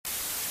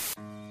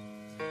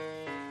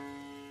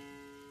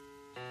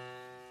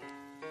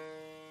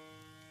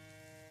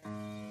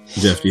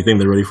Jeff, do you think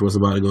they're ready for what's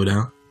about to go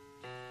down?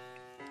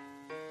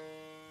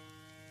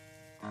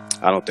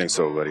 I don't think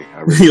so, buddy.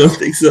 I really don't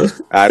think so.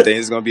 I think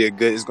it's gonna be a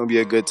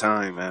good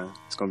time, man.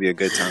 It's gonna be a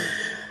good time.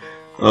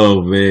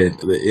 Oh man,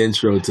 the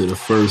intro to the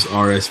first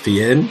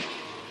RSPN.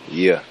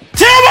 Yeah.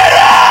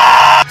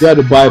 You had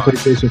to buy a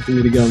PlayStation for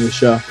you to get on the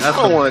show. I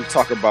don't want to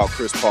talk about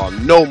Chris Paul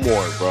no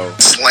more, bro.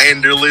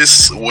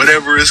 Slanderless,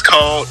 whatever it's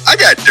called. I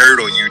got dirt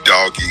on you,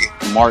 doggy.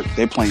 Mark,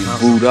 they playing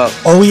booed up.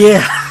 Oh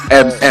yeah.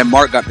 And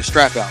Mark got the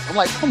strap out. I'm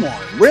like, come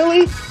on,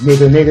 really?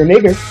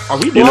 Nigger. Are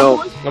we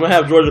blood boys? I'm gonna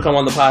have Georgia come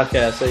on the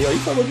podcast. Say, yo, you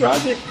talking about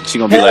Dragic? She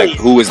gonna be like,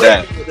 who is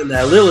that?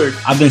 That Lillard.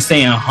 I've been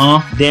saying,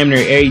 damn near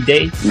every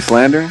day. You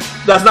slandering?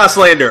 That's not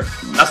slander.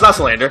 That's not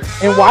slander.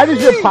 And why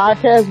does your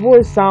podcast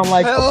voice sound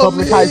like a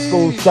public high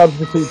school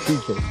substitute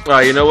teacher? All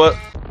right, you know what?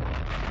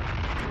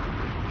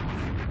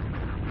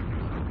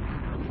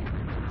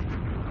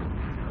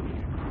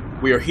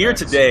 We are here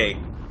today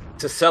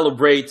to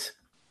celebrate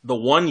the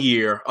 1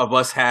 year of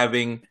us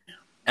having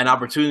an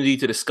opportunity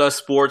to discuss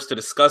sports, to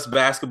discuss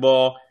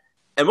basketball,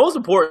 and most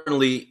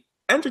importantly,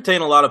 entertain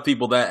a lot of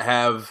people that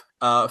have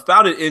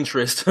found an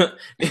interest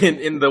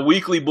in the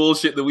weekly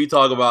bullshit that we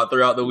talk about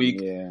throughout the week.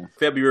 Yeah.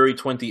 February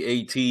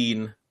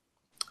 2018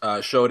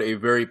 showed a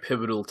very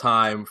pivotal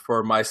time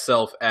for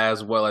myself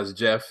as well as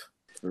Jeff.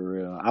 For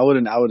real. I would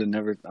have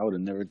never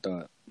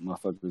thought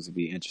motherfuckers would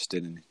be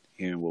interested in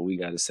hearing what we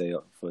got to say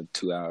for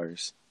 2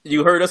 hours.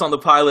 You heard us on the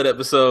pilot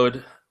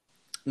episode,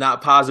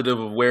 not positive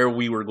of where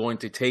we were going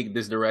to take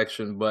this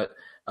direction, but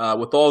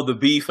with all the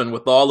beef and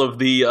with all of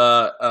the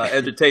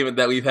entertainment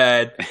that we've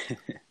had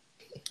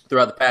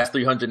throughout the past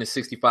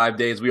 365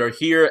 days, we are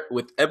here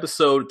with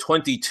episode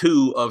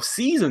 22 of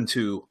season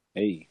 2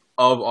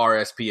 of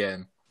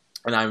RSPN.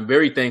 And I'm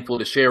very thankful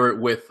to share it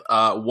with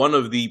one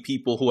of the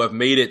people who have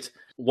made it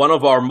one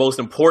of our most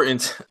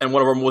important and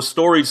one of our most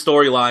storied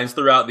storylines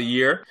throughout the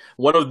year.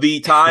 One of the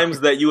times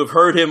that you have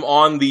heard him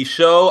on the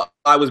show,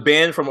 I was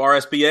banned from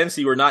RSPN,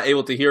 so you were not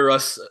able to hear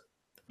us,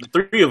 the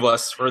three of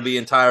us, for the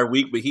entire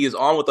week. But he is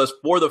on with us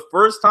for the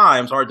first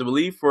time, it's hard to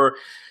believe, for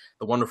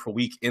the wonderful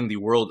week in the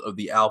world of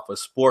the Alpha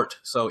Sport.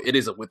 So it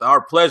is with our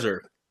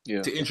pleasure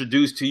to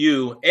introduce to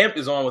you, Amp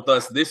is on with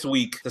us this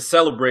week to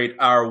celebrate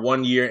our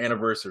 1 year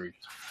anniversary.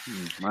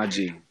 My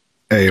G.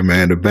 Hey,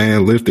 man, the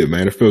ban lifted,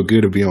 man. It felt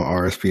good to be on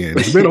RSPN.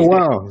 It's been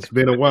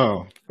a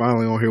while.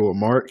 Finally on here with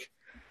Mark.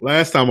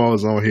 Last time I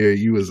was on here,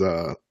 you was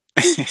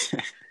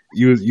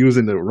you was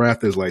in the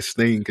Raptors like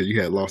Sting because you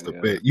had lost a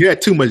bet. You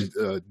had too much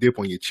dip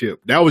on your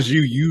chip. That was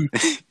you. You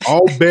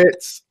all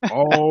bets,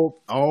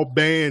 all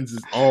bans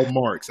is all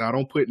Marks. I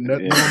don't put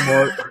nothing on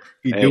Mark.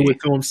 He do it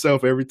to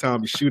himself every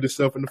time. He shoot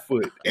himself in the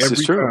foot every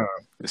time.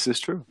 This is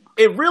true.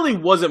 It really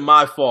wasn't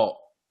my fault.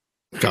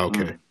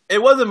 Okay.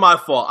 It wasn't my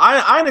fault.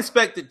 I didn't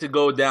expect it to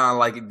go down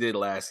like it did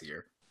last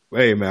year.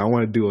 Hey, man, I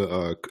want to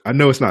do I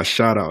know it's not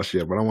shout-outs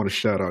yet, but I want to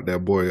shout out that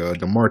boy,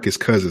 DeMarcus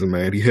Cousins,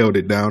 man. He held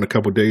it down a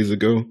couple days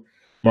ago.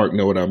 Mark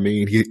know what I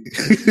mean.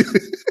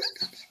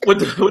 What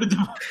did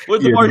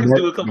DeMarcus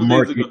do a couple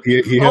days ago?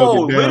 He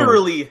held it down.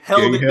 Literally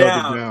held it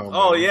down.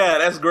 Oh, yeah,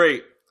 that's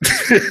great.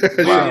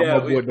 My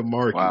boy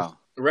DeMarcus. Wow.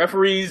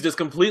 Referees just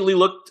completely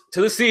looked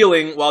to the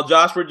ceiling while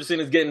Josh Richardson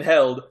is getting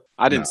held.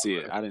 I didn't see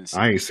it. I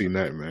ain't seen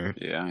that, man.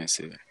 Yeah, I ain't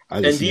see it.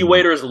 And D.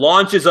 Waiters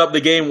launches up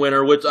the game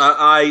winner, which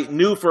I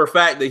knew for a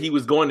fact that he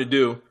was going to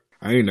do.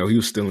 I didn't know he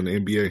was still in the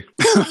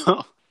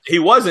NBA. He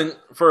wasn't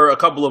for a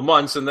couple of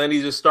months, and then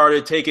he just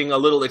started taking a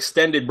little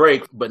extended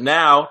break. But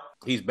now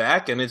he's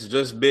back, and it's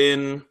just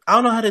been – I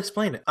don't know how to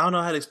explain it. I don't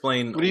know how to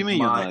explain What do you mean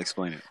you don't know how to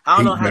explain it? I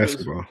don't know how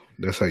basketball.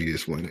 That's how you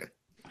explain it.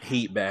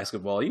 Heat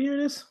basketball. You hear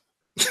this?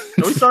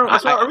 Are we starting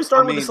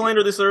with the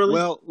slander this early?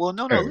 Well,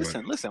 no.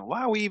 Listen.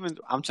 Why are we even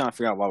 – I'm trying to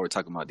figure out why we're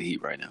talking about the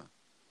Heat right now.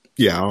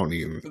 Yeah, I don't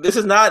even. This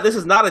is not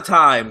a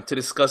time to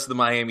discuss the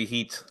Miami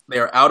Heat. They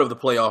are out of the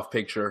playoff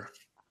picture,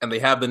 and they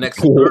have the next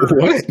third.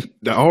 What?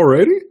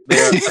 Already?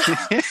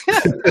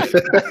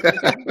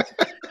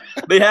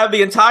 They have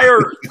the entire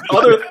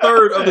other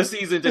third of the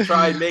season to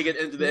try and make it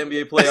into the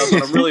NBA playoffs,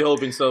 and I'm really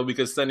hoping so,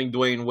 because sending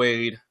Dwayne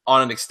Wade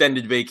on an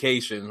extended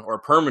vacation or a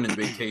permanent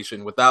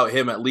vacation without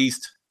him at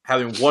least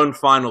having one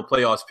final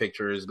playoffs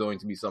picture is going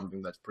to be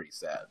something that's pretty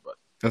sad. But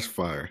that's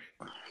fire.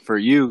 For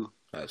you.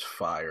 That's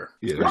fire.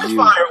 Yeah,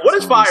 What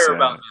is fire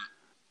about that?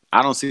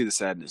 I don't see the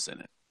sadness in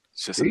it.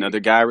 It's just another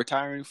guy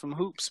retiring from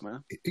hoops,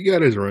 man. He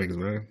got his rings,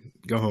 man.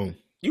 Go home.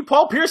 You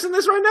Paul Piercing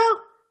this right now?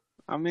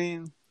 I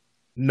mean,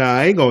 nah,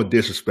 I ain't gonna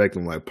disrespect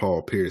him like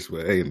Paul Pierce,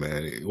 but hey,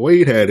 man,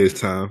 Wade had his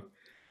time.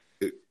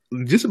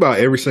 Just about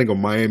every single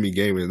Miami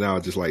game is now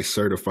just like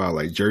certified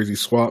like jersey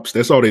swaps.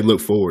 That's all they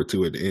look forward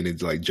to at the end.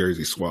 It's like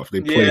jersey swaps.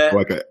 They play for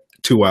like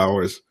 2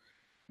 hours.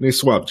 They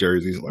swap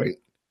jerseys. Like,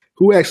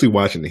 who actually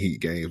watching the Heat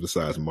games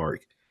besides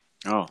Mark?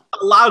 Oh,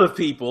 a lot of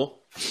people.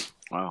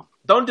 Wow.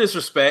 Don't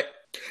disrespect.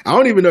 I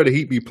don't even know the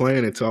Heat be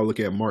playing until I look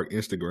at Mark's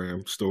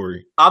Instagram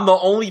story. I'm the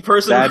only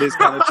person. That is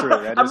kind of true.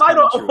 Am I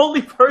the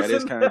only person? That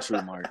is kind of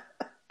true, Mark.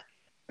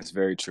 That's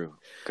very true.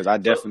 Because I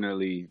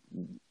definitely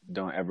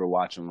don't ever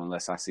watch them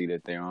unless I see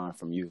that they're on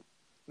from you.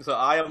 So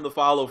I am the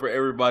follow for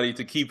everybody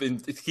to keep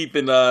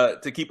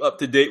up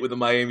to date with the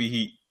Miami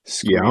Heat.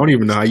 Yeah, I don't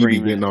even know how you be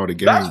Screaming. getting all the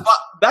games.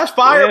 That's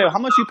fire. Yeah, how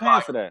much you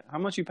paying for that? How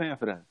much you paying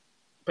for that?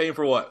 Paying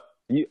for what?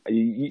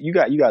 You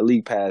got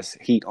League Pass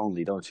Heat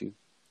only, don't you?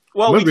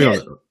 Well, we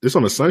can't. It's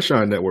on the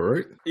Sunshine Network,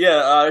 right?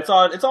 Yeah, it's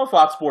on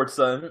Fox Sports,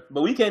 son.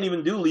 But we can't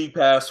even do League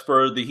Pass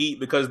for the Heat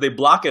because they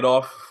block it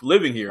off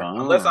living here,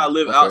 unless I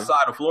live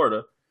outside of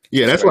Florida.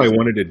 Yeah, that's like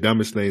one of the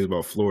dumbest things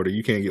about Florida.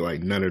 You can't get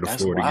like none of the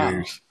Florida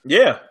games.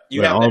 Yeah,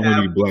 you have all to of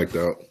them be blacked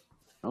out.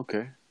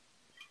 Okay,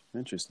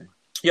 interesting.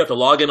 You have to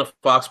log into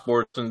Fox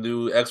Sports and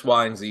do X,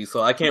 Y, and Z.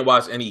 So I can't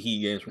watch any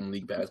Heat games from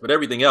League Pass, but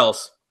everything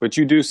else. But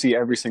you do see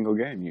every single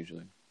game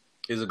usually.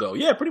 Is a go.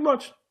 Yeah, pretty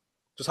much.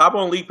 Just hop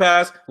on League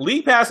Pass.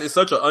 League Pass is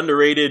such an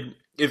underrated.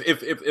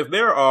 If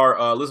there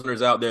are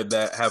listeners out there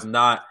that have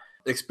not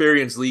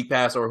experienced League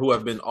Pass or who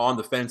have been on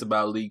the fence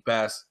about League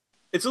Pass,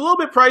 it's a little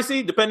bit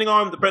pricey depending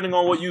on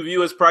what you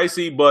view as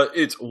pricey, but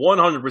it's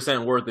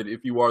 100% worth it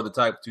if you are the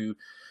type to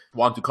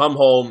want to come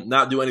home,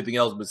 not do anything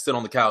else but sit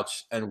on the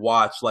couch and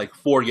watch like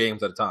 4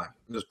 games at a time.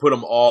 Just put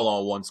them all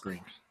on one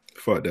screen.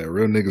 Fuck that.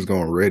 Real niggas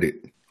go on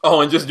Reddit.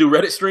 Oh, and just do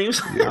Reddit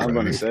streams? Yeah, I was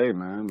going to say,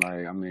 man,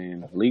 like, I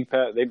mean, League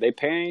Pass, they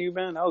paying you,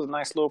 man? That was a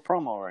nice little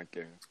promo right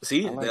there.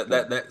 See, like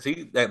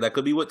that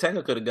could be what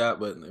Tenga could have got,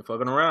 but they're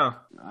fucking around.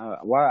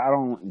 Why I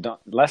don't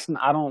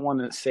want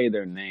to say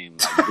their name.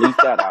 Like, bleep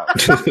that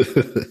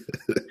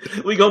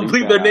out. We gonna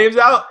bleep their names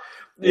out?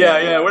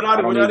 Yeah. We're not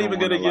even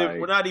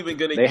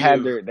gonna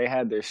give. They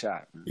had their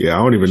shot. Man. Yeah,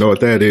 I don't even know what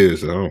that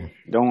is. So.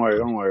 Don't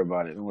worry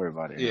about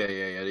it.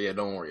 Yeah.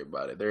 Don't worry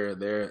about it.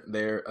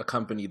 They're a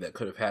company that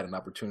could have had an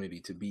opportunity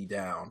to be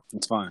down.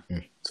 It's fine.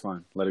 It's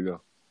fine. Let it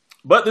go.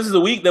 But this is a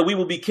week that we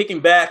will be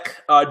kicking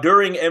back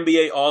during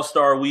NBA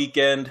All-Star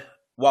Weekend.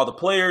 While the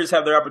players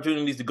have their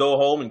opportunities to go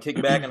home and kick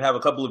back and have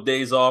a couple of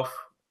days off,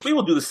 we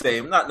will do the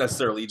same. Not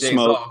necessarily days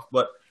off,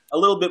 but a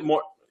little bit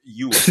more.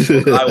 You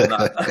will. I will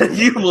not.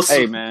 You will.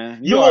 Hey,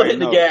 man. You will hit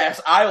the gas.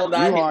 I will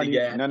not hit the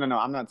gas. No.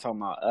 I'm not talking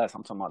about us.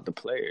 I'm talking about the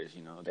players.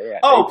 You know, they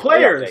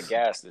players. They got that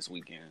gas this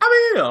weekend. I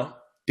mean, you know.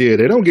 Yeah,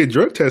 they don't get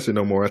drug tested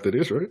no more after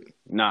this, right?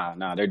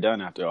 Nah. They're done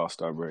after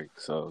All-Star break.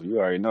 So you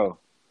already know.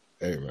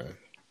 Hey, man.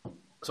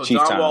 So Chief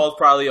John Wall is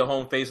probably at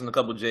home facing a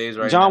couple Jays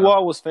right now. John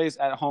Wall was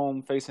at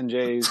home facing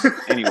Jays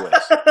anyways.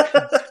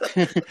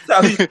 I'm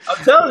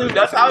telling you,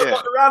 that's how it's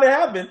fucking around to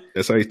happen.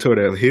 That's how he tore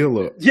that heel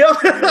up. Yep.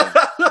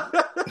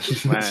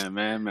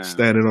 Man.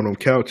 Standing on them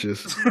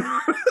couches.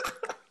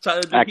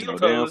 Trying to do acting heel a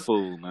damn toes.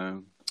 fool,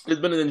 man. It's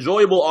been an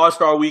enjoyable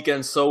All-Star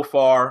weekend so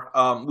far.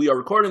 We are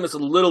recording this a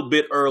little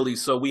bit early,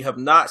 so we have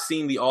not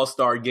seen the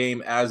All-Star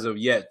game as of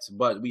yet,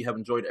 but we have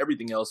enjoyed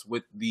everything else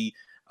with the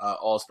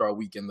All-Star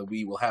weekend that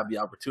we will have the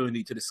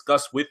opportunity to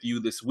discuss with you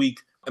this week.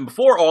 And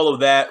before all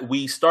of that,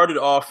 we started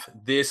off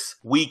this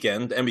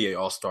weekend, NBA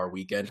All-Star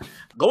weekend,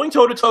 going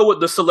toe-to-toe with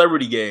the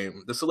Celebrity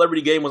Game. The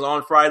Celebrity Game was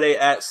on Friday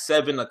at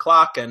 7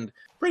 o'clock, and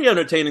pretty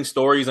entertaining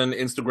stories and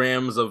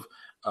Instagrams of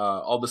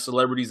all the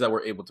celebrities that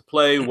were able to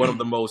play. One of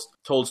the most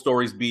told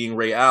stories being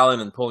Ray Allen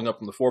and pulling up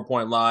from the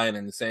 4-point line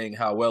and saying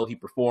how well he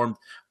performed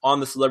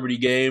on the Celebrity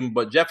Game.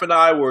 But Jeff and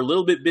I were a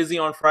little bit busy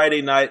on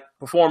Friday night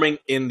performing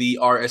in the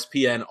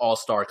RSPN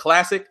All-Star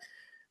Classic.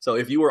 So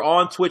if you were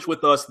on Twitch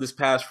with us this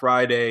past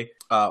Friday,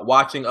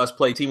 watching us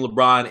play Team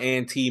LeBron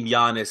and Team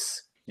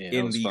Giannis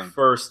in the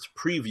first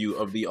preview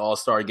of the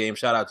All-Star Game,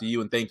 shout out to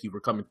you and thank you for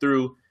coming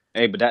through.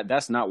 Hey, but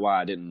that's not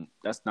why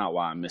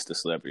I missed the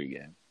Celebrity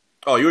Game.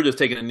 Oh, you were just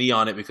taking a knee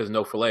on it because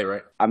no filet,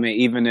 right? I mean,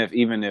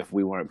 even if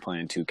we weren't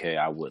playing 2K,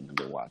 I wouldn't have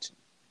been watching.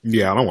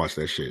 Yeah, I don't watch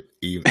that shit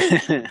even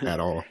at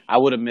all. I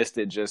would have missed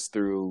it just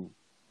through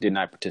did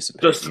not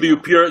participate. Just to be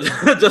pure, just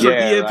for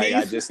DNP. Like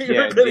I just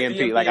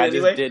DNP. Like I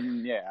just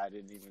didn't. Yeah, I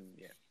didn't even.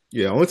 Yeah.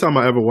 Yeah, only time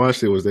I ever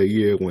watched it was that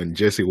year when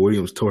Jesse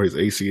Williams tore his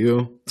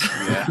ACL.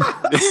 Yeah.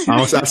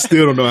 I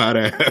still don't know how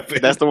that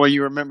happened. That's the one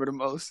you remember the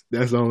most?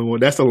 That's the only one.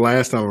 That's the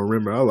last time I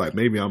remember. I was like,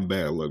 maybe I'm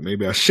bad luck.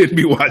 Maybe I shouldn't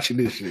be watching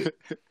this shit.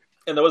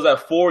 And there was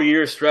that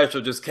 4-year stretch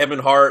of just Kevin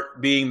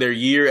Hart being there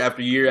year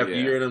after year after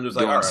year, and I'm just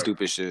like, all right.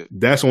 Stupid shit.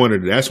 That's one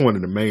of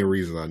the main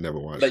reasons I never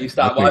watched. That you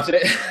stopped watching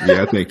it.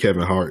 Yeah, I think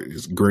Kevin Hart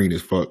is green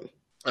as fuck.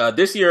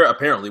 This year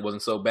apparently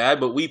wasn't so bad,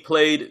 but we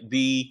played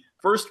the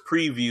first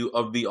preview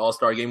of the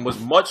All-Star Game. Was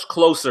much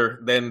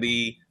closer than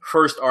the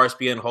first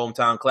RSPN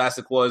Hometown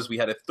Classic was. We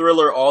had a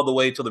thriller all the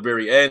way to the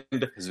very end.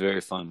 It's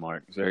very fun,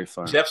 Mark. It's very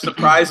fun. Jeff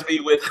surprised me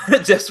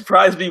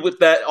with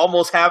that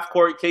almost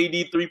half-court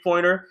KD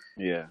three-pointer.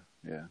 Yeah.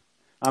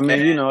 I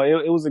mean, you know,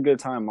 it was a good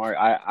time, Mark.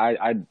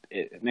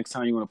 Next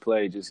time you want to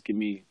play, just give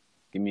me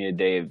a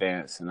day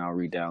advance and I'll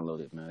re-download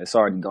it, man. It's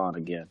already gone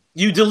again.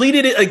 You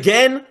deleted it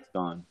again? It's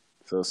gone.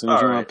 So as soon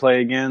as you want to play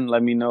again,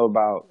 let me know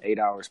about 8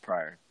 hours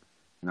prior,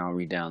 and I'll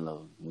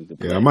re-download. We can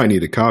play. Yeah, I might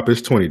need a cop.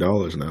 It's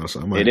 $20 now, so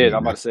I might. I'm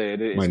about to say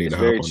it is. It's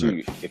very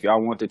cheap. If y'all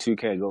want the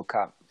 2K, go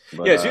cop.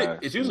 But, yeah,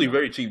 it's usually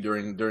very cheap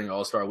during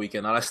All-Star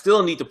Weekend, and I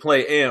still need to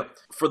play AMP.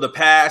 For the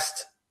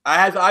past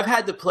I've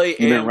had to play You've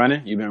been AMP.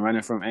 running? You've been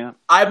running from AMP?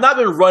 I've not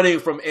been running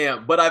from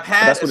AMP, but I've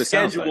had that's a what it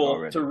sounds like schedule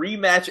already. to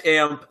rematch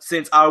AMP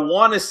since I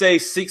want to say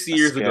 6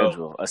 years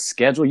ago. A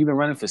schedule? You've been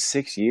running for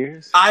 6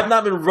 years? I've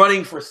not been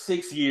running for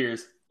 6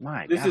 years.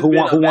 My This God. has Who been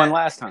won? a Who won bad-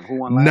 last time? Who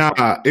won last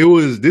time?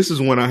 Nah, this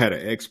is when I had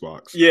an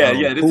Xbox. Yeah,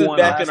 yeah. This who is won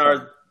back last in our.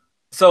 time?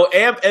 So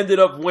AMP ended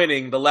up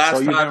winning the last So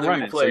you've time been that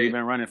running. we So played. you've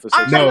been running for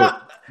I'm 6 No, years.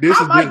 not, this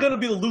how is am I the- going to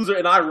be the loser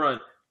and I run?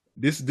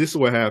 This is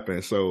what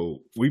happened.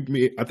 So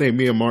I think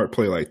me and Mark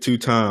played like 2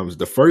 times.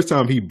 The first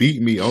time he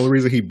beat me, only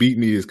reason he beat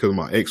me is because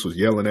my ex was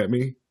yelling at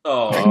me.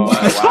 Oh,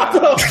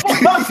 wow.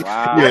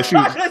 Wow. Yeah, she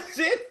was-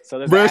 Shit. So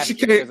there's Bruh, an she asterisk,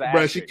 came. there's an Bruh,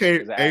 she asterisk, came.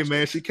 there's an Hey asterisk.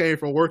 man, she came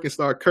from work and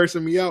started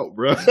cursing me out,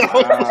 bro.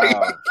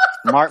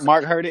 Wow.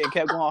 Mark heard it and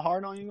kept going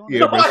hard on you? On Yeah,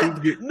 No, that? bro, she I, was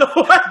getting- no,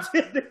 I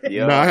didn't.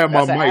 Yo, Nah, I had my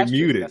that's an mic asterisk.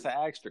 muted. That's an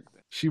asterisk.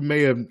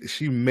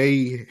 She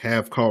may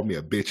have called me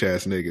a bitch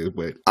ass nigga,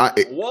 but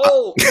I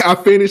Whoa. I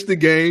finished the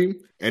game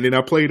and then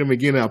I played him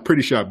again. And I'm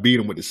pretty sure I beat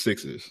him with the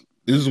Sixers.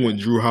 This is when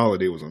Drew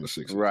Holiday was on the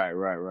Sixers. Right.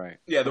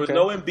 Yeah, there was Okay.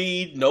 no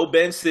Embiid, no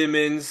Ben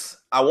Simmons.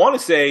 I want to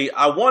say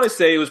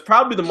it was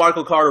probably the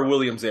Marco Carter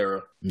Williams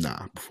era.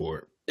 Nah, before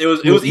it. It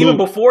was Little- even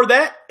before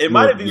that. It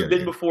might have even yeah, been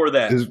yeah. before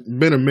that. It's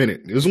been a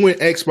minute. It was when the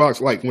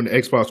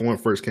Xbox One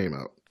first came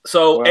out.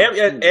 So Well,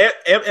 Amp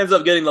ends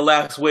up getting the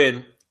last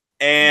win,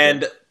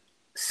 and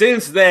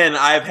since then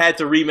I've had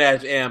to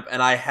rematch Amp,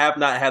 and I have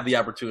not had the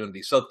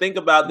opportunity. So think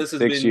about this has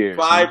 6 been years,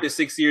 5 huh? to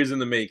 6 years in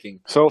the making,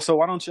 So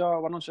why don't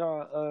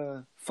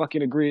y'all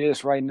fucking agree to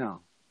this right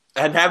now?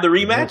 and have the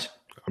rematch.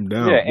 I'm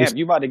down. Yeah, It's- Amp,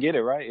 you about to get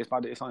it, right?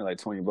 It's only like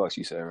 $20,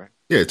 you said, right?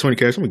 yeah, 20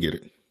 cash. I'm gonna get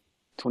it.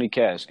 20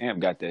 cash. Amp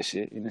got that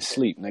shit in his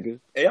sleep, nigga.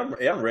 Hey, I'm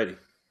ready.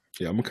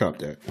 Yeah, I'm gonna cop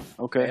that.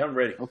 Okay. Hey, I'm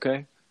ready.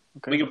 Okay.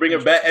 We can bring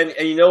it back, and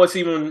you know what's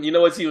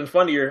even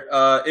funnier?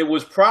 It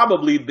was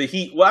probably the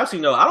Heat. Well,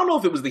 actually, no, I don't know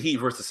if it was the Heat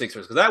versus the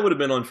Sixers because that would have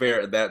been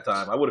unfair at that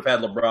time. I would have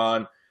had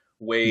LeBron,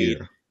 Wade,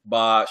 Yeah.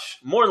 Bosh.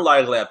 More than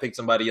likely, I picked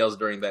somebody else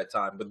during that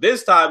time. But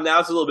this time, now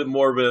it's a little bit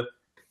more of a,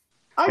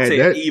 I'd At say,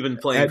 that- even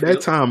playing At field.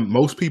 that time,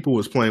 most people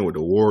was playing with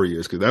the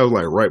Warriors because that was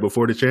like right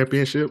before the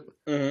championship.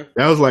 Mhm.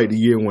 That was like the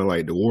year when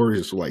like the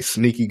Warriors were like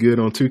sneaky good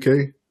on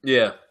 2K.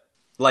 Yeah,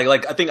 like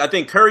I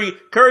think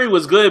Curry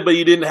was good, but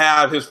he didn't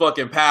have his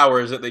fucking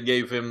powers that they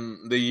gave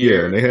him the year.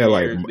 Yeah, and they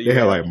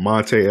had like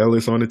Monte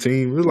Ellis on the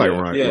team. It was like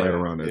right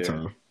around that Yeah.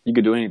 time. You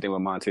could do anything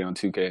with Monte on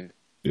 2K.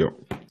 Yep.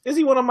 Is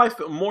he one of my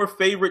more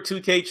favorite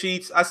 2K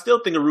cheats? I still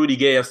think of Rudy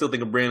Gay. I still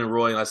think of Brandon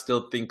Roy, and I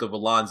still think of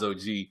Alonzo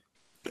G.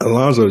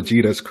 Alonzo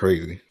G, that's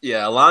crazy.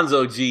 Yeah,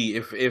 Alonzo G.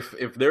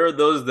 If there are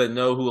those that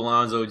know who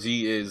Alonzo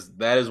G is,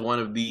 that is one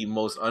of the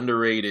most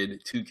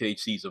underrated 2K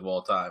cheats of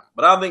all time.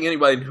 But I don't think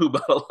anybody knew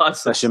about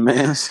Alonzo. That's your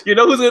man's. You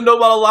know who's gonna know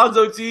about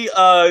Alonzo G?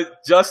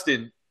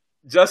 Justin.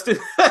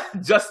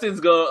 Justin's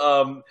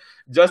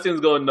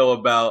gonna know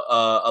about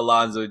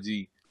Alonzo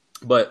G.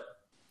 But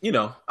you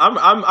know,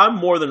 I'm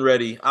more than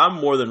ready. I'm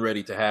more than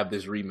ready to have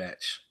this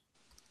rematch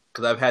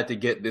because I've had to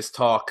get this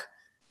talk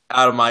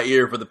out of my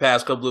ear for the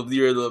past couple of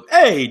years. Of,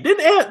 hey,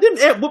 didn't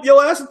Ant whoop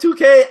your ass in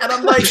 2K? And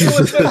I'm like, it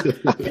was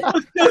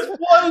just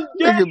one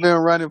Nigga game. been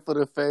running for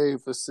the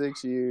fade for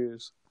 6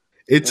 years.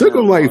 It took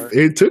Damn, him like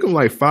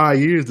Mark. 5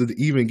 years to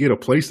even get a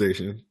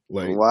PlayStation.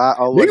 Like Wow.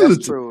 Oh, well, niggas that's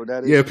was- true.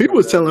 That is yeah, people true.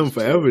 was That telling him is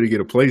true. forever to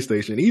get a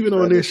PlayStation, even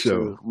on That this is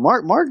show. true.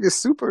 Mark is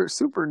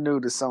super new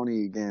to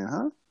Sony again,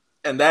 huh?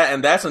 And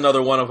that's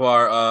another one of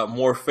our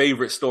more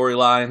favorite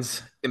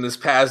storylines in this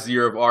past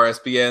year of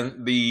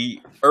RSPN,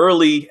 the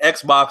early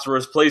Xbox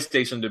versus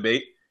PlayStation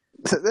debate.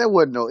 That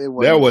wasn't no.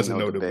 That wasn't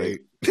no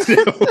debate.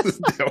 That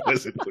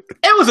wasn't no debate.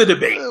 It was a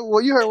debate.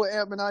 Well, you heard what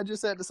Amp and I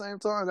just said at the same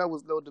time. That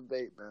was no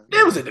debate, man.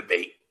 It was a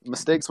debate.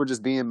 Mistakes were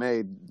just being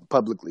made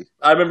publicly.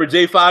 I remember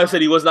J5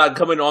 said he was not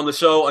coming on the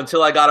show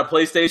until I got a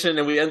PlayStation,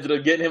 and we ended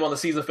up getting him on the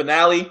season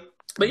finale.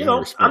 But you Yeah, I know,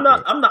 respect I'm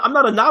not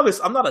that. a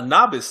novice. I'm not a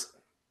novice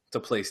to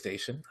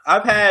PlayStation.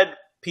 I've had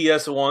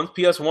PS1.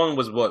 PS1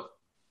 was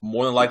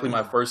more than likely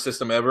my first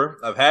system ever.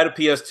 I've had a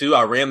PS2.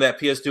 I ran that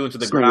PS2 into the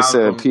This ground. nigga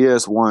said from-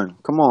 PS1.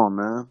 Come on,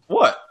 man.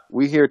 what?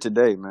 We here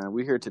today, man.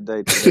 We here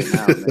today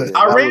now, man.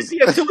 I That ran was-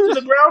 PS2 into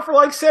the ground for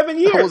like 7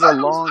 years. was a I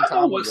know- long I know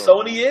time what ago,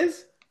 Sony man. is.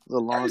 It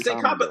was a long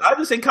time ago. I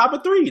just ain't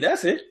Copper 3.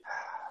 That's it.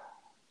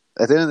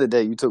 At the end of the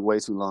day, you took way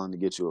too long to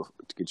get you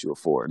a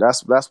 4.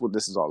 That's what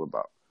this is all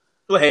about.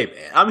 Well, hey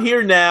man, I'm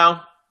here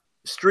now,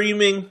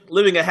 streaming,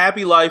 living a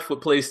happy life with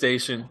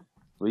PlayStation.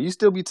 Well, you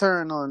still be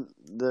turning on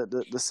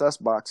the sus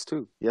box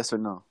too? Yes or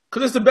no?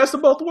 Because it's the best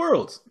of both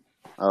worlds.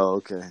 Oh,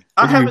 okay.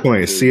 I What you haven't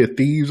playing? Sea of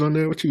Thieves on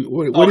there?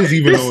 What is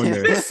even this, on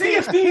there? This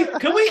CFD,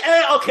 can we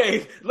add,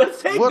 okay,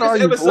 let's take What this are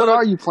you? episode. What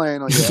are you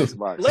playing on your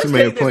Xbox? Let's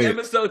Man take this playing-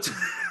 episode.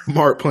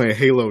 Mark playing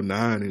Halo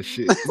 9 and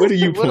shit. What are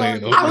you What are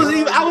playing you- on I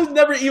there? I was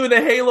never even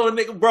a Halo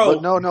nigga, bro.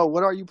 But no.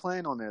 What are you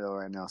playing on there though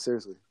right now?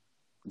 Seriously,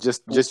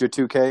 just your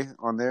 2K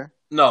on there?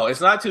 No,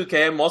 it's not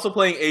 2K. I'm also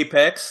playing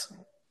Apex.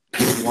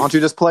 Why don't you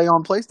just play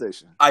on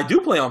PlayStation? I do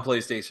play on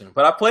PlayStation,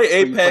 but I play So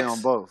you play Apex.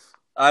 on both.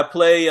 I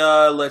play,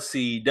 let's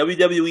see,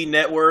 WWE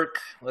Network.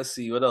 Let's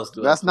see, what else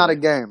do I That's play? not a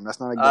game. That's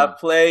not a game. I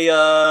play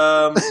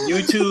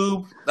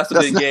YouTube. That's a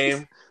That's big not-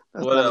 game.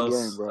 That's What not else?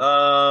 a game,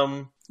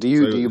 bro. Do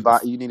you So- buy?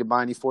 You need to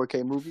buy any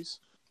 4K movies?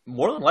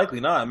 More than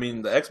likely not. I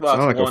mean, the Xbox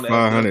Sound like One a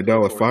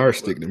 $500 Fire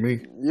Stick to me.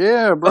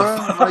 Yeah, bro.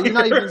 Like, you're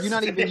not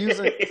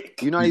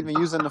 $500. even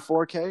using the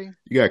 4K.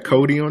 You got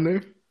Cody on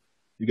there.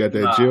 You got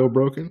that Nah.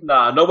 jailbroken.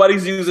 Nah,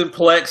 nobody's using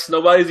Plex.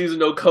 Nobody's using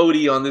no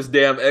Cody on this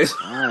damn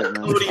Xbox. All right, man.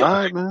 Cody All on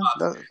right, man.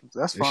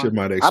 That's That fine. shit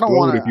might I don't explode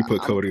wanna- if you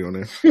put Cody on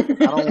there. I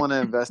don't want to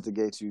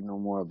investigate you no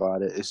more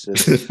about it. It's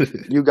just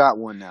you got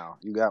one now.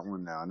 You got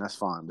one now, and that's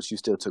fine. But you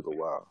still took a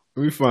while.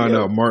 We find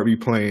Yeah. out Mark be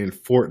playing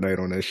Fortnite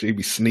on that shit. He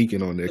be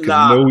sneaking on there because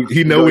Nah.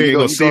 he know we ain't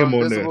gonna see him on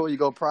there. invisible, you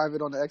go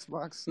private on the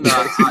Xbox. Nah,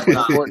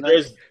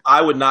 Fortnite.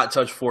 I would not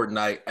touch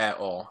Fortnite at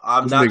all.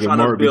 I'm This not nigga trying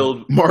to Mark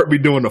build. Mark be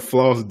doing the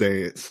floss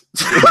dance.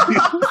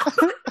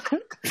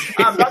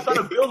 I'm not trying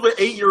to build with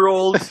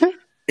 8-year-olds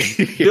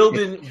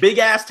building big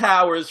ass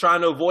towers,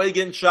 trying to avoid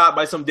getting shot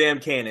by some damn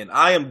cannon.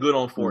 I am good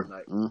on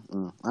Fortnite.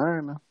 All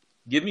right, man.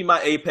 Give me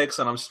my Apex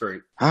and I'm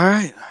straight. All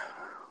right.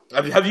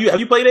 Have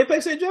you played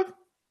Apex yet, Jeff?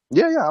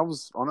 Yeah, I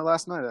was on it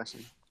last night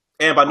actually.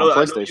 And I know you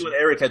PlayStation. and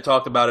Eric had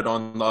talked about it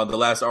on the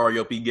last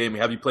REOP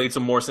gaming. Have you played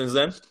some more since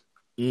then?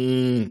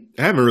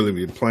 I haven't really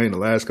been playing the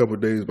last couple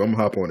of days, but I'm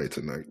gonna hop on it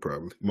tonight,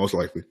 probably, most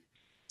likely.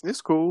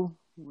 It's cool.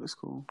 It's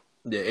cool.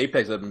 Yeah,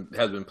 Apex has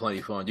been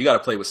plenty fun. You got to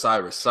play with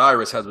Cyrus.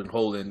 Cyrus has been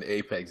holding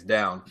Apex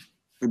down.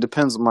 It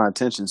depends on my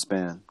attention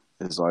span.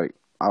 It's like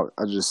I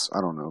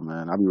don't know,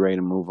 man. I be ready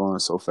to move on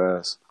so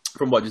fast.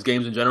 From what, just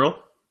games in general?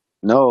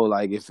 No,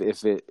 like if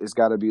it's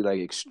got to be like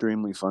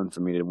extremely fun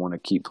for me to want to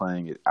keep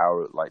playing it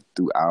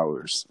through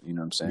hours. You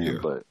know what I'm saying?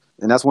 Yeah.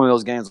 And that's one of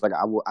those games. Like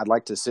I'd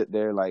like to sit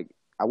there. Like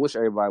I wish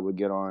everybody would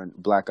get on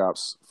Black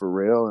Ops for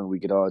real, and we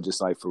could all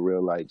just like for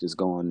real, like just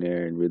go in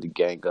there and really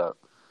gang up.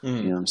 You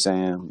know what I'm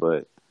saying?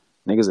 But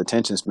niggas'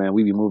 attention span,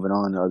 we be moving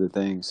on to other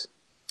things.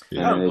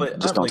 Yeah. And I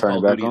just don't don't turn play it Call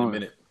of back Duty in a on.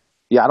 minute.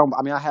 Yeah, I don't.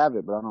 I mean, I have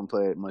it, but I don't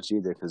play it much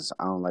either because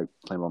I don't like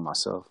playing by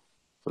myself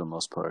for the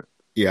most part.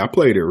 Yeah, I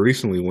played it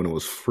recently when it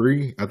was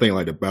free. I think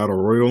like the battle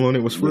royal on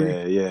it was free.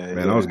 Yeah.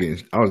 Man, I was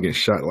getting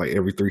shot like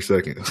every 3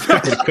 seconds. I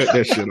had to cut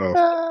that shit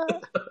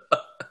off.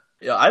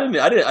 Yeah, I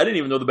didn't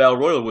even know the Battle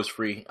Royale was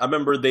free. I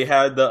remember they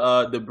had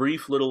the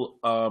brief little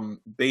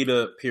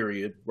beta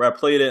period where I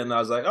played it and I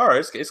was like, all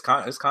right, it's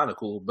kind of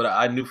cool. But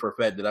I knew for a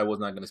fact that I was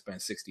not going to spend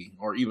 $60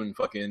 or even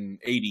fucking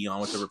 $80 on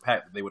whatever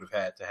pack that they would have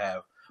had to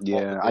have.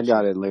 Yeah, I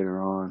got it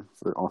later on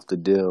off the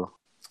deal.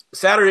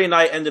 Saturday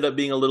night ended up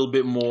being a little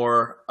bit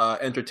more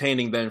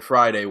entertaining than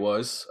Friday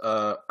was.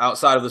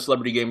 Outside of the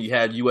celebrity game, you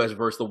had US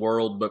versus the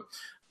world, but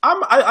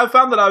I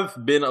found that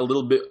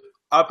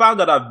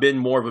I've been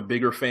more of a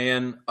bigger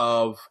fan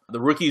of the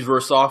rookies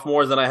versus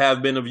sophomores than I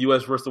have been of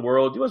US versus the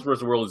world. US versus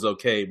the world is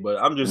okay, but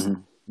I'm just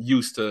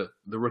used to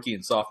the rookie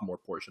and sophomore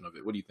portion of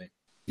it. What do you think?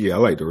 Yeah, I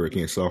like the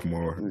rookie and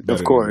sophomore. better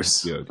Of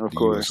course, than, of the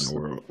course. US and the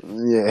world.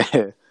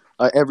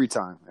 Yeah, every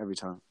time.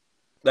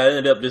 That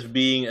ended up just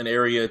being an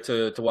area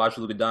to watch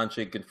Luka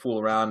Doncic and fool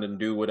around and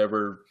do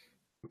whatever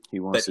He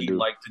wants that to he do.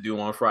 liked to do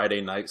on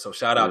Friday night. So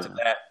shout out to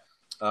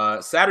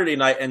that. Saturday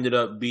night ended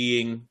up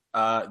being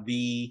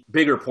the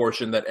bigger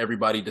portion that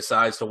everybody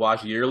decides to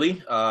watch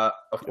yearly. Of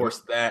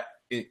course, that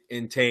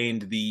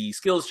contained the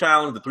skills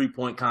challenge, the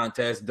 3-point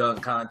contest,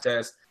 dunk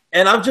contest,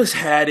 and I've just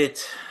had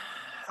it.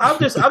 I've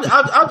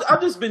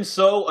just been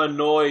so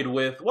annoyed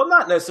with. Well,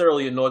 not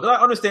necessarily annoyed. I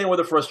understand where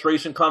the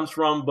frustration comes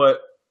from,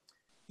 but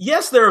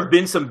yes, there have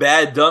been some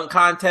bad dunk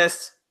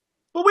contests,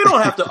 but we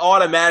don't have to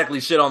automatically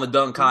shit on the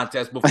dunk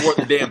contest before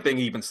the damn thing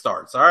even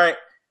starts. All right.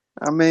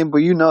 I mean, but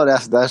you know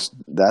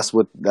that's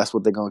what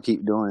they're gonna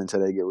keep doing until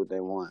they get what they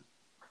want.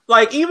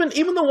 Like even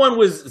the one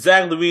with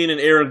Zach LaVine and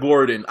Aaron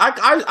Gordon,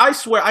 I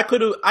swear I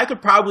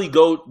could probably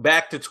go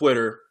back to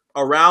Twitter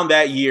around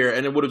that year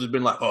and it would have just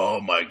been like, oh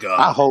my god,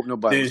 I hope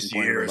nobody this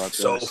year is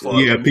so that shit. fucking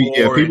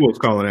Yeah, boring. people was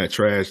calling that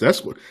trash.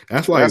 That's like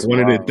That's one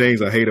of the wild.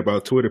 things I hate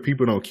about Twitter.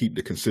 People don't keep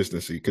the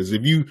consistency because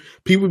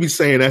people be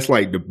saying that's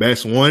like the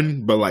best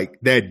one, but like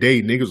that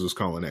day niggas was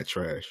calling that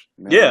trash.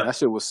 Man, Yeah. that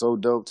shit was so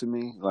dope to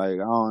me. Like I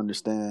don't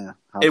understand.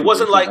 How It people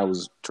wasn't think like- that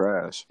was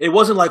trash. It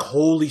wasn't like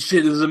holy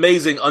shit, it was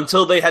amazing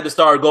until they had to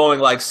start going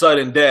like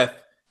sudden death,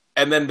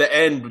 and then the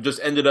end just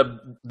ended up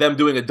them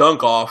doing a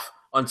dunk off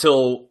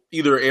until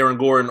either Aaron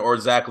Gordon or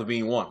Zach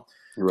LaVine won.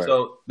 Right.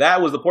 So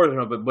that was the portion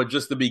of it, but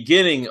just the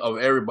beginning of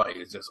everybody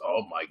is just,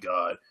 oh my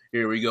god,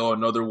 here we go,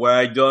 another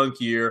wag dunk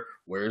here.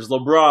 Where's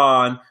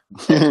LeBron?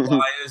 X, Y,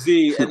 and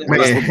Z. And Man,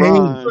 That's hang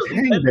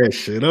LeBron. that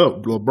shit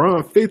up.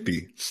 LeBron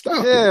 50.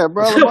 Stop Yeah, it.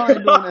 bro, LeBron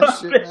ain't doing that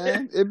shit,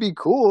 man. It'd be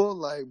cool,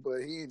 like,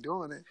 but he ain't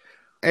doing it.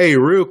 Hey,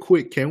 real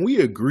quick, can we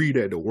agree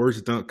that the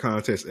worst dunk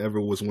contest ever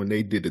was when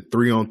they did the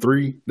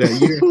 3-on-3 that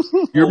year?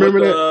 You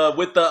remember that?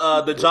 with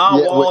the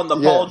John Wall and the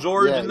Paul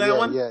George in that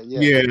one? Yeah.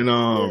 Yeah,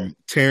 and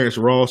Terrence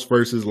Ross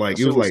versus like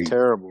That it shit was like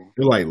terrible. it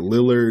was like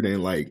Lillard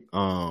and like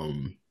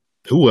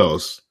who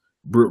else?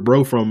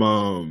 Bro from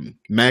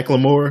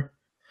Macklemore.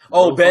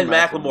 Oh, Ben From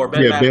McLemore. McLemore.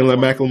 Ben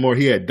McLemore.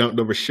 He had dunked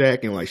over Shaq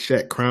and like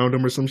Shaq crowned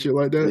him or some shit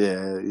like that.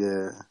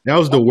 Yeah. That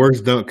was the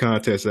worst dunk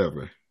contest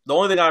ever. The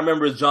only thing I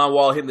remember is John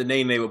Wall hitting the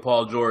name with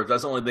Paul George.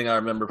 That's the only thing I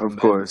remember from Of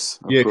course.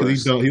 Yeah,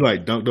 because he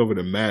like dunked over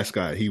the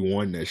mascot. He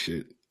won that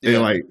shit. Yeah.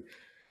 And like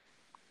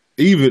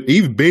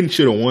even Ben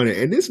should have won it.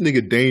 And this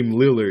nigga Dame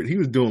Lillard, he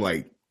was doing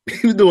like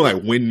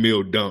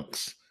windmill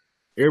dunks.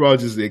 Everybody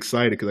was just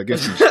excited because I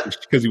guess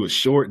because he was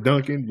short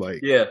dunking.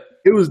 Like that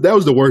was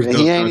the worst. And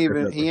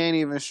dunk he ain't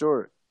even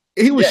short.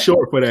 He was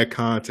short for that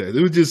contest.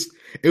 It was just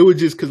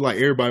because like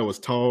everybody was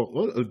tall.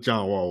 What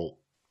John Wall?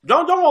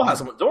 John Wall has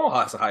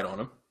some height on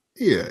him.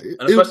 Yeah,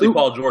 and especially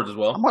Paul George as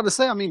well. I'm about to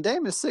say. I mean,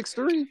 Dame is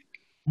 6'3".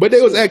 But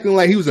they was acting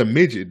like he was a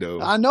midget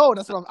though. I know.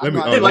 That's what I'm.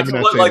 Let me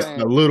not say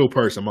a little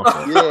person. My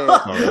fault.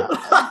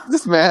 Yeah,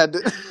 this man.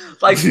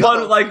 Like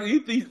Spud, like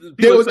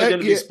people expect him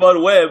to be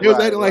Spud Webb. They was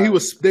acting like he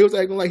was. They was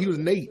acting like he was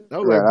Nate. I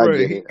was like, bro,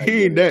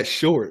 he ain't that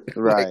short.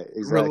 Right, like,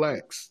 exactly.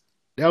 Relax.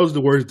 That was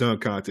the worst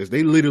dunk contest.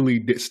 They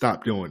literally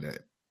stopped doing that.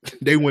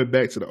 They went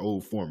back to the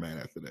old format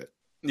after that.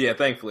 Yeah,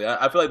 thankfully.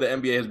 I feel like the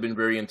NBA has been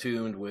very in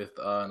tune with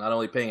not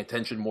only paying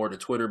attention more to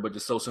Twitter, but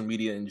just social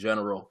media in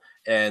general.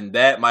 And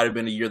that might have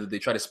been a year that they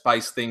tried to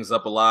spice things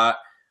up a lot.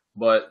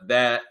 But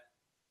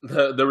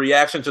the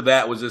reaction to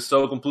that was just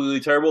so completely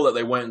terrible that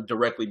they went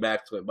directly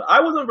back to it. But I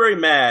wasn't very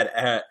mad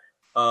at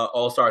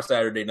All-Star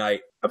Saturday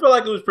night. I feel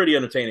like it was pretty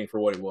entertaining for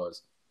what it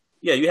was.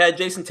 Yeah, you had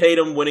Jason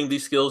Tatum winning the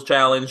skills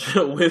challenge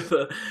with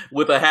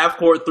a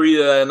half-court three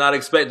that I did not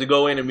expect to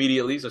go in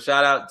immediately. So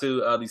shout out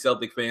to the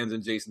Celtic fans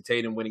and Jason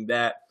Tatum winning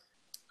that.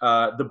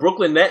 The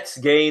Brooklyn Nets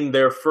gained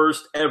their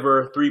first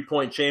ever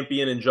three-point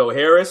champion in Joe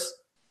Harris.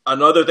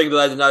 Another thing that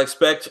I did not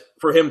expect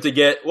for him to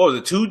get, what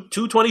was it, two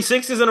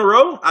 26s in a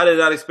row? I did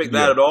not expect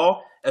that at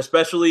all,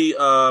 especially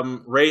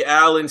Ray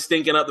Allen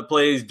stinking up the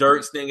place,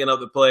 Dirk stinking up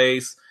the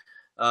place.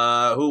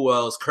 Who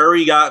else?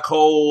 Curry got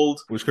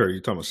cold. Which Curry? You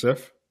talking about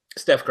Steph?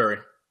 Steph Curry.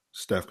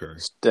 Steph Curry.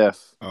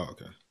 Steph. Oh,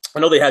 okay.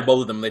 I know they had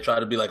both of them. They tried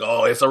to be like,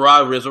 "Oh, it's a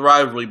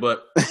rivalry,"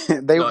 but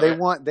they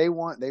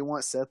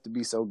want Seth to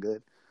be so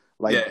good.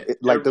 Like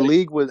the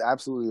league would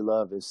absolutely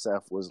love if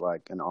Seth was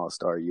like an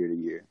all-star year to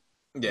year.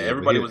 Yeah,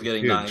 everybody was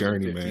getting 9s.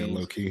 Journeyman,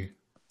 low key.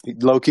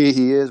 Low key,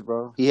 he is,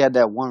 bro. He had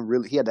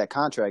that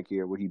contract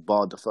year where he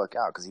balled the fuck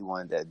out because he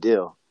wanted that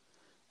deal,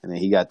 and then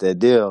he got that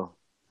deal,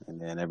 and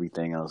then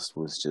everything else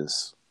was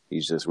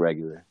he's just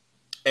regular.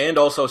 And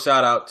also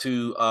shout out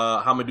to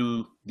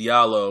Hamidou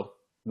Diallo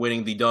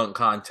winning the dunk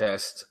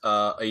contest.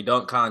 A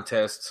dunk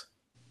contest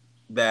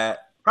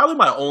that probably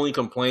my only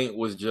complaint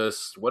was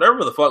just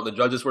whatever the fuck the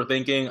judges were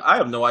thinking. I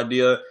have no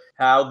idea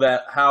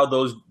how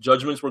those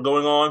judgments were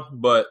going on,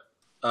 but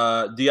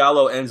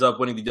Diallo ends up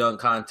winning the dunk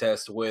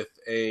contest with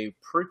a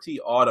pretty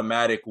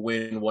automatic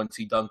win once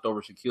he dunked over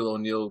Shaquille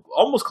O'Neal.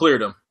 Almost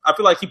cleared him. I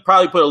feel like he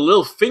probably put a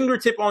little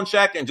fingertip on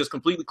Shaq and just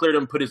completely cleared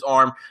him, put his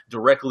arm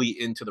directly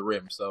into the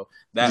rim. So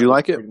that Did you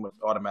like was it? pretty much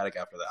automatic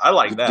after that. I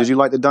like that. Did you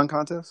like the dunk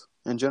contest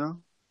in general?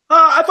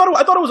 I thought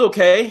it was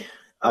okay.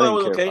 I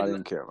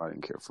didn't care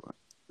for it.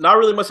 Not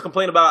really much to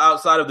complain about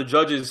outside of the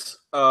judges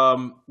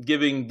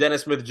giving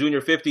Dennis Smith Jr.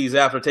 50s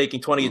after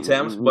taking 20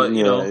 attempts. But,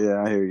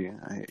 Yeah, I hear you.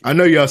 I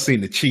know y'all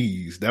seen the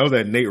cheese. That was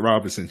that Nate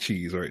Robinson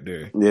cheese right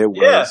there. Yeah, it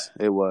was.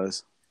 It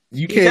was.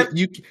 You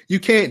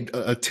can't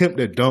attempt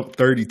to dunk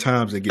 30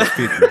 times and get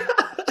 50. It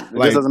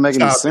just doesn't make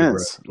any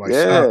sense.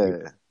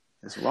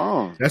 It's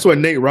wrong. That's what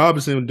Nate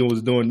Robinson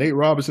was doing. Nate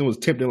Robinson was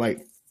attempting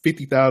like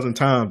 50,000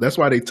 times. That's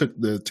why they took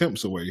the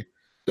attempts away,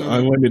 the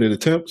unlimited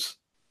attempts.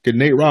 Because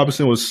Nate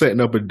Robinson was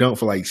setting up a dunk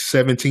for like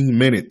 17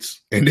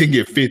 minutes and then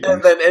get 50.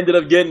 And then ended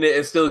up getting it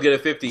and still get a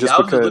 50. I was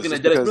just looking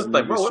at Dennis Smith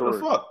like, bro, what the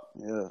fuck?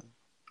 Yeah.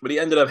 But he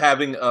ended up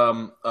having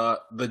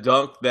the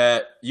dunk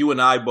that you and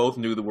I both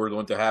knew that were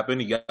going to happen.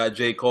 He got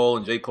J. Cole,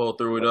 and J. Cole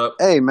threw it up.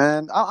 Hey,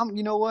 man,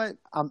 you know what?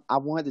 I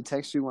wanted to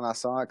text you when I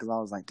saw it because I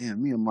was like,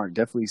 damn, me and Mark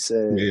definitely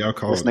said this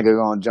nigga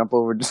going to jump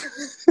over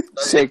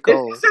J.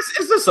 Cole. It's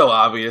just so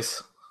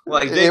obvious.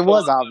 Like it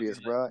was obvious,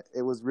 bro.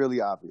 It was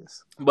really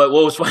obvious. But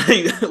what was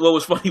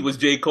funny was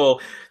J.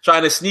 Cole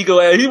trying to sneak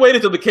away. He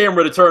waited till the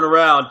camera to turn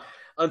around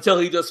until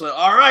he just went,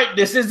 all right,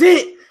 this is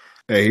it.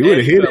 Hey, he would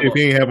have hit it if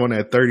he didn't have on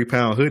that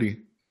 30-pound hoodie.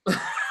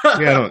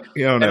 He had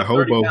on that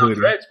hobo hoodie.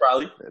 Dreads,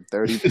 probably. That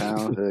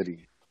 30-pound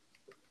hoodie.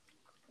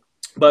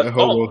 But that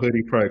hobo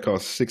hoodie probably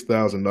cost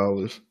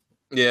 $6,000.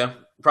 Yeah,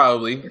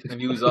 probably. And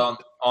he was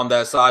on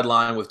that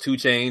sideline with 2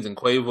 Chainz and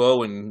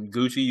Quavo and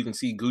Gucci. You can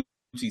see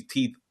Gucci's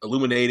teeth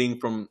illuminating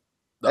from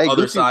the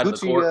other side of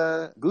the court.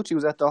 Gucci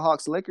was at the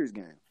Hawks-Lakers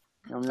game.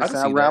 You know what I'm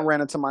saying? I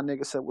ran into my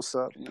nigga, said, what's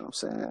up? You know what I'm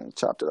saying?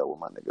 Chopped it up with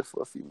my nigga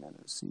for a few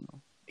minutes, you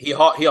know. He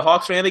a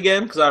Hawks fan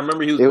again? Because I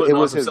remember he was putting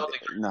on some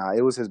Celtics. Nah,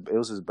 it was his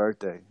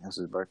birthday. It was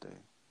his birthday.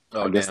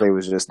 Oh, I guess they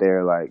was just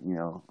there, like, you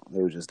know,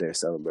 they were just there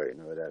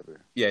celebrating or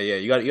whatever. Yeah.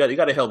 You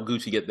got to help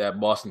Gucci get that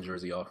Boston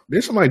jersey off.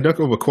 Did somebody dunk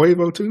over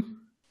Quavo too?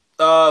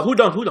 Who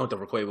dunked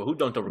over Quavo? Who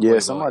dunked over Quavo? Yeah,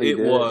 somebody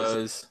did.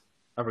 Was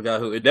I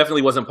forgot who. It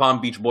definitely wasn't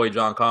Palm Beach boy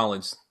John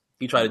Collins.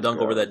 He tried to dunk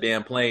over that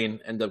damn plane,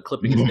 ended up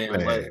clipping his damn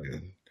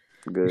leg.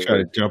 He Good. tried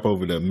to jump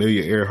over the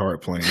Amelia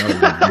Earhart plane. That was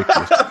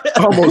ridiculous.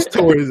 almost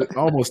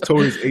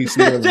tore his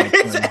ACL on the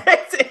plane.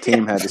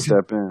 Team had to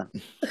step in.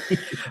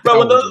 But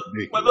when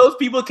those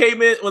people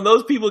came in,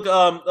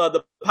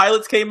 the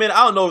pilots came in,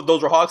 I don't know if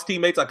those were Hawks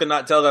teammates. I could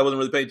not tell. I wasn't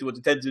really paying too much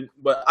attention.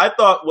 But I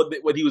thought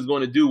what he was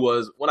going to do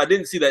was, when I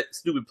didn't see that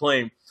stupid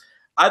plane,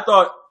 I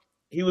thought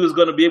he was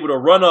going to be able to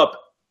run up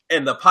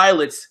and the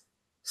pilots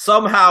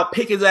somehow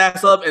pick his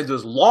ass up and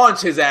just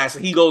launch his ass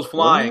and he goes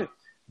flying. What?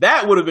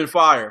 That would have been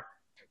fire.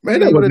 Man,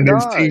 that wasn't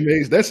his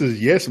teammates. That's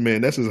his yes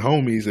man. That's his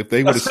homies. If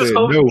they would have said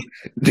no,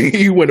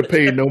 he wouldn't have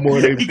paid no more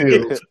of their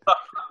bills.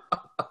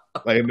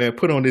 Like, man,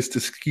 put on this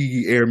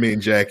Tuskegee Airman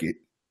jacket.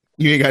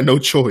 You ain't got no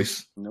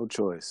choice. No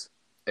choice.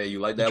 Hey, you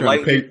like that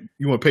light?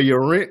 You want to pay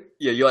your rent?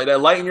 Yeah, you like that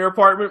light in your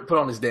apartment? Put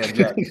on this damn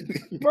jacket.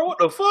 Bro, what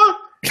the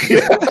fuck?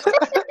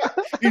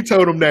 He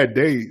told him that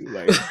day,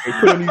 like, hey,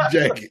 put on these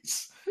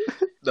jackets.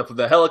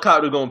 The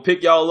helicopter going to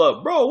pick y'all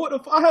up. Bro, what the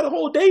fuck? I had a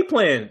whole day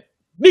planned.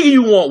 Nigga,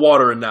 you want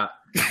water or not?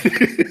 See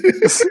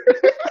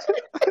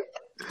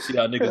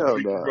how niggas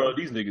greed, bro.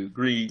 These niggas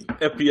greed.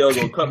 FPL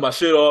gonna cut my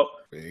shit off.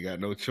 They ain't got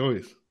no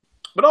choice.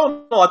 But I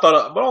don't know.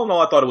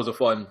 I thought it was a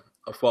fun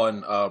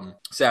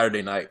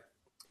Saturday night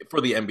for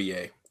the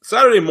NBA.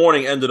 Saturday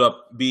morning ended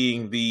up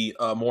being the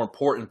more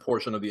important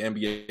portion of the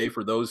NBA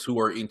for those who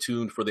are in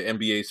tune for the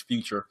NBA's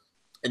future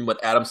and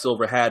what Adam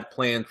Silver had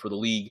planned for the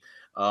league.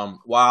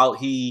 While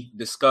he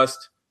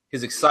discussed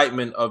his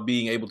excitement of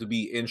being able to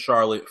be in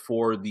Charlotte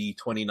for the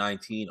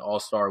 2019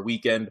 All-Star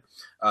Weekend,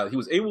 he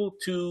was able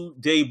to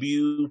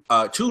debut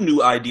two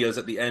new ideas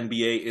that the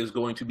NBA is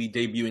going to be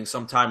debuting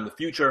sometime in the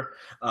future.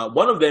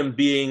 One of them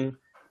being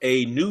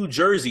a new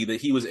jersey that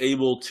he was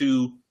able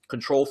to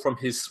control from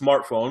his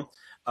smartphone.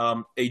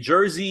 A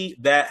jersey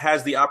that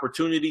has the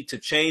opportunity to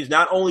change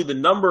not only the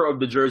number of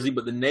the jersey,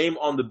 but the name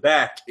on the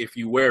back if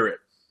you wear it.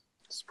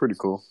 It's pretty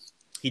cool.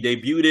 He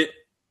debuted it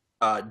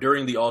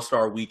during the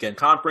All-Star Weekend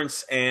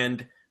conference,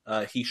 and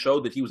he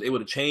showed that he was able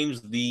to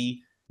change the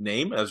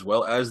name as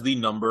well as the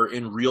number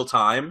in real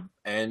time,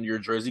 and your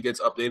jersey gets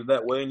updated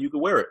that way, and you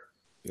can wear it.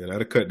 Yeah,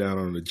 that'll cut down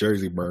on the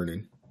jersey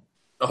burning.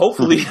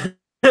 Hopefully.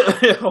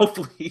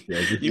 Hopefully.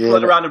 You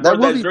run around and burn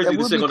that jersey,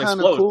 this shit going to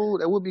explode. Cool.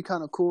 That would be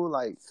kind of cool,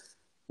 like,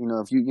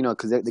 if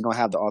because they're going to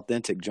have the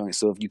authentic joint.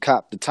 So if you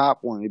cop the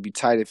top one, it'd be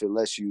tight if it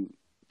lets you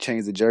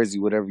change the jersey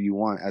whatever you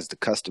want as the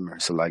customer.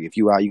 So, like, if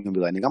you out, you can be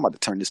like, nigga, I'm about to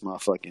turn this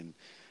motherfucking...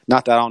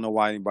 Not that I don't know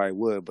why anybody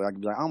would, but I could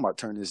be like, I'm about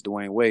to turn this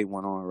Dwayne Wade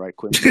one on right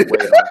quick.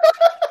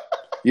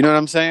 You know what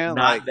I'm saying?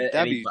 Not like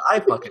that'd be. I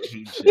fucking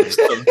hate shit.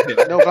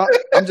 No, but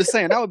I'm just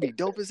saying that would be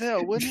dope as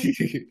hell, wouldn't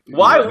it?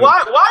 Why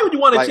would you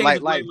want to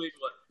change Dwayne Wade?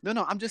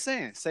 No, I'm just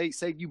saying. Say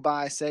you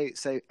buy, say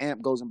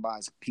Amp goes and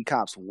buys, he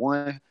cops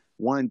one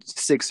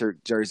Sixer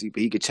jersey,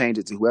 but he could change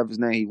it to whoever's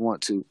name he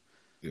want to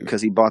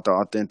because he bought the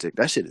authentic.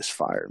 That shit is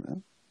fire,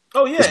 man.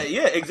 Oh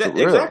yeah,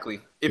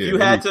 exactly. If you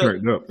had to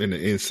turned up in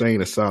the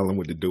insane asylum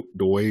with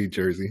the Wade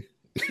jersey,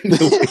 with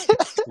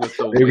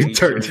the Wade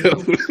jersey.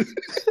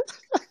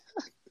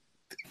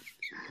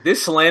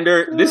 This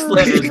slander is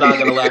not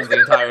going to last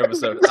the entire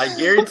episode. I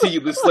guarantee you,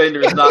 this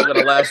slander is not going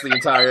to last the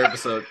entire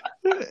episode.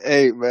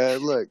 Hey man,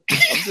 look,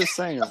 I'm just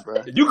saying,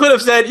 bro. You could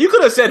have said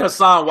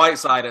Hassan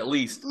Whiteside at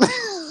least.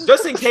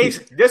 Just in case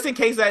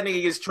that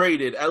nigga gets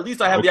traded, at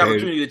least I have the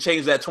opportunity to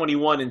change that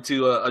 21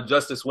 into a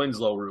Justice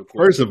Winslow real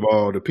quick. First of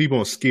all, the people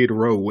on Skid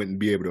Row wouldn't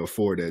be able to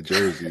afford that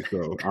jersey,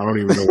 so I don't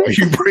even know why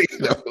you bring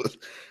those.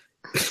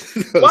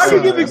 Why are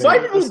you giving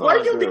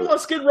people on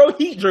Skid Row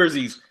Heat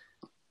jerseys?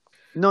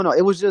 No,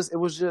 it was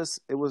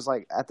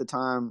like at the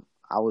time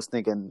I was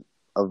thinking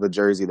of a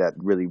jersey that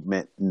really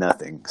meant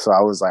nothing. So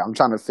I was like, I'm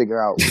trying to figure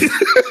out.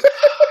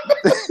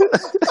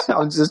 I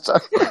was just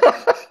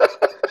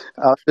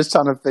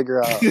trying to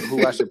figure out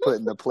who I should put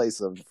in the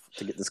place of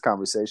to get this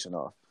conversation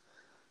off,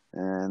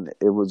 and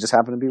it would just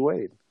happen to be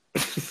Wade.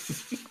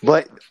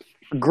 But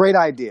great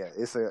idea.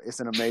 It's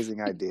an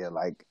amazing idea.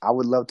 Like, I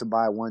would love to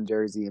buy one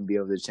jersey and be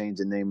able to change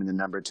the name and the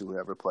number to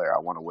whoever player I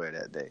want to wear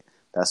that day.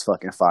 That's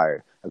fucking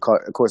fire. Of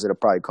course, it'll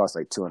probably cost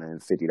like $250,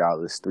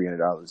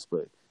 $300,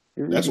 but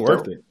that's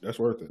worth it. That's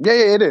worth it. Yeah,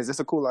 it is. It's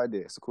a cool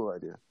idea.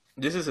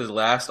 This is his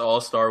last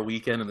All-Star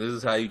weekend, and this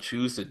is how you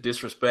choose to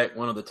disrespect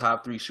one of the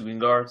top 3 shooting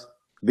guards.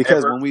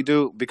 Because when we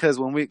do the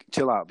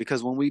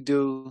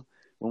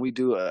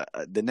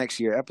next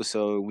year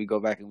episode, we go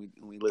back and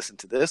we listen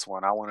to this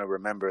one, I want to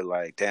remember,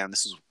 like, damn,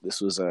 this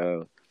was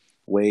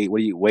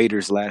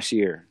Waiters last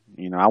year.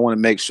 I want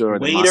to make sure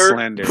that my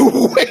slander.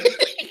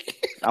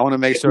 I want to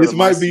make sure this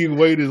might be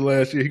Waiters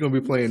last year. He's gonna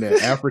be playing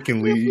that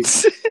African league.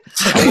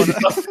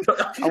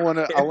 I want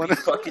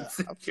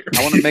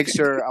to make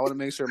sure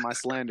my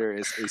slander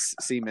is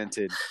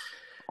cemented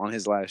on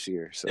his last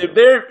year. So if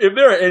there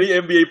are any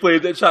NBA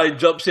players that try to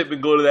jump ship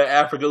and go to that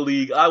Africa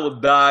League, I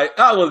will die.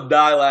 I will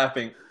die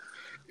laughing.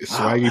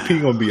 Swaggy P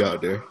gonna be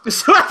out there.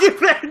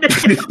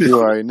 Swaggy You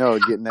already know,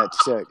 getting that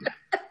check.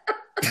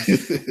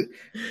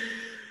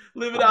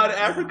 Living out in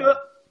Africa.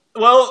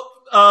 Well,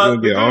 you're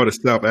gonna get all the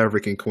South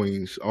African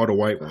queens, all the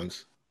white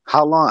ones.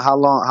 How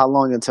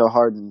long until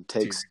Harden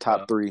takes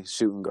top 3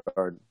 shooting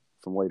guard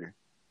from Waiter?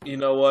 You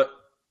know what?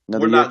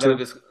 Another We're year not going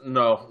too? to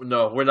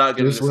No, we're not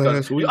going to Just discuss.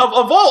 last week. Of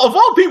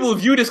all people,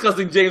 if you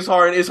discussing James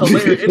Harden, it's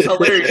hilarious. It's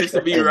hilarious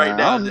to me Hey, right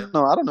man,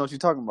 now. I don't know what you're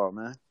talking about,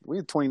 man. We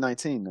in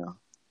 2019 now.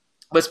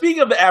 But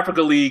speaking of the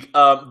Africa League,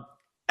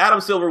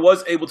 Adam Silver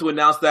was able to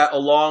announce that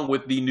along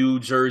with the new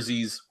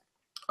jerseys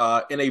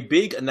in a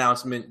big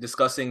announcement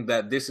discussing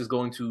that this is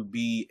going to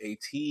be a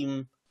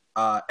team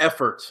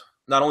effort,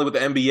 not only with the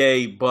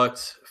NBA,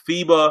 but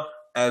FIBA,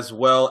 as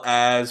well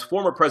as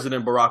former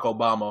President Barack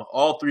Obama.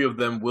 All three of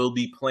them will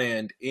be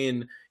planned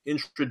in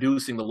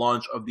introducing the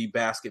launch of the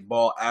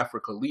Basketball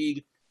Africa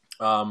League,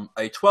 a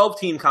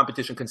 12-team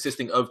competition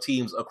consisting of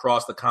teams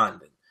across the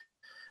continent.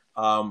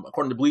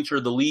 According to Bleacher,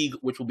 the league,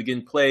 which will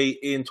begin play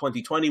in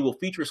 2020, will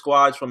feature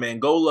squads from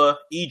Angola,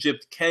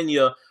 Egypt,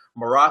 Kenya,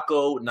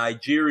 Morocco,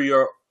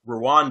 Nigeria,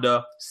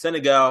 Rwanda,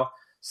 Senegal,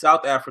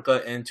 South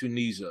Africa, and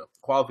Tunisia.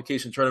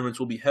 Qualification tournaments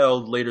will be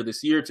held later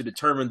this year to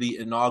determine the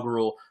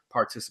inaugural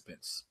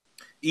participants.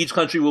 Each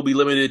country will be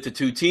limited to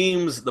 2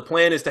 teams. The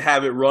plan is to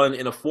have it run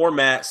in a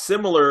format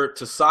similar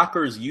to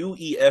soccer's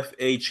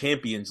UEFA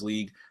Champions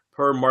League,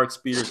 per Mark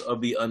Spears of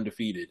The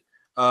Undefeated.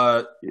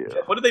 Jeff,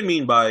 what do they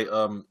mean by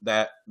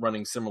that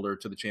running similar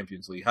to the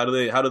Champions League? How do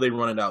they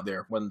run it out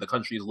there when the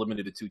country is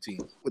limited to 2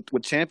 teams?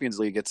 With Champions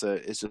League, it's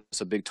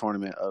just a big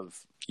tournament of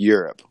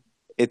Europe.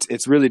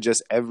 It's really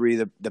just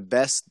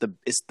it's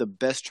the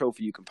best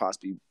trophy you can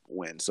possibly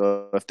win.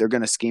 So if they're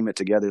going to scheme it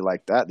together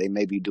like that, they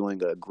may be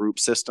doing a group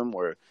system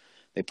where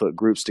they put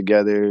groups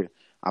together.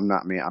 I'm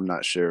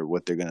not sure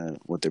what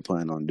they're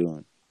planning on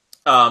doing.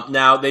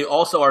 Now they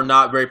also are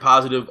not very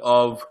positive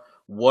of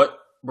what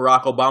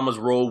Barack Obama's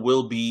role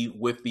will be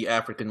with the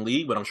African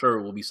League, but I'm sure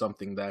it will be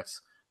something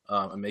that's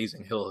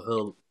amazing.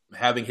 He'll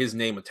having his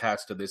name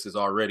attached to this is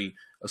already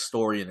a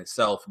story in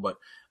itself. But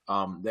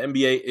the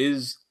NBA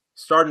is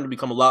starting to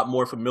become a lot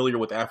more familiar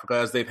with Africa,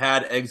 as they've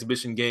had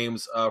exhibition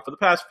games for the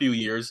past few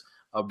years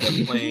of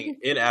them playing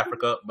in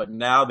Africa, but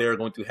now they're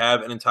going to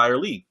have an entire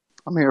league.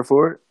 I'm here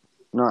for it.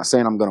 I'm not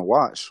saying I'm going to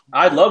watch.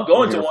 I'd love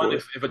going to one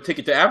if a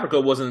ticket to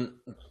Africa wasn't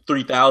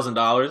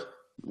 $3,000.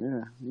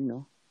 Yeah,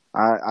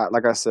 I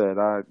like I said,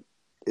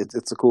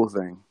 it's a cool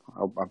thing.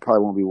 I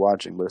probably won't be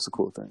watching, but it's a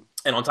cool thing.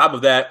 And on top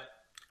of that,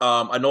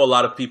 I know a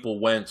lot of people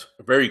went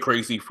very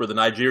crazy for the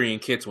Nigerian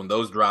kits when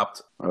those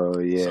dropped. Oh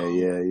yeah, So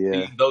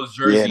yeah. those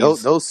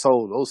jerseys, those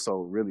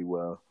sold really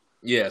well.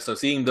 Yeah, so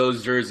seeing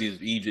those jerseys,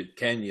 Egypt,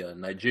 Kenya,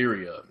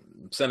 Nigeria,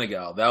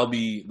 Senegal, that'll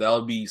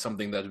be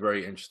something that's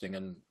very interesting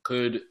and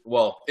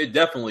it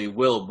definitely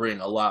will bring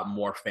a lot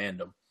more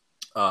fandom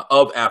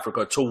of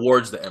Africa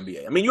towards the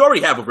NBA. I mean, you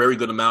already have a very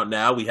good amount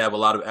now. We have a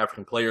lot of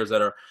African players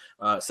that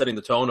are setting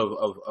the tone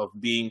of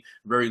being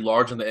very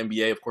large in the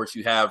NBA. Of course,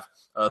 you have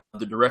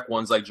the direct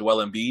ones like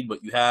Joel Embiid,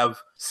 but you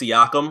have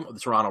Siakam of the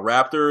Toronto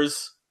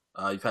Raptors.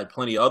 You've had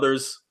plenty of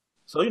others.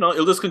 So,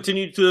 it'll just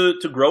continue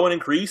to grow and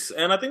increase,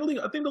 and I think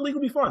the league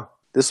will be fun.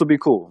 This will be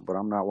cool, but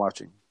I'm not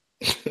watching.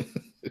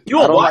 You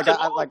won't watch it?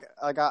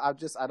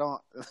 I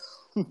don't.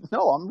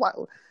 No, I'm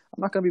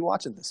not going to be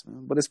watching this,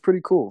 man. But it's pretty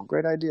cool.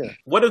 Great idea.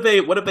 What if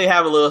they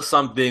have a little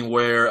something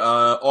where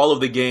all of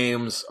the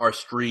games are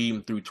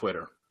streamed through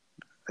Twitter?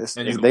 It's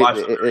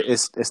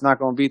not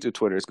going to be through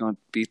Twitter. It's going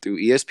to be through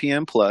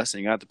ESPN Plus,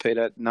 and you have to pay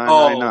that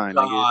 $9.99. Oh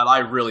God, I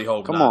really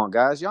hope not. Come on,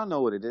 guys, y'all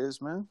know what it is,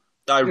 man.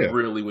 I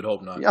really would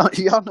hope not.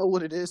 Y'all know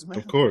what it is, man.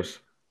 Of course.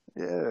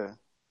 Yeah.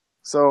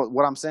 So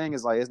what I'm saying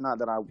is, it's not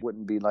that I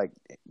wouldn't be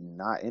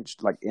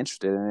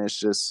interested in it. It's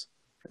just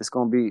it's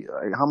gonna be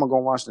how am I gonna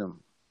watch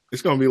them?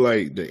 It's gonna be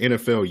like the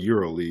NFL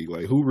Euro League.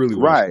 Like, who really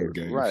watches those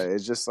games? Right.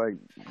 It's just like,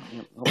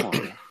 come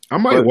on. I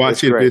might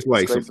watch it if it's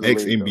like some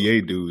ex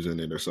NBA dudes in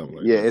it or something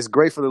like that. Yeah, it's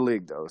great for the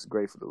league, though. It's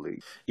great for the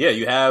league. Yeah,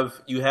 you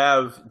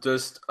have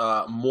just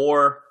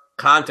more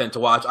content to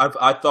watch.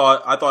 I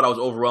thought I was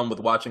overwhelmed with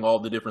watching all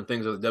the different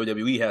things that the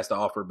WWE has to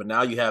offer, but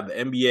now you have the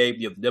NBA,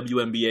 you have the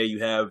WNBA,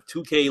 you have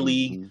 2K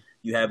League,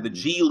 you have the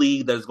G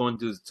League that's going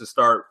to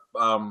start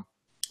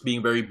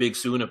being very big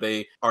soon if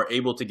they are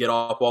able to get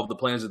off all the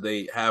plans that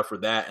they have for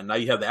that. And now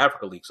you have the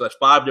Africa League. So that's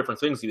 5 different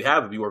things you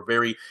have if you are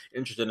very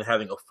interested in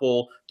having a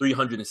full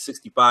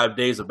 365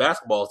 days of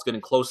basketball. It's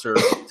getting closer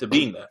to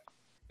being that.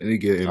 And he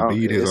get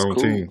Embiid his own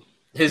team.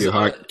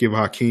 Give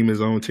Hakeem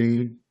his own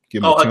team.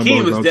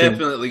 Hakeem is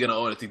definitely going to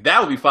own a team.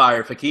 That would be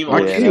fire if Hakeem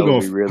owned a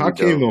team.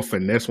 Hakeem going to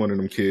finesse one of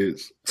them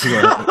kids.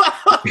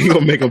 He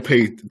gonna make them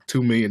pay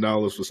 $2 million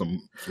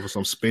for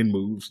some spin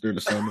moves during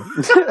the summer.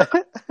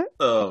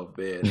 Oh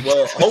man!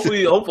 Well,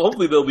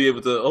 hopefully they'll be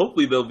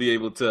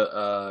able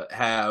to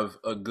have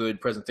a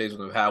good presentation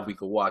of how we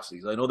could watch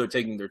these. I know they're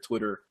taking their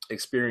Twitter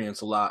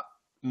experience a lot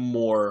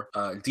more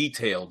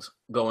detailed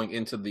going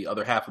into the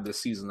other half of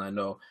this season. I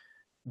know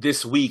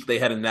this week they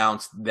had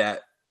announced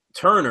that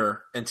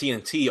Turner and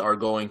TNT are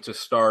going to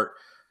start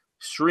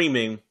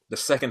streaming the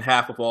second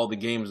half of all the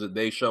games that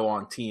they show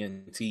on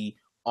TNT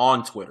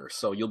on Twitter.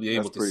 So you'll be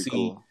able to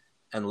see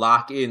and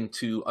lock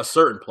into a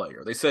certain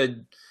player. They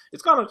said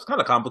it's kind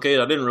of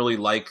complicated. I didn't really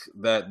like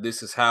that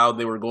this is how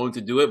they were going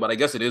to do it, but I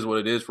guess it is what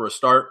it is for a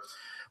start.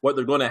 What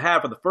they're going to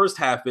have for the first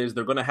half is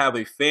they're going to have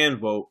a fan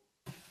vote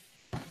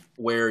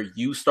where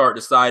you start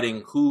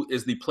deciding who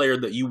is the player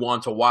that you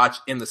want to watch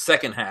in the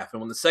second half. And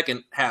when the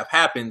second half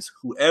happens,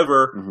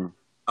 whoever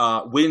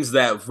wins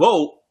that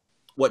vote,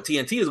 what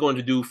TNT is going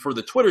to do for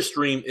the Twitter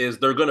stream is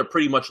they're going to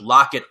pretty much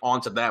lock it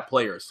onto that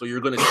player. So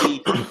you're going to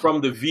see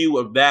from the view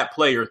of that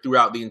player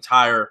throughout the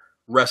entire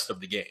rest of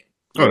the game.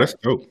 Oh, that's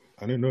dope.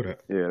 I didn't know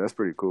that. Yeah, that's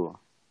pretty cool.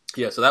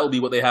 Yeah, so that will be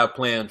what they have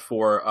planned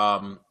for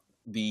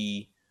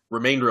the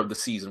remainder of the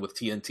season with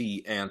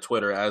TNT and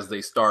Twitter as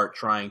they start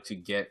trying to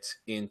get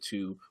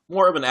into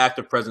more of an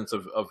active presence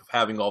of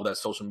having all that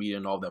social media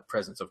and all that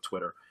presence of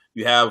Twitter.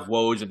 You have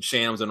Woj and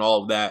Shams and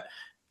all of that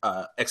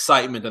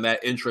excitement and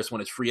that interest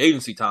when it's free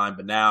agency time,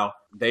 but now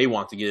they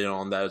want to get in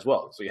on that as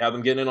well. So you have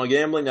them getting in on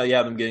gambling, now you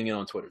have them getting in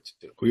on Twitter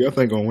too. Who y'all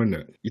think gonna win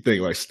that? You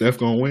think like Steph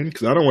gonna win?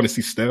 Because I don't want to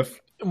see Steph.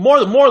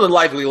 More than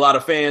likely, a lot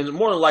of fans,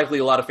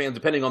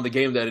 depending on the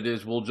game that it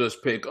is, will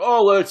just pick,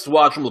 let's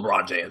watch from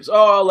LeBron James.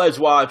 Let's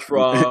watch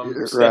from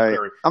Steph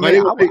Curry. I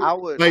mean, I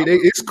would.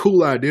 It's a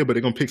cool idea, but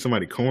they're gonna pick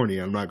somebody corny.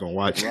 I'm not gonna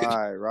watch it.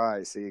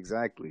 Right. See,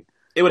 exactly.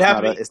 It would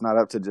have to be. It's not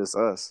up to just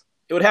us.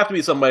 It would have to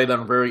be somebody that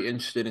I'm very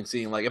interested in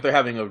seeing. Like if they're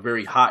having a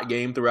very hot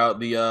game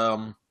throughout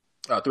the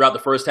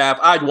first half,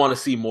 I'd want to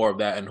see more of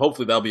that, and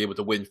hopefully they'll be able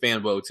to win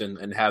fan votes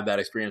and have that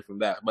experience from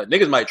that. But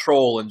niggas might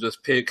troll and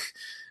just pick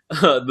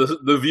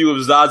the view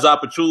of Zaza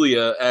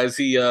Pachulia as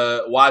he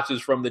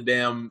watches from the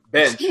damn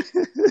bench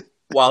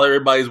while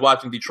everybody's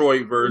watching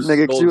Detroit versus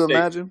Nigga, Golden could you State.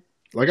 imagine?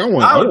 Like I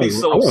want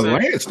Lance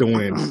to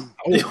win.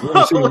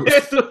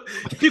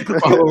 He's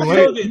not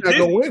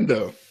gonna win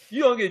though.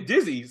 You don't get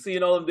dizzy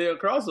seeing all them damn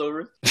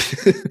crossovers.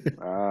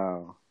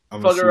 Wow.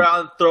 Fucking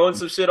around, throwing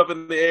some shit up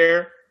in the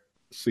air.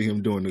 See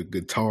him doing the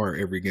guitar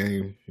every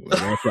game.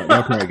 That'll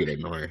probably get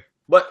annoying.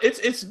 But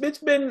it's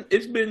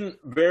been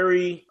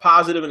very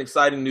positive and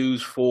exciting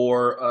news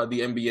for the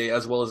NBA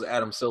as well as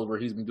Adam Silver.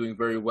 He's been doing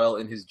very well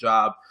in his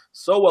job,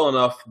 so well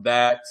enough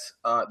that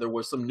there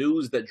was some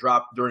news that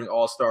dropped during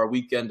All-Star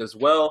Weekend as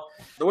well.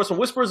 There were some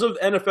whispers of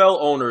NFL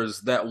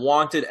owners that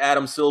wanted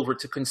Adam Silver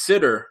to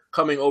consider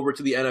coming over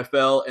to the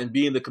NFL and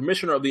being the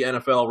commissioner of the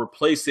NFL,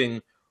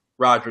 replacing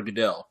Roger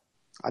Goodell.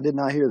 I did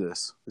not hear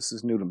this. This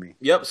is new to me.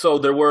 Yep. So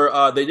there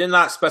were they did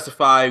not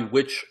specify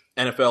which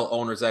NFL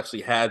owners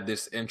actually had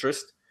this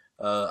interest.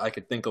 I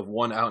could think of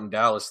one out in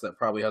Dallas that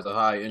probably has a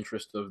high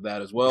interest of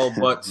that as well.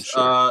 But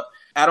sure.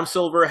 Adam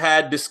Silver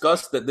had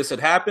discussed that this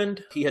had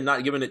happened. He had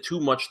not given it too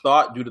much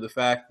thought due to the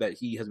fact that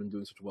he has been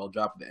doing such a well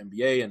job at the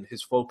NBA and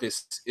his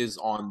focus is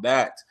on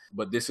that.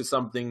 But this is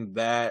something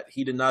that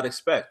he did not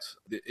expect.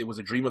 It was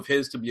a dream of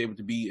his to be able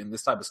to be in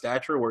this type of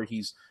stature where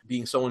he's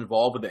being so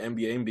involved with the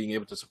NBA and being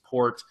able to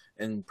support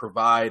and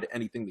provide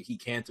anything that he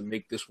can to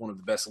make this one of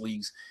the best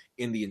leagues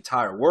in the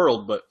entire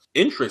world. But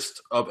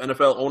interest of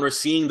NFL owners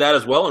seeing that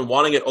as well and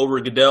wanting it over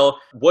Goodell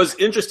was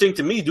interesting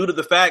to me due to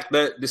the fact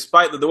that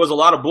despite that there was a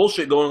lot of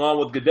bullshit going on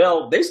with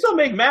Goodell, they still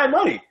make mad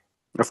money.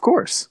 Of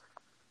course.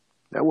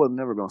 That was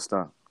never going to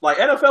stop. Like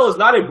NFL is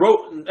not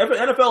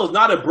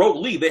a broke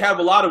league. They have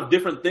a lot of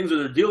different things that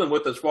they're dealing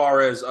with as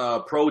far as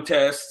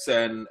protests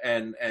and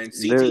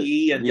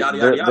CTE and yada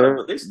yada yada.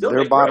 But they still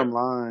their bottom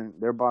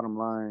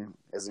line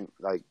isn't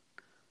like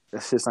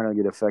that shit's not gonna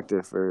get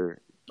affected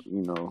for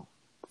 4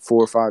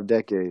 or 5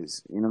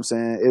 decades. You know what I'm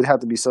saying? It'd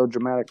have to be so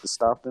dramatic to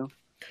stop them,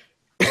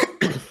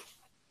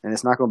 and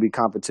it's not gonna be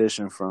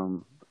competition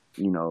from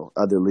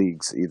other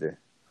leagues either.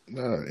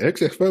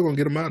 XFL gonna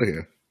get them out of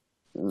here.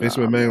 Vince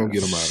McMahon gonna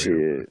get him out of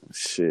here.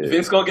 Shit.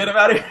 Vince gonna get him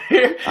out of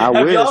here. I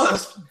wish.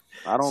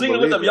 I don't believe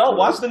with them. Y'all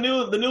watch the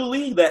new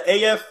league, that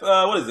AF.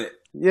 What is it?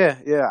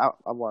 Yeah.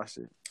 I watched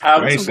it.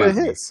 Some good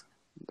hits.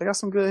 They got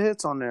some good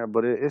hits on there,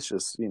 but it's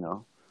just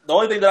The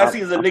only thing that I see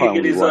is a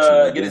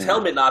nigga get his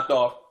helmet knocked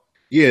off.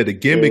 Yeah, the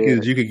gimmick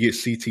is you could get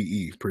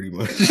CTE pretty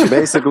much.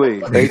 Basically,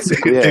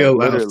 they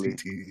allow literally.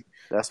 CTE.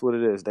 That's what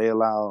it is. They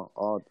allow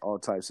all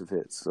types of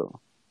hits. So,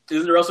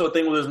 isn't there also a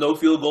thing where there's no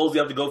field goals? You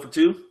have to go for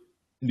 2.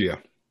 Yeah.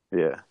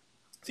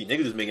 See,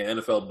 niggas just making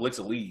NFL blitz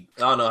a league.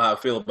 I don't know how I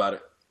feel about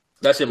it.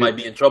 That shit might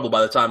be in trouble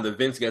by the time that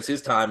Vince gets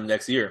his time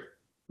next year.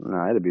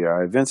 Nah, it'll be all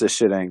right. Vince's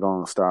shit ain't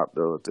going to stop,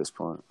 though, at this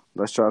point.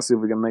 Let's try to see if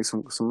we can make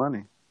some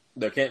money.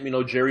 There can't be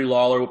no Jerry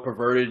Lawler with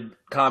perverted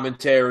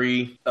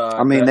commentary.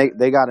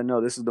 They got to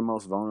know this is the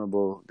most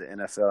vulnerable the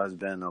NFL has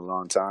been in a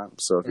long time.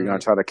 So if you're going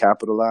to try to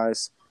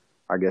capitalize,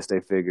 I guess they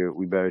figure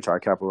we better try to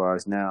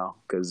capitalize now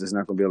because there's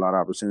not going to be a lot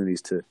of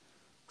opportunities to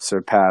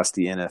surpass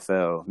the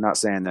NFL. Not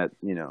saying that,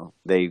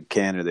 they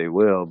can or they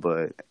will,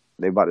 but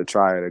they about to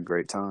try at a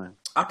great time.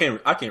 I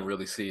can't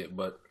really see it,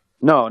 but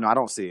No, I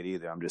don't see it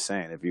either. I'm just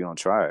saying if you're gonna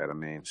try it, I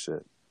mean,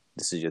 shit.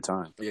 This is your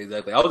time. Yeah,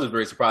 exactly. I was just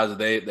very surprised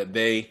that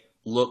they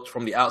looked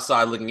from the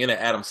outside looking in at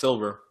Adam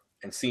Silver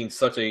and seen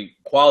such a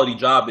quality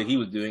job that he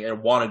was doing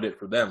and wanted it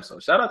for them. So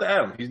shout out to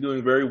Adam. He's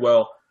doing very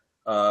well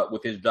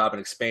with his job and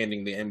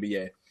expanding the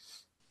NBA.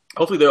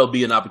 Hopefully there'll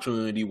be an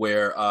opportunity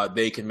where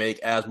they can make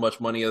as much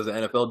money as the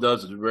NFL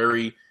does. It's a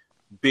very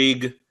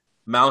big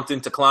mountain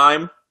to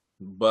climb,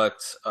 but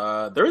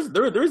there is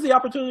the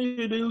opportunity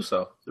to do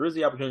so.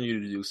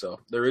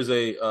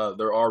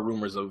 There are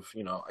rumors of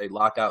a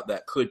lockout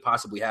that could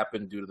possibly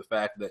happen due to the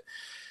fact that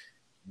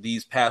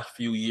these past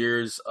few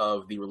years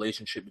of the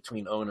relationship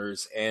between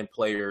owners and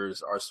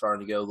players are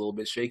starting to get a little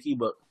bit shaky,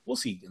 but we'll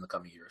see in the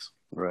coming years.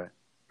 Right.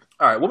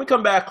 All right, when we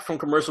come back from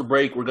commercial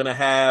break, we're going to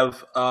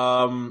have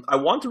I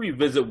want to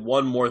revisit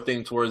one more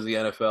thing towards the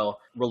NFL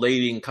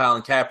relating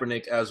Colin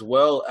Kaepernick, as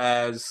well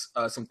as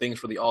some things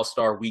for the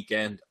All-Star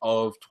weekend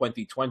of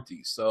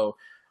 2020. So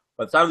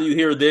by the time that you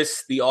hear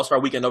this, the All-Star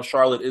weekend of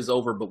Charlotte is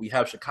over, but we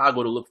have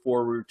Chicago to look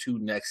forward to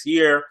next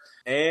year.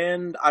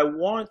 And I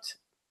want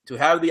to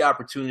have the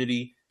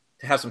opportunity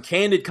to have some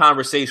candid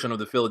conversation of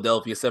the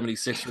Philadelphia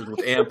 76ers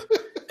with AMP,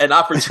 an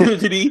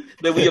opportunity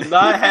that we have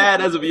not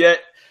had as of yet.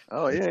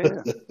 Oh,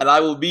 yeah. And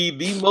I will be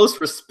the most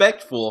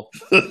respectful.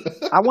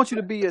 I want you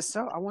to be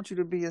yourself. Of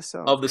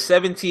the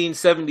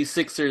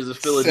 1776ers of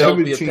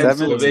Philadelphia,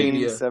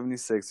 Pennsylvania.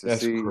 76ers. That's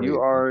See, crazy. you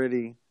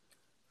already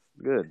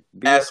good.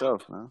 Be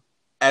yourself, man.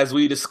 As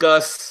we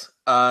discuss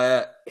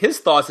his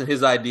thoughts and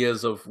his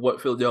ideas of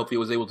what Philadelphia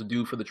was able to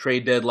do for the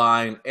trade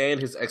deadline and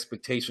his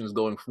expectations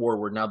going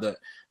forward now that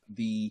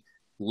the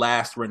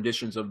last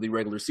renditions of the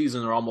regular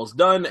season are almost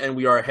done and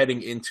we are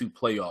heading into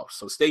playoffs.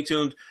 So stay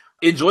tuned.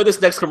 Enjoy this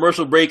next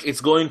commercial break.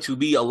 It's going to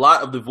be a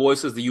lot of the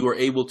voices that you were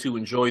able to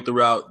enjoy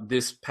throughout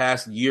this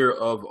past year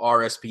of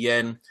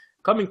RSPN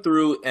coming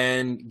through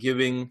and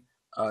giving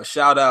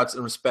shout outs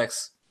and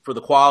respects for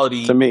the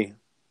quality. To me.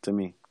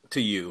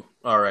 To you.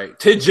 All right.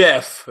 To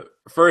Jeff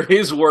for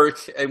his work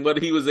and what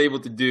he was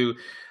able to do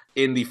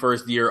in the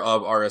first year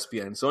of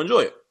RSPN. So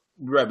enjoy it.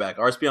 We'll be right back.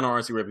 RSPN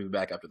on RNC Radio will be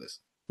back after this.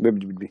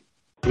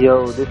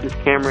 Yo, this is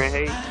Cameron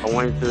Hayes. I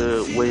wanted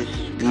to wish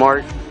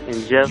Mark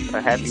and Jeff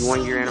a happy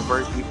 1-year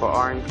anniversary for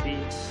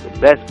RNC, the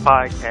best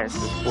podcast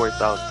in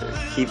sports out there.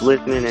 Keep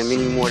listening and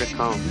many more to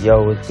come.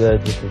 Yo, what's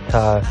good? This is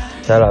Ty.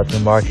 Shout out to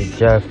Mark and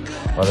Jeff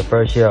on the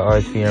first year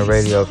of RSPN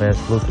Radio, man.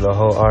 Salute to the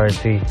whole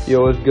RNC.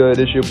 Yo, what's good?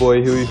 It's your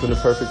boy Huey from The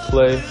Perfect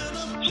Play.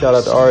 Shout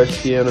out to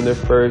RSPN on their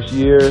first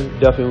year.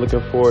 Definitely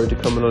looking forward to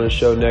coming on the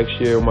show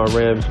next year when my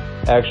Rams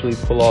actually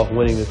pull off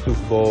winning the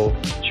Super Bowl.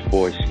 It's your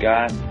boy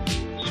Scott.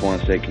 Just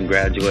want to say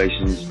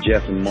congratulations,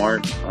 Jeff and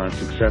Mark, on a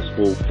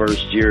successful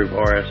first year of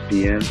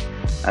RSPN.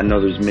 I know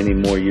there's many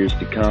more years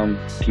to come.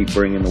 Keep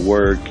bringing the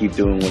word. Keep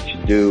doing what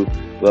you do.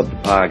 Love the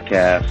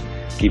podcast.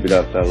 Keep it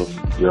up, fellas.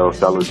 Yo,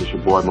 fellas, it's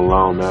your boy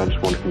Malone, man.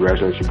 Just want to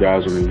congratulate you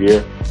guys on the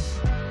year.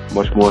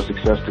 Much more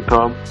success to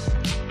come.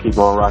 Keep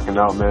on rocking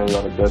out, man.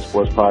 Y'all the best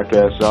sports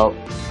podcasts out.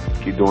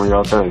 Keep doing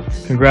y'all thing.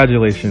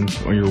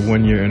 Congratulations on your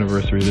 1-year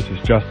anniversary. This is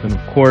Justin,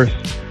 of course.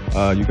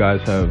 You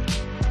guys have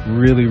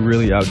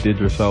really outdid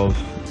yourselves.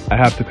 I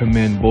have to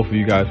commend both of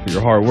you guys for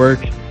your hard work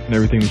and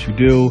everything that you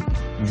do.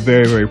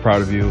 Very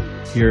proud of you.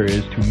 Here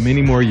is to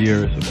many more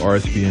years of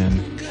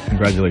RSPN.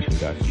 Congratulations,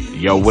 guys.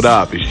 Yo, what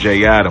up? It's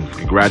Jay Adams.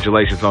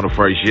 Congratulations on the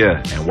first year.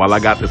 And while I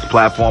got this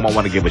platform, I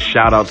want to give a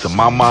shout out to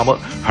my mama,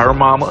 her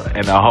mama,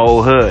 and the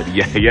whole hood.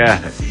 Yeah.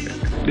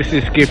 This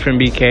is Skip from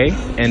BK,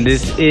 and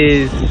this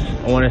is,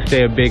 I want to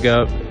say a big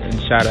up and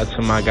shout out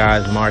to my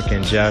guys, Mark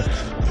and Jeff.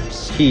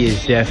 He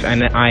is Jeff,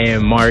 and I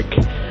am Mark.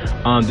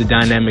 The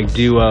dynamic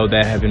duo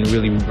that have been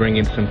really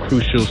bringing some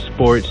crucial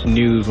sports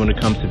news when it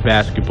comes to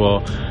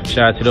basketball.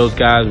 Shout out to those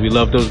guys. We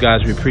love those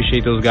guys. We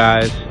appreciate those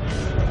guys.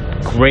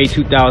 Great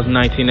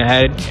 2019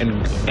 ahead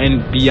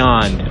and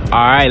beyond. All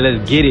right,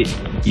 let's get it.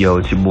 Yo,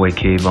 it's your boy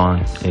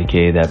Kayvon,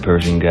 aka That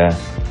Persian Guy.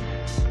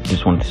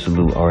 Just wanted to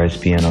salute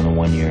RSPN on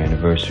the 1-year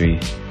anniversary.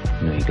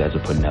 You know, you guys are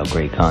putting out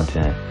great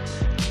content.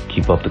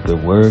 Keep up the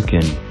good work,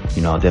 and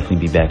I'll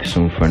definitely be back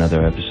soon for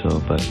another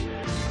episode. But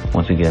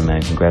once again,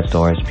 man, congrats to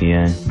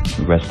RSPN,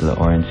 congrats to the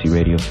RNC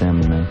Radio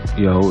family, man.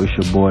 Yo, it's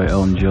your boy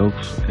Elton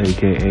Jokes,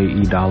 aka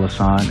E Dollar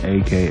Sign,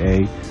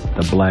 aka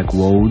the Black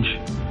Woj.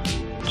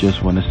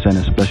 Just want to send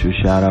a special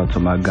shout out to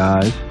my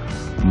guys,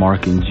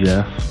 Mark and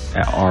Jeff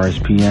at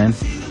RSPN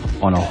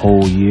on a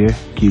whole year.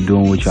 Keep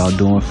doing what y'all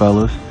doing,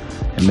 fellas.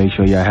 And make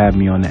sure y'all have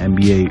me on the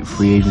NBA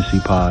free agency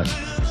pod,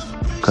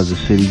 because the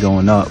city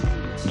going up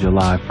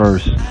July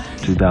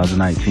 1st,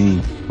 2019.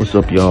 What's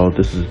up, y'all?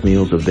 This is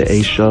Meals of the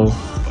A Show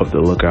of the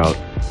Lookout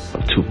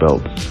of Two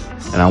Belts.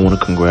 And I want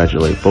to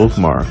congratulate both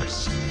Mark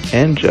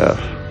and Jeff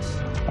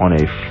on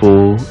a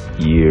full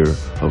year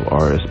of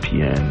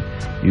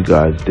RSPN. You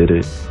guys did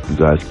it. You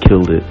guys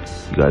killed it.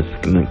 You guys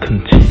are going to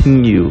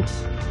continue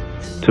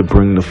to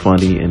bring the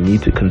funny and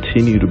need to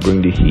continue to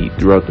bring the heat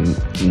throughout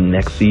the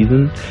next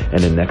season and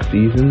the next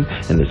season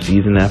and the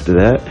season after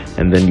that,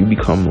 and then you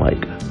become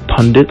like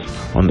pundits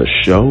on the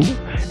show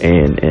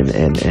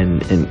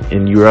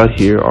and you're out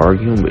here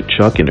arguing with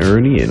Chuck and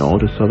Ernie and all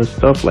this other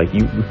stuff. Like,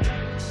 you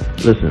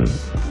listen,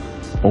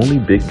 only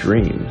big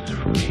dreams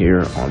from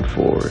here on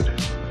forward.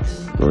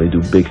 We only do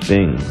big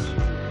things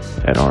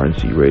at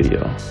RNC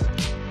Radio.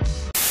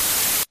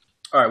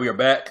 All right, we are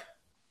back.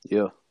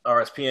 Yeah.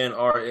 RSPN,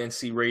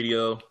 RNC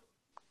Radio.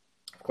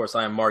 Of course,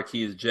 I am Mark,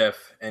 he is Jeff,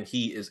 and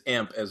he is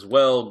AMP as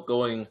well,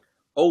 going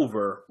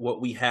over what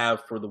we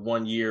have for the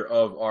 1 year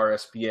of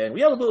RSPN.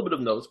 We have a little bit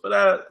of notes, but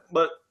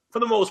for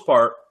the most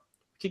part,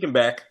 kicking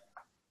back.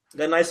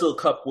 Got a nice little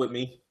cup with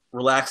me,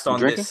 relaxed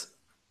on this.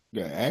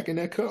 Got ack in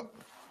that cup?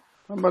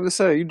 I'm about to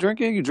say, you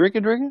drinking?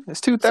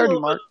 It's 2:30,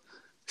 Mark.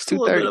 It's a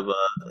little bit 2:30. of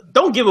a.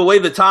 Don't give away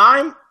the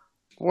time.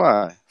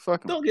 Why?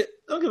 Fuck 'em. Don't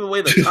give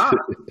away the time.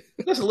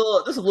 Just a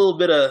little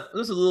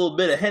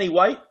bit of Henny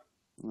White.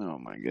 Oh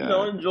my god! You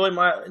know, enjoy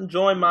my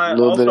a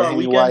little bit of All-Star Henny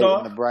weekend White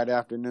off. in the bright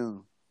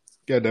afternoon.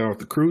 Got down off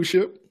the cruise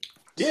ship.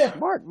 Yeah,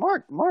 Mark,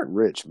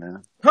 rich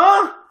man.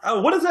 Huh?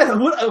 What is that?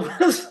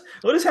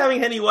 What is having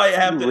Henny White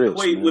have to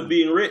equate with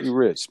being rich? You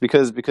rich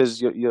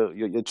because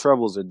your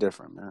troubles are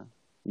different, man.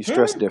 You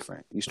stress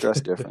different. You stress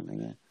different,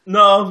 man.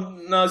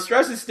 No,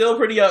 stress is still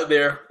pretty up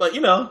there, but you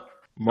know.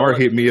 Mark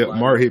hit me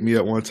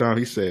up one time.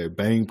 He said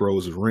Bang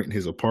Bros is renting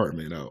his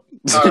apartment out.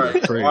 All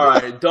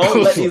right.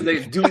 Don't let these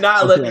niggas. Do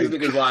not let these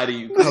niggas lie to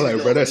you. I'm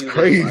like, bro, that's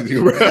crazy,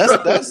 bro.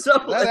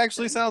 That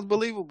actually sounds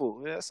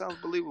believable. Yeah, that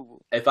sounds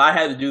believable. If I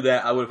had to do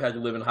that, I would have had to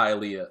live in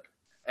Hialeah,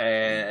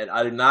 and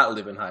I did not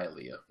live in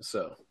Hialeah.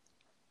 So,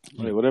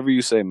 hey, whatever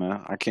you say,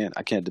 man. I can't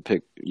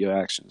depict your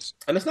actions.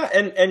 And it's not.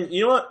 And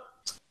you know what?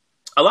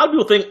 A lot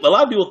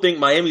of people think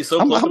Miami's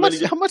so close.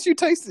 How much you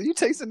tasting? You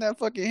tasting that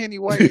fucking Henny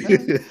White,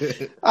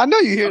 man? I know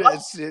you hear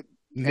that shit.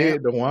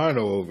 Ned the wino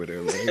over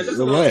there, man. It's just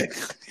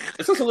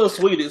a little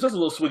sweetie. It's just a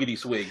little swiggity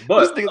swig.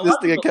 But this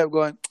nigga kept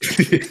going.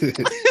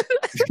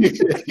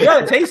 You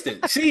gotta taste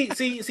it. See.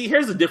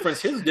 Here's the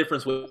difference. Here's the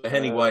difference with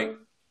Henny White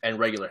and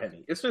regular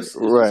Henny. It's just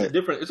a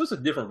different. It's just a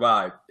different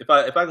vibe. If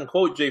I can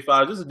quote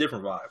J5, this is a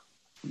different vibe.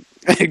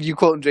 You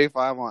quoting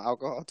J5 on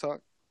Alcohol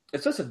Talk?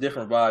 It's just a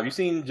different vibe. You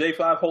seen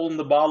J5 holding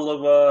the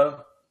bottle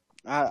of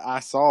I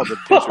saw the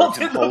picture of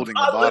him holding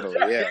the bottle.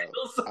 Yeah,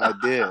 I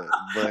did.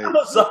 But I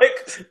was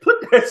like, put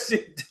that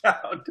shit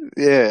down.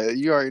 Yeah,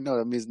 you already know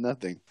that means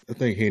nothing. I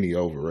think Henny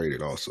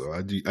overrated. Also,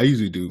 I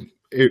usually do.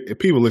 If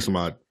people listen to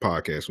my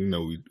podcast, we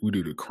know we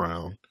do the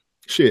Crown.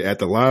 Shit, at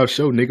the live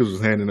show, niggas was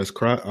handing us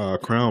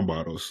Crown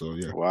bottles. So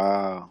yeah,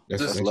 wow,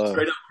 that's love.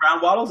 Straight up Crown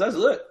bottles. That's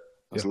lit.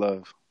 That's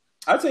love.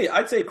 I'd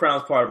say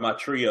Crown's part of my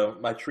trio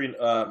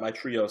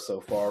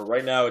so far.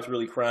 Right now, it's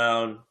really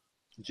Crown,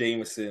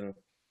 Jameson.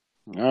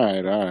 All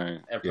right,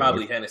 and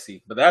probably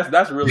Hennessy, but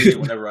that's really it.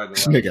 Whenever I go out,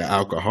 this nigga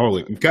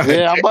alcoholic.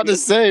 Yeah, I'm about to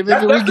say,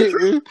 maybe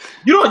you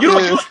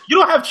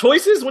don't have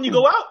choices when you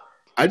go out.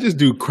 I just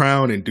do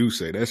Crown and Douce.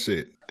 That's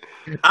it.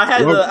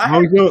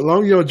 Long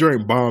as you don't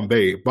drink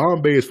Bombay.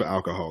 Bombay is for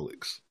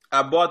alcoholics.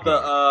 I bought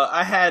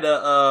I had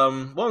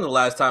when was the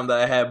last time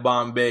that I had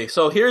Bombay?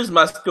 So here's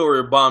my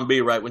story of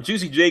Bombay, right? When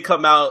Juicy J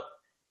came out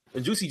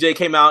and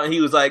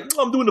he was like,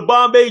 I'm doing the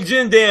Bombay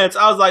gin dance.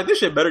 I was like, this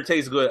shit better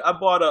taste good. I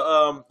bought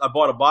a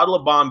bottle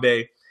of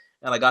Bombay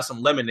and I got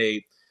some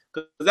lemonade.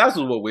 Cause that's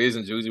what Wiz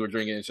and Juicy were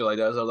drinking and shit like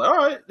that. So I was like, all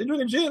right, they're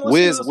drinking gin.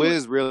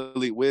 Wiz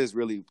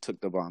really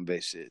took the Bombay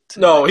shit.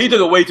 No, he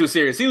took it way too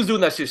serious. He was doing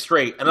that shit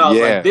straight. And I was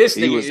like, this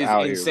nigga is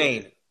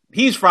insane.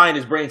 He's frying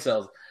his brain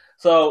cells.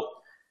 So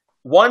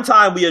one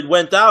time we had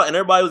went out and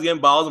everybody was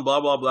getting bottles and blah,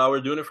 blah, blah. We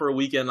were doing it for a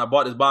weekend. I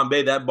bought this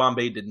Bombay. That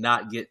Bombay did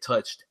not get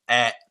touched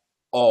at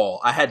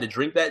all. I had to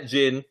drink that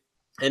gin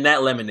and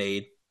that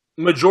lemonade,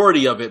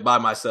 majority of it by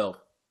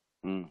myself.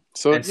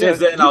 So and since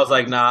then, I was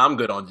like, nah, I'm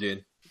good on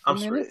gin. I'm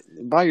straight.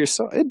 By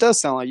yourself, it does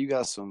sound like you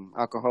got some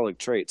alcoholic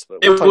traits,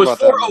 but it was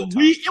for a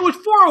week. It was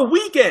for a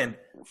weekend.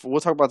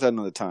 We'll talk about that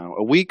another time.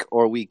 A week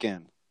or a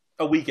weekend?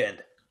 A weekend.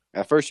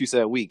 At first, you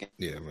said weekend.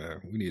 Yeah,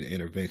 man. We need an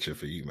intervention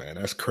for you, man.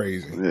 That's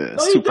crazy. Yeah,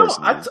 no, you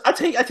don't. I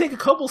take a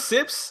couple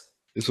sips.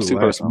 This was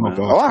last time.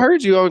 Oh, I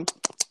heard you.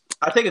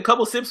 I take a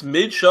couple sips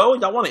mid-show.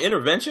 Y'all want an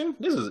intervention?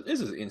 This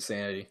is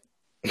insanity.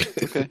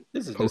 Okay.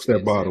 This is post that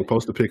insanity. Bottle.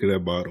 Post a pic of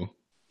that bottle.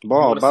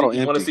 Bottle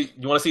empty.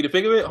 You want to see the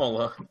pic of it?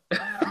 Hold on.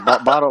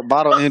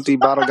 Bottle empty.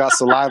 Bottle got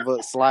saliva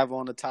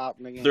on the top.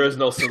 Nigga. There's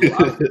no saliva.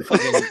 What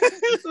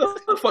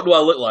the fuck do I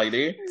look like,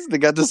 dude? They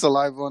got the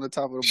saliva on the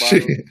top of the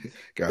bottle.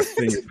 Got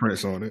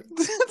fingerprints on it.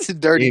 It's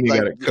dirty. And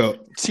like got a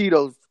cup.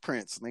 Cheetos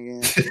prints,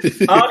 nigga.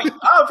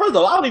 First of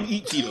all, I don't even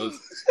eat Cheetos.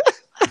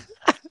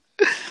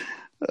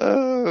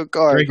 Oh,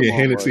 God. Drinking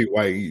Hennessy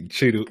White eating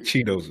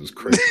Cheetos is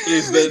crazy.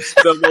 It's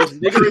the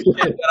most niggerish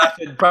shit that I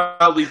could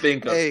probably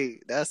think of. Hey,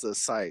 that's a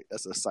sight.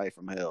 That's a sight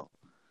from hell.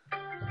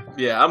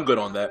 Yeah, I'm good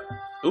on that.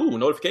 Ooh,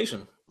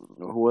 notification.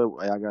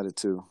 I got it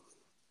too.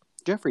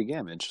 Jeffrey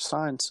Gamage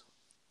signs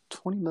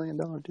 $20 million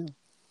deal.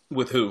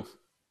 With who?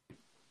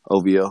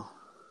 OVO.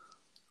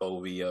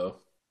 On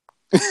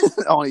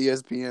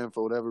ESPN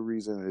for whatever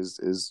reason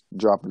is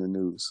dropping the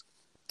news.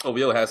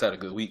 OVO has had a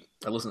good week.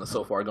 I listened to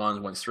So Far Gone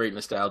and went straight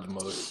nostalgia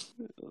mode.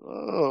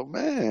 Oh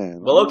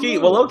man. Well,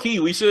 low key,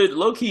 we should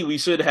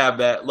have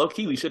that. Low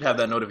key, we should have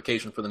that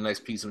notification for the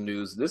next piece of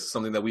news. This is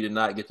something that we did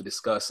not get to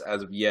discuss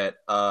as of yet.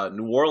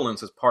 New Orleans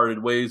has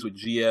parted ways with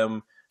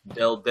GM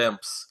Dell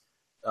Demps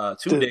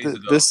 2 days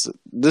ago.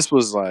 This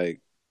was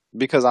like,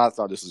 because I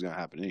thought this was gonna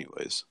happen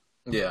anyways.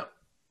 Yeah.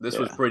 This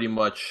was pretty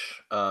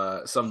much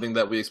something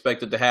that we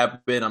expected to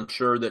happen. I'm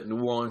sure that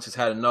New Orleans has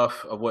had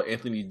enough of what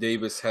Anthony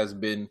Davis has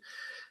been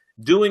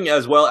doing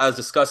as well as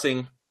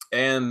discussing,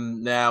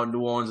 and now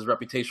New Orleans'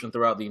 reputation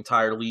throughout the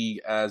entire league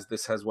as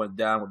this has went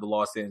down with the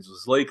Los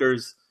Angeles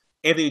Lakers.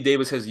 Anthony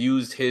Davis has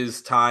used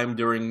his time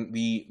during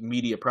the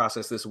media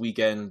process this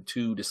weekend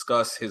to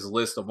discuss his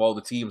list of all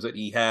the teams that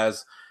he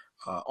has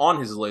on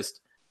his list.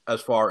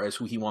 as far as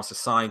who he wants to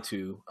sign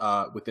to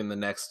within the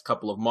next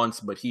couple of months.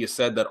 But he has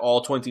said that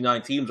all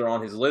 29 teams are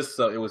on his list,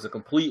 so it was a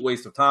complete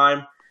waste of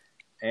time.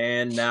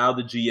 And now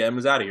the GM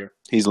is out of here.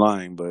 He's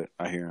lying, but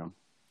I hear him.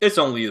 It's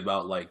only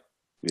about like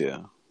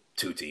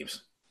 2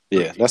 teams.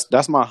 Yeah,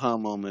 that's my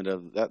moment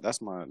of that.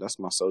 That's my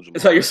soldier.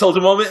 Is that your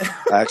soldier moment?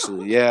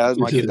 Actually, yeah, that's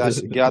my get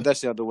that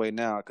shit out the way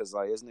now, because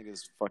like this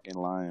nigga's fucking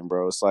lying,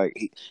 bro. It's like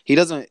he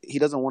doesn't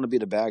want to be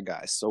the bad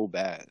guy so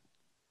bad.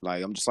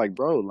 Like I'm just like,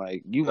 bro,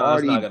 like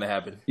that's not gonna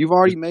happen. You've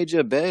already made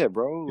your bed,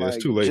 bro. Yeah, like,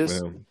 it's too late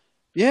for him.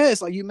 Yeah,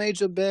 it's like you made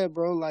your bed,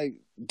 bro. Like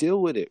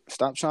deal with it.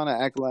 Stop trying to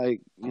act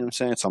like, you know what I'm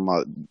saying. Talking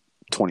about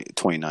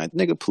 29,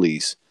 nigga,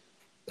 please.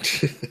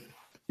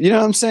 You know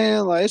what I'm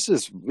saying? Like it's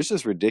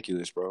just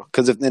ridiculous, bro.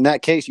 Because if in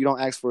that case you don't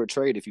ask for a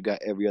trade, if you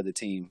got every other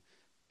team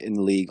in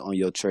the league on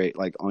your trade,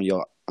 like on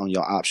your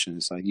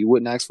options, like you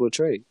wouldn't ask for a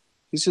trade.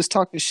 He's just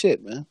talking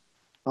shit, man.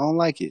 I don't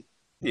like it.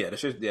 Yeah, the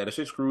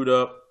shit screwed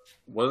up.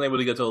 Wasn't able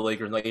to get to the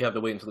Lakers. Like you have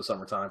to wait until the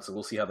summertime, so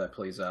we'll see how that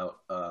plays out.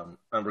 And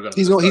we're gonna.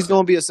 He's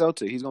gonna be a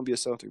Celtic. He's gonna be a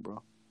Celtic,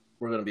 bro.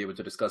 We're gonna be able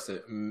to discuss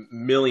it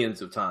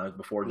millions of times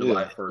before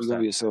July 1st. He's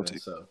gonna be a Celtic.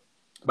 So.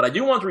 But I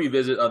do want to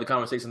revisit the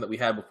conversation that we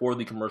had before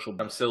the commercial,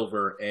 Ben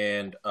Silver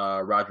and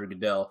Roger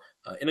Goodell,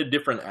 in a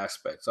different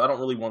aspect. So I don't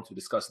really want to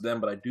discuss them,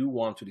 but I do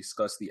want to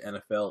discuss the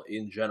NFL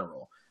in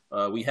general.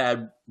 We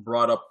had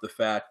brought up the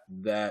fact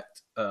that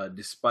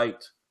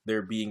despite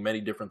there being many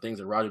different things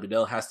that Roger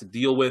Goodell has to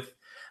deal with,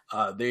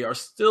 they are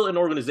still an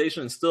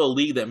organization and still a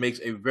league that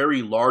makes a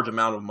very large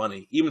amount of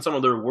money. Even some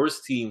of their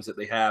worst teams that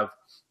they have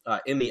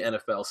in the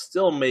NFL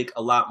still make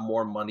a lot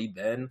more money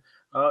than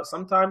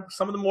sometimes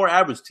some of the more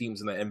average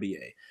teams in the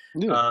NBA.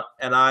 Yeah.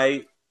 And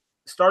I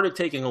started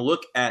taking a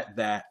look at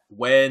that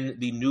when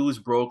the news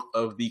broke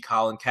of the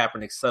Colin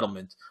Kaepernick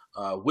settlement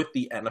with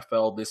the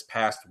NFL this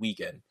past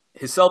weekend.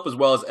 Himself, as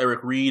well as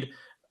Eric Reed,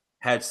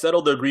 had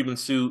settled their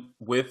grievance suit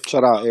with...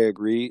 Shout out Eric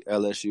Reed,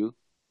 LSU.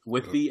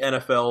 With the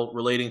NFL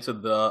relating to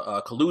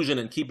the collusion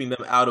and keeping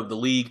them out of the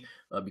league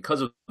because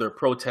of their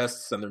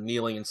protests and their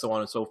kneeling and so on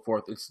and so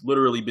forth. It's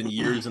literally been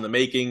years in the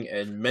making,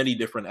 and many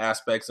different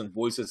aspects and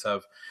voices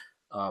have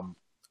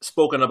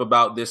spoken up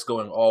about this,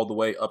 going all the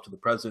way up to the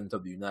President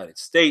of the United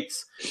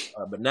States.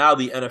 But now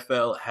the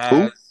NFL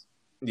has...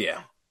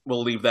 Yeah,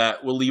 we'll leave that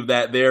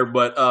there.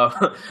 But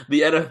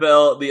the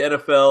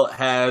NFL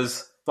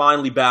has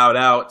finally bowed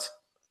out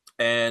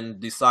and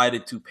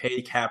decided to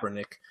pay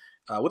Kaepernick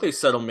with a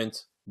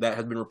settlement that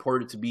has been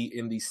reported to be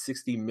in the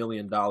 $60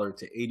 million to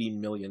 $80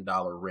 million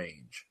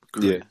range.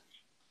 Yeah.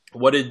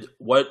 What did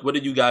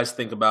you guys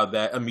think about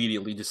that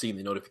immediately, just seeing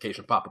the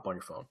notification pop up on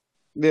your phone?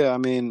 Yeah, I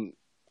mean,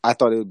 I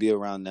thought it would be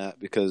around that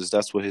because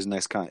that's what his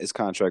next his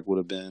contract would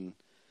have been.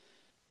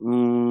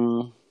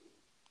 $30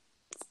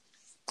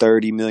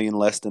 million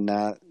less than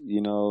that,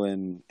 you know,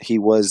 and he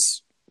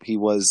was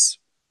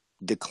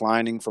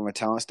declining from a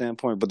talent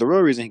standpoint. But the real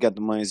reason he got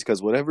the money is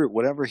because whatever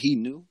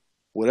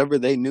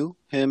they knew,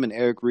 him and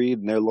Eric Reed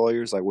and their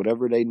lawyers, like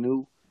whatever they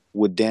knew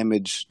would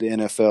damage the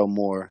NFL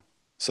more.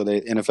 So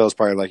the NFL's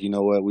probably like, you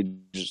know what,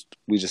 let's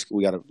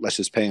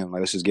just pay him.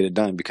 Like, let's just get it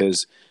done,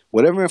 because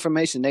whatever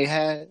information they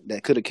had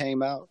that could have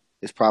came out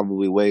is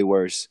probably way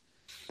worse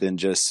than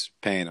just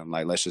paying him.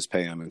 Like, let's just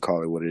pay him and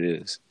call it what it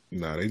is.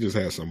 Nah, they just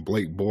had some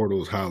Blake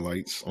Bortles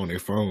highlights on their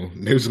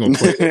phone. They was gonna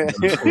play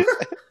it.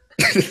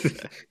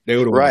 They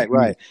would have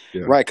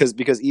right,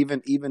 because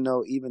even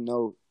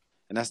though,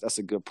 and that's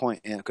a good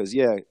point, and because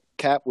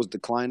Cap was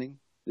declining.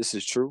 This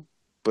is true,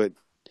 but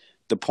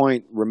the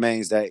point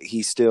remains that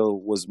he still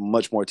was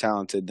much more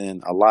talented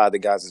than a lot of the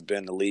guys that's been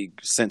in the league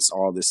since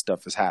all this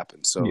stuff has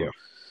happened. So,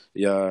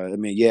 I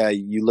mean,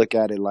 you look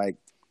at it like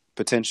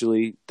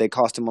potentially they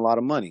cost him a lot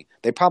of money.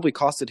 They probably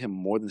costed him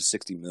more than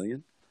 $60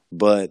 million,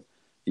 but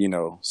you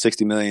know,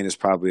 $60 million is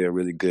probably a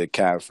really good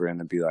cap for him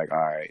to be like, all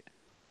right,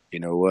 you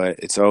know what,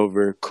 it's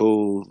over,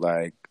 cool,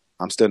 like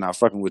I'm still not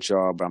fucking with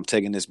y'all, but I'm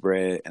taking this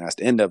bread, and that's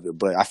the end of it.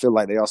 But I feel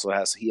like he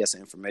has some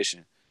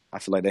information. I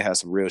feel like they had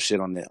some real shit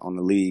on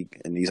the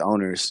league and these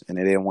owners, and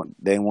they didn't want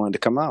it to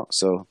come out.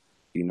 So,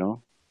 you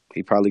know,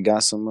 he probably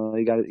got some.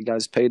 He got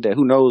his payday.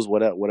 Who knows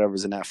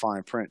whatever's in that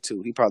fine print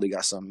too? He probably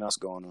got something else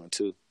going on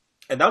too.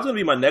 And that was going to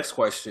be my next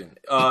question.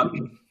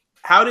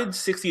 How did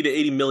 60 to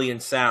 80 million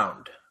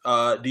sound?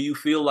 Do you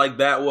feel like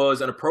that was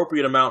an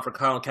appropriate amount for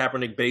Colin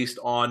Kaepernick based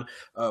on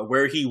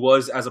where he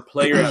was as a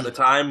player at the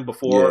time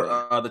before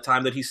the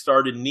time that he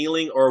started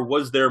kneeling, or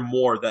was there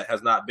more that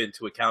has not been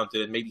to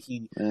accounted and maybe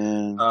he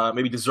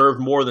maybe deserved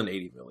more than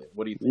 80 million?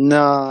 What do you think?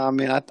 No, I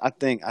mean, I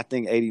think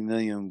 80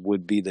 million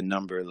would be the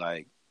number.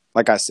 Like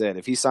I said,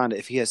 if he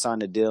had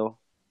signed a deal,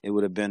 it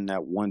would have been that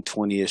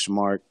 120-ish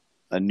mark,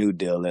 a new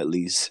deal at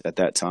least at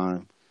that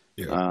time.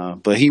 Yeah.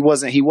 But he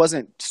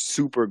wasn't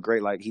super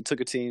great. Like, he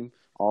took a team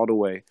all the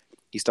way.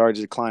 He started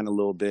to decline a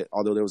little bit,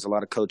 although there was a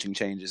lot of coaching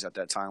changes at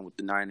that time with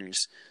the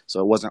Niners, so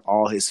it wasn't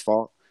all his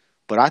fault.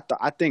 But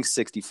I think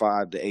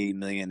 65 to 80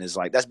 million is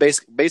like, that's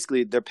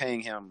basically they're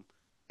paying him,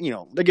 you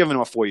know, they're giving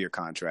him a 4-year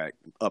contract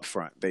up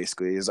front.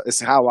 Basically, it's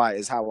how I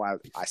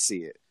see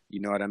it. You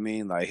know what I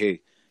mean? Like,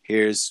 hey,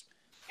 here's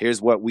here's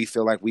what we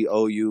feel like we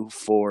owe you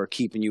for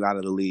keeping you out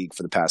of the league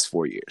for the past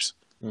 4 years.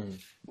 Did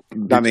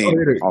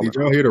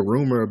y'all hear the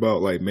rumor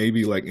about like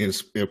maybe like in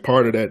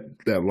part of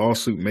that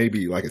lawsuit,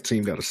 maybe like a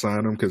team got to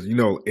sign him because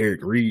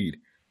Eric Reed,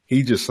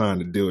 he just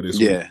signed a deal this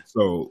week.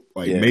 So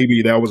like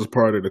maybe that was a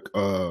part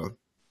of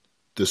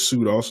the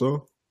suit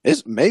also.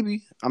 It's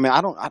maybe. I mean,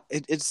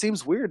 it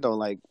seems weird though.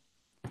 Like,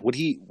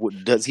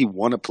 does he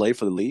want to play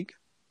for the league?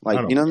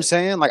 Like, you know what I'm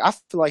saying? Like, I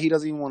feel like he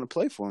doesn't even want to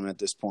play for him at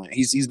this point.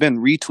 He's been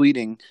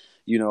retweeting,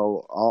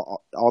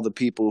 all the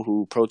people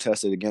who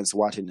protested against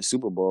watching the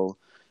Super Bowl.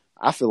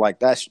 I feel like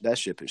that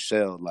ship is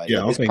shelled. Like,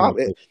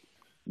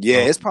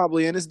 it's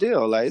probably in his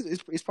deal. Like,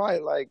 it's probably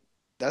like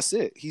that's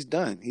it. He's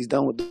done. He's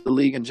done with the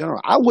league in general.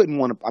 I wouldn't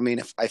want to. I mean,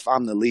 if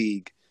I'm the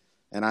league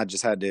and I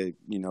just had to,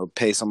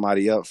 pay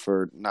somebody up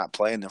for not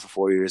playing there for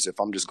 4 years, if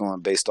I'm just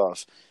going based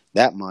off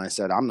that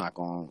mindset,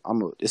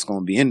 it's going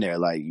to be in there.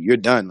 Like, you're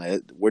done.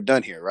 Like, we're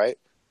done here, right?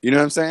 You know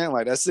what I'm saying?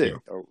 Like, that's it.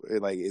 Or,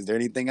 like, is there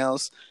anything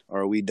else,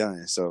 or are we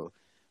done? So,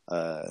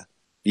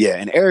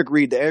 and the Eric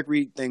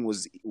Reed thing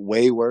was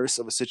way worse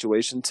of a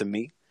situation to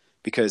me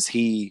because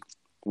he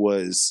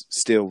was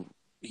still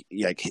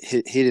like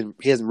he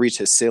hasn't reached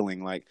his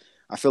ceiling. Like,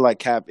 I feel like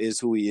Cap is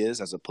who he is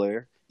as a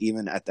player,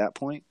 even at that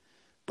point.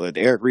 But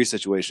the Eric Reed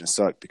situation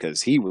sucked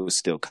because he was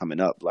still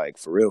coming up, like,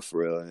 for real.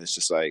 And it's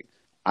just like,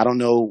 I don't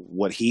know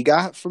what he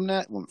got from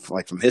that,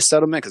 like from his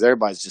settlement, because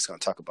everybody's just going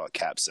to talk about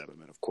Cap's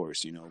settlement, of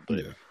course, But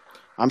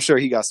I'm sure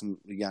he got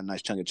a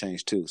nice chunk of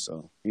change too.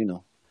 So,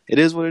 it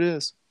is what it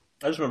is.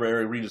 I just remember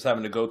Eric Reed just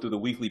having to go through the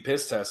weekly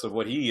piss test of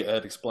what he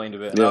had explained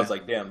of it. And I was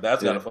like, damn,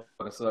 that's gotta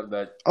fucking suck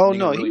that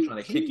really trying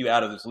to kick you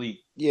out of this league.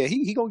 Yeah,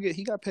 he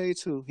got paid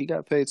too. He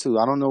got paid too.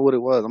 I don't know what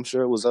it was. I'm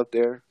sure it was up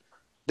there.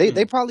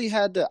 They probably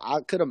had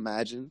I could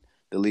imagine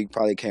the league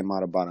probably came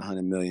out about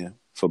 $100 million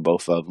for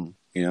both of them.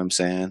 You know what I'm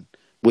saying?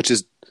 Which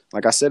is,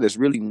 like I said, it's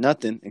really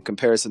nothing in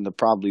comparison to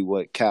probably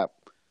what Cap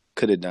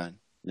could have done,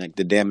 like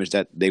the damage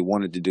that they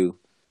wanted to do.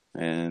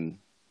 And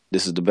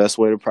this is the best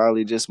way to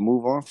probably just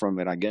move on from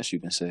it, I guess you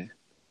can say.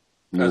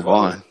 Move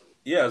on.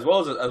 As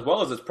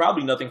well as it's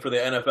probably nothing for the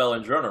NFL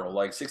in general.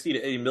 Like 60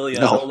 to 80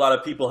 million. I know a lot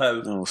of people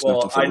have.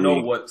 I know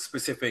what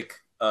specific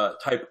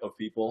type of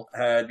people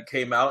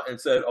came out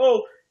and said,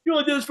 "Oh, you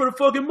only did this for the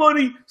fucking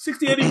money.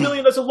 60, 80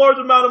 million. That's a large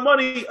amount of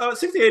money.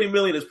 60, 80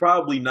 million is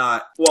probably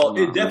not. Well,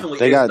 it definitely.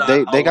 They is got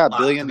not they got $1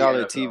 billion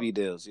TV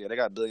deals. Yeah, they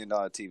got $1 billion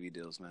TV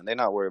deals, man. They're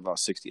not worried about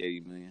 60, 80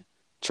 million.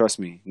 Trust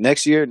me.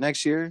 Next year,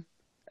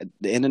 at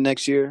the end of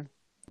next year,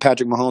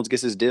 Patrick Mahomes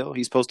gets his deal.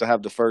 He's supposed to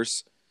have the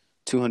first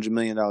 $200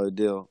 million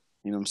deal,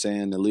 you know what I'm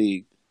saying, in the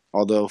league.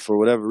 Although, for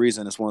whatever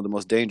reason, it's one of the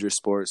most dangerous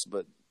sports.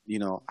 But,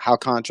 how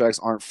contracts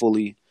aren't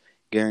fully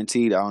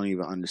guaranteed, I don't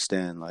even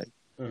understand. Like,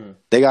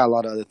 they got a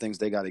lot of other things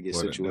they got to get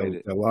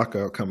situated. The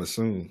lockout coming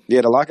soon.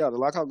 Yeah, the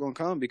lockout going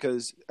to come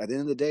because at the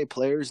end of the day,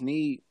 players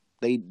need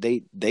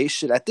they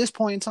should, at this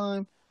point in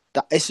time,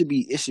 it should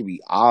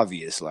be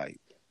obvious. Like,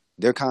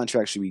 their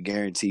contract should be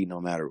guaranteed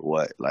no matter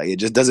what. Like, it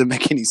just doesn't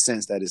make any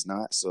sense that it's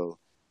not. So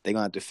they're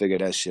going to have to figure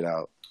that shit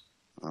out.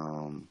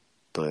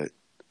 But,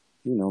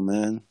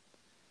 man,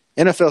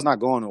 NFL's not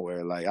going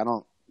nowhere. Like, I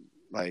don't,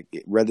 like,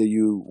 whether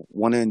you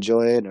want to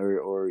enjoy it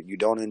or you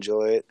don't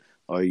enjoy it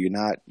or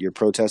you're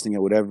protesting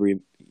it, whatever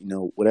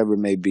it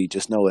may be,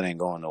 just know it ain't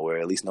going nowhere,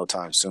 at least no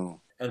time soon.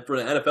 And for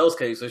the NFL's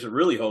case, they should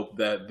really hope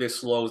that this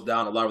slows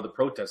down a lot of the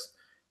protest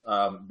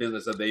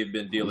business that they've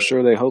been dealing with. I'm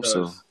sure they hope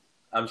so.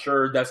 I'm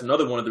sure that's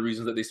another one of the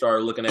reasons that they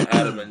started looking at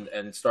Adam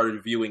and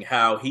started viewing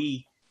how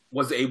he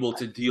was able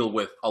to deal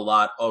with a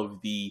lot of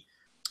the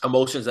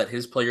emotions that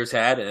his players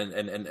had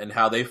and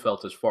how they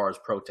felt as far as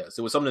protests.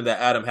 It was something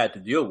that Adam had to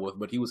deal with,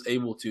 but he was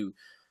able to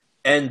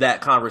end that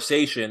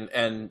conversation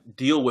and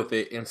deal with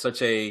it in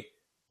such a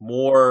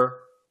more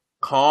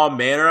calm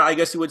manner, I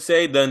guess you would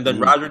say, than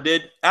Roger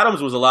did.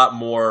 Adams was a lot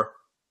more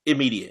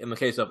immediate in the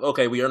case of,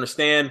 okay, we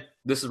understand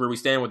this is where we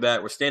stand with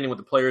that. We're standing with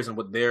the players and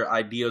what their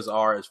ideas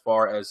are as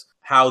far as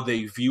how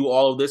they view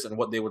all of this and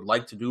what they would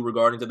like to do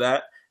regarding to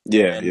that.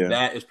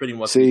 That is pretty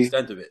much the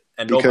extent of it.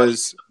 And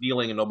nobody's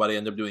dealing and nobody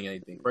ended up doing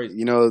anything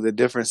crazy. The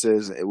difference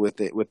is with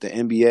the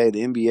NBA,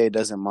 the NBA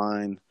doesn't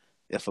mind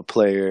if a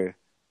player,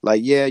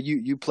 like,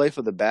 you play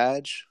for the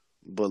badge,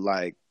 but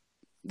like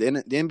the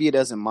NBA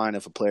doesn't mind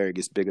if a player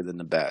gets bigger than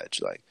the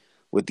badge. Like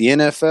with the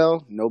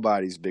NFL,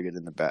 nobody's bigger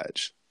than the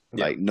badge.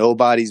 Yeah. Like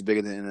nobody's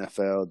bigger than the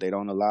NFL. They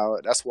don't allow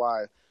it. That's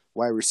why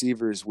wide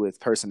receivers with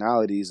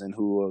personalities and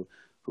who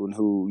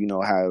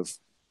have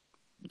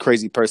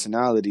crazy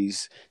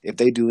personalities, if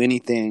they do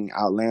anything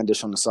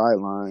outlandish on the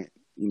sideline,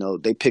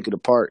 they pick it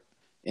apart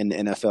in the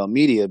NFL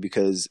media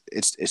because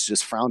it's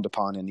just frowned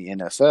upon in the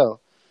NFL.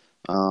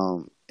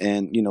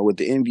 And with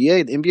the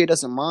NBA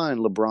doesn't mind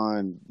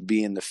LeBron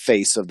being the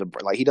face of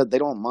they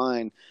don't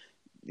mind,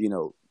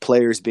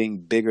 players being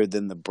bigger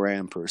than the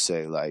brand per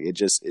se. Like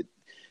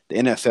the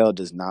NFL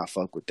does not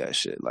fuck with that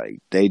shit. Like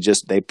they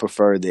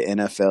prefer the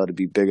NFL to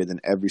be bigger than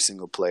every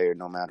single player,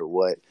 no matter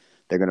what.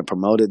 They're going to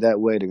promote it that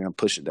way. They're going to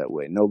push it that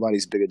way.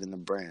 Nobody's bigger than the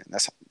brand.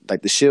 That's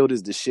like the shield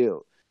is the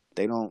shield.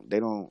 They don't,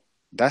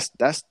 that's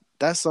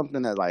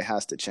something that like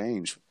has to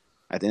change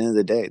At the end of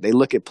the day, they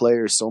look at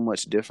players so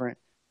much different,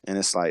 and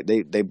it's like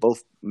they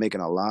both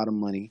making a lot of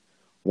money.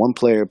 One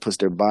player puts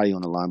their body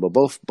on the line, but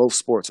both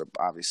sports are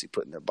obviously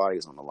putting their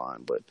bodies on the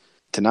line. But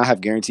to not have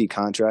guaranteed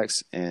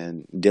contracts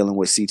and dealing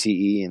with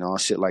CTE and all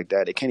shit like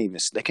that, they can't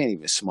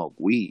even smoke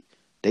weed.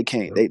 They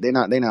can't. They're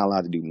not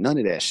allowed to do none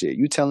of that shit.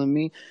 You telling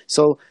me?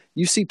 So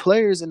you see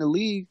players in the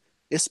league.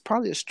 It's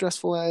probably a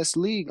stressful ass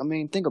league. I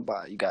mean, think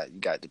about it. You got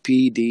the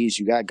PEDs.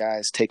 You got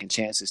guys taking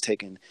chances,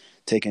 taking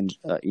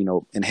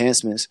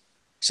enhancements.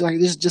 So like,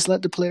 just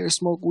let the players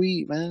smoke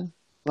weed, man.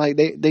 Like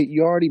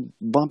you already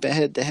bumping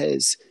head to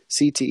heads.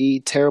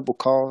 CTE, terrible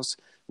calls,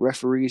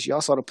 referees.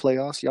 Y'all saw the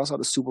playoffs. Y'all saw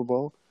the Super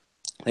Bowl.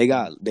 They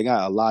got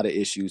a lot of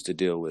issues to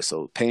deal with.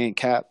 So paying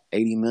Cap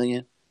 $80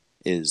 million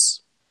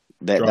is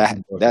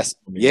that's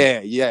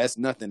it's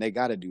nothing. They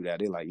got to do that.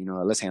 They're like,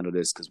 let's handle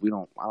this because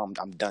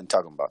I'm done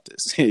talking about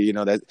this.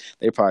 That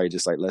they probably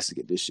just like, let's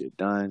get this shit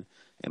done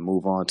and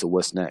move on to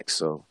what's next.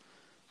 So,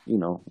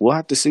 we'll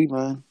have to see,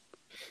 man.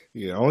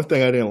 Yeah, the only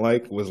thing I didn't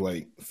like was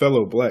like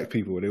fellow black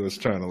people. They was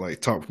trying to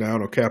like talk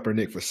down on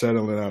Kaepernick for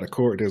settling out of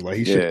court. They was like,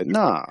 he should.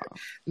 Nah,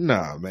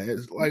 man.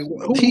 It's like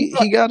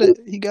he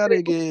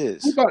gotta get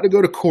his. Who about to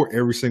go to court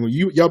every single?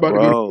 Y'all about to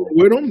go to court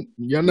with him?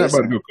 Y'all not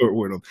about to go to court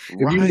with him.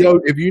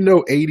 If you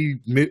know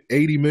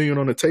 80 million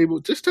on the table,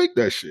 just take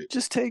that shit.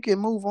 Just take it,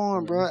 move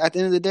on, bro. At the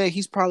end of the day,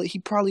 he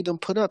probably done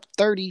put up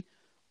 30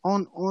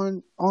 on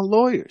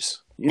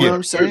lawyers. You know what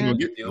I'm saying?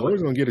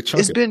 Lawyers gonna get a chunk.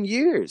 It's been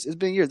years.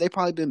 They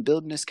probably been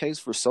building this case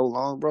for so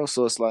long, bro.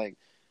 So it's like,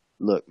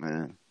 look,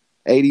 man,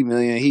 80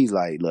 million. He's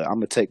like, look, I'm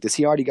gonna take this.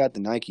 He already got the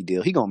Nike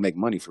deal. He gonna make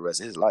money for the rest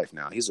of his life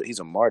now. He's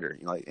a martyr,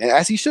 and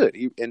as he should.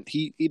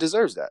 He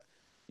deserves that.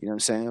 You know what I'm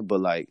saying?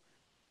 But like,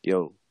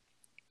 yo,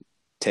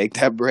 take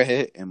that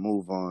bread and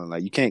move on.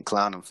 Like, you can't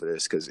clown him for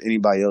this because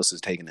anybody else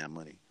is taking that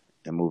money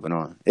and moving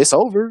on. It's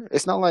over.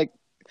 It's not like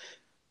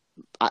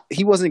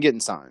he wasn't getting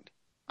signed.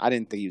 I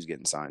didn't think he was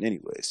getting signed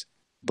anyways.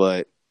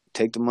 But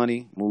take the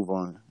money, move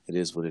on. It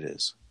is what it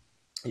is.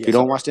 If you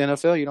don't watch the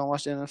NFL, you don't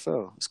watch the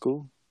NFL. It's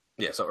cool.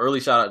 Yeah, so early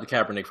shout out to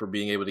Kaepernick for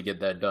being able to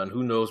get that done.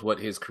 Who knows what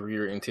his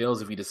career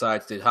entails if he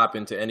decides to hop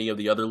into any of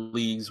the other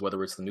leagues,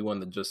 whether it's the new one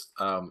that just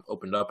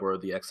opened up or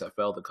the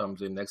XFL that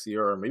comes in next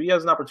year, or maybe he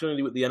has an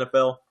opportunity with the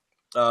NFL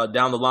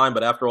down the line.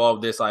 But after all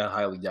of this, I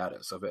highly doubt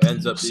it. So if it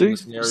ends up being a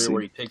scenario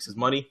where he takes his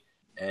money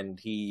and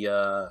he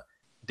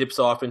dips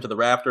off into the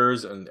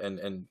rafters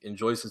and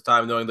enjoys his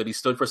time knowing that he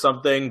stood for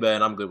something,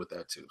 then I'm good with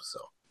that too. So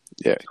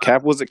yeah,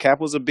 Cap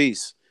was a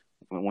beast.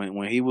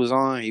 When he was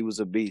on, he was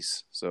a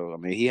beast. So I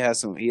mean, he had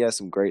some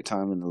great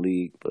time in the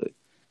league, but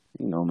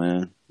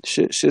man,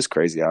 shit's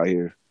crazy out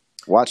here.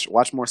 Watch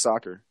more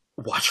soccer.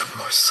 Watch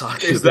more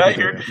soccer. Is that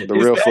your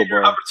real football?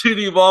 Your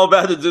opportunity of all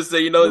about to just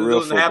say, it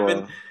doesn't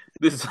happen.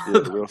 This is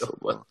the real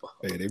football.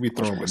 Hey, they be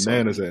throwing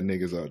bananas at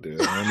niggas out there.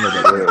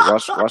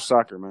 Watch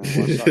soccer, man.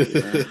 Watch soccer,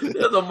 man.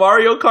 There's a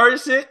Mario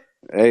Kart shit.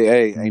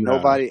 Hey, ain't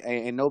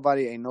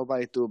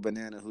nobody threw a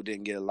banana who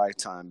didn't get a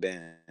lifetime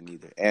ban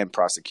either and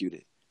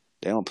prosecuted.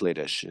 They don't play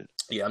that shit.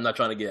 Yeah, I'm not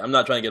trying to get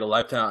a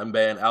lifetime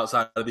ban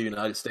outside of the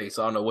United States.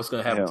 So I don't know what's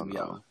gonna happen to me.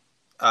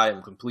 I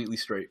am completely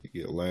straight.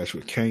 You get lashed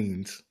with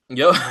canes.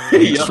 Yo,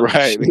 that's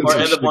right. Or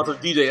end up on some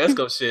DJ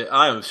Esco shit.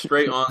 I am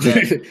straight on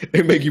that.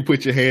 They make you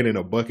put your hand in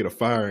a bucket of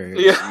fire.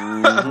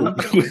 Yeah.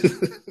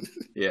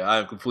 Yeah, I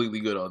am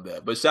completely good on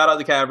that. But shout out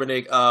to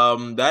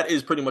Kaepernick. That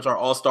is pretty much our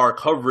All-Star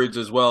coverage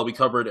as well. We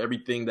covered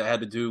everything that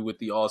had to do with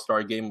the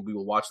All-Star game. We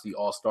will watch the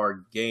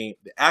All-Star game,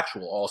 the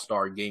actual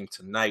All-Star game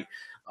tonight.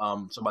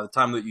 So by the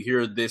time that you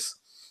hear this,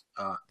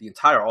 the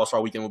entire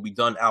All-Star weekend will be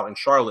done out in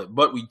Charlotte.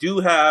 But we do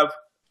have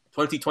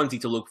 2020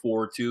 to look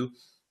forward to.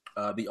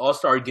 The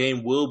All-Star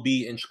game will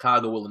be in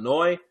Chicago,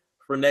 Illinois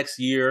for next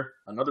year.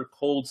 Another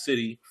cold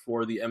city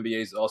for the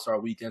NBA's All-Star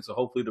weekend. So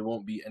hopefully there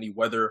won't be any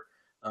weather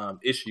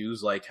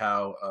issues like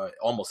how it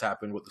almost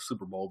happened with the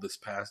Super Bowl this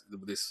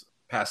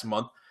past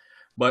month.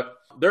 But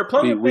there are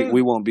plenty of things.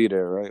 We won't be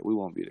there, right? We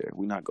won't be there.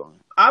 We're not going.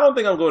 I don't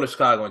think I'm going to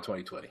Chicago in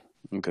 2020.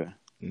 Okay.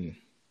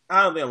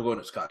 I don't think I'm going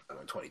to Chicago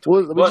in 2020.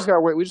 Well, we just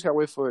gotta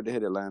wait for it to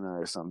hit Atlanta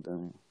or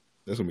something.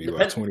 That's gonna be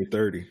like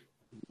 2030.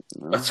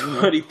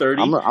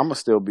 2030. I'm gonna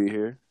still be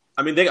here.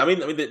 I mean, they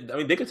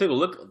could take a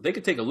look. They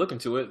could take a look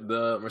into it.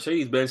 The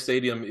Mercedes-Benz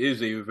Stadium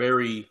is a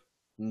very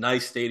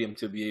nice stadium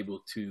to be able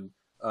to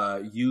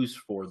use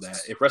for that.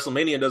 If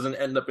WrestleMania doesn't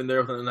end up in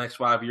there within the next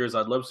 5 years,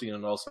 I'd love seeing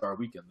an All-Star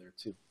weekend there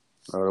too.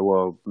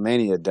 Well,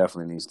 Mania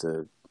definitely needs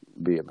to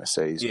be a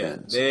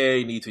Mercedes-Benz. Yeah,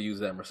 they need to use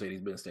that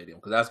Mercedes-Benz Stadium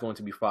because that's going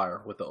to be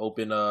fire with the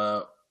open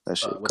that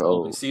shit with the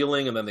open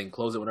ceiling, and then they can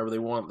close it whenever they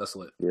want. That's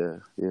lit. Yeah.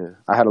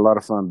 I had a lot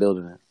of fun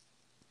building it.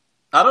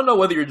 I don't know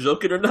whether you're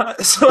joking or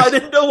not, so I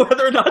didn't know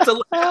whether or not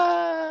to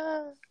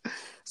laugh.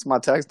 It's my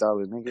tax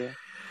dollar, nigga.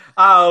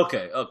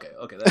 Okay.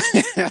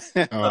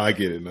 I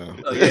get it now.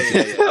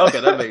 Yeah. Okay,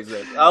 that makes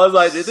sense. I was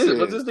like, was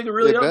this nigga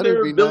really up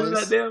there building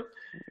that damn?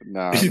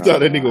 Nah, you thought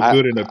that nigga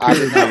building a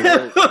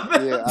pyramid.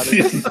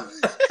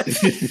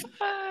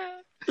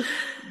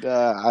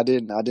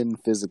 I didn't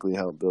physically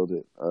help build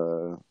it.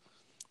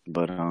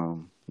 But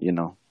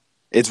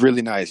It's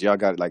really nice. Y'all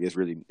got it's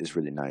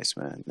really nice,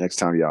 man. Next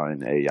time y'all in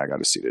the A, y'all got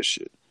to see this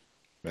shit.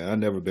 Man, I've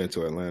never been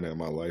to Atlanta in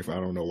my life. I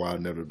don't know why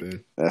I've never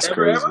been. That's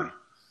Never, crazy. ever?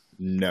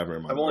 Never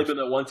in my I've life. only been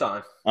there one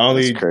time.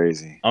 That's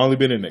crazy. I only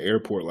been in the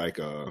airport like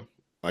a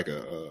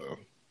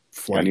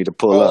flight. I need to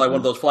pull up. Like one man.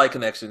 of those flight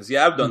connections.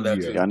 Yeah, I've done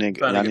that too. Y'all need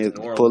Trying to get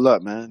to to New pull Orleans.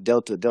 up, man.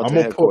 Delta I'm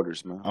gonna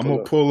headquarters, man. I'm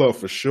gonna pull up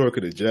for sure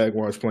because the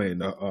Jaguars playing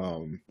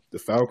the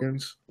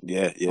Falcons.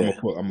 Yeah. I'm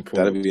gonna pull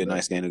That'd up be a to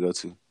nice that. game to go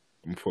to. I'm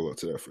gonna pull up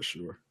to that for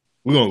sure.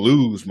 We're gonna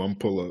lose, but I'm gonna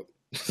pull up.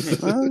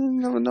 You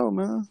never know,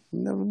 man. You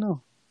never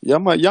know.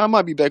 Y'all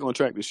might be back on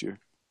track this year.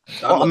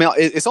 I'm I mean,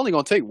 it's only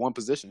gonna take one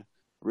position,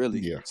 really.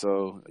 Yeah.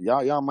 So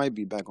y'all might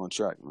be back on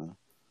track, man.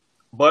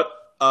 But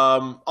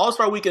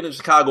All-Star Weekend in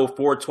Chicago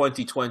for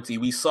 2020,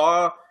 we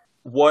saw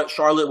what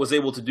Charlotte was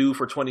able to do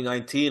for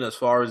 2019 as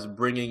far as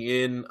bringing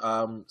in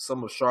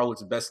some of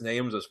Charlotte's best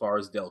names, as far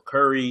as Del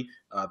Curry,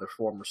 their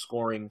former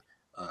scoring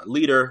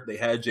leader. They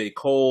had J.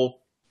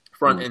 Cole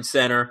front and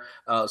center.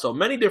 So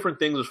many different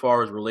things as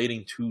far as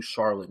relating to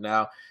Charlotte.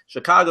 Now,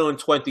 Chicago in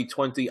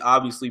 2020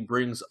 obviously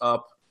brings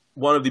up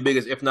one of the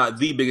biggest, if not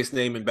the biggest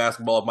name in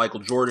basketball, Michael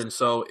Jordan.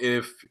 So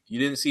if you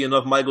didn't see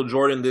enough Michael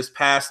Jordan this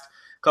past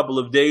couple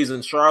of days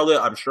in Charlotte,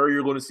 I'm sure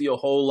you're going to see a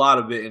whole lot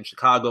of it in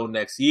Chicago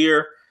next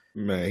year.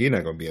 Man, he's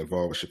not gonna be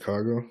involved with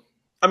Chicago.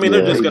 I mean,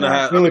 they're just going to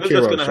have. Really They're care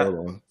just about going to have.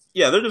 Charlotte.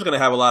 Yeah, they're just going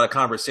to have a lot of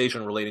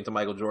conversation relating to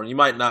Michael Jordan. You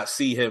might not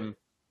see him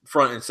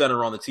front and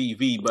center on the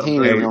TV, but I'm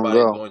sure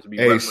everybody's going to be.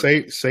 Hey,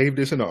 save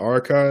this in the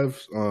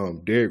archives.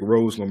 Derrick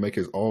Rose gonna make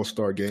his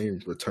All-Star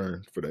game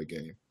return for that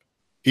game.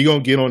 He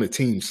gonna get on the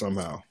team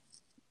somehow.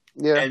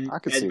 Yeah, I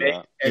could see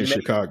that in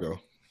Chicago.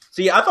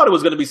 See, I thought it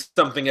was going to be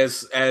something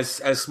as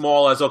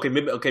small as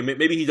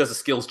maybe he does a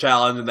skills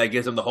challenge and that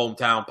gives him the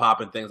hometown pop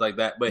and things like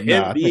that. But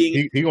him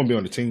being he gonna be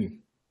on the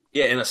team.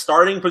 Yeah, in a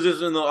starting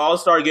position in the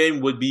All-Star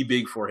game would be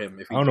big for him.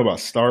 I don't know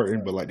about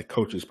starting, but like the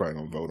coaches probably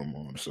gonna vote him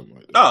on or something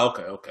like that. Oh,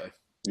 okay.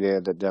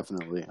 Yeah,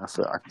 definitely. I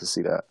can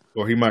see that.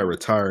 Or he might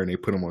retire and they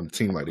put him on the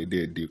team like they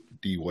did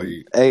D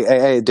Wade.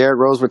 Hey, Derrick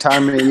Rose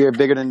retirement year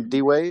bigger than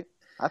D Wade?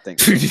 I think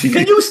so.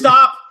 Can you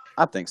stop?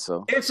 I think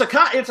so. It's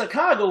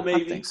Chicago,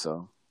 maybe. I think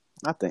so.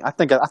 I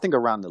think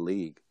around the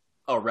league.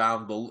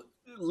 Around the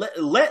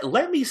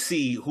let me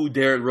see who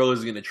Derrick Rose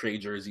is going to trade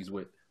jerseys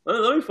with.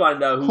 Let me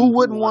find out who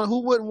wouldn't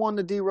want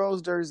the D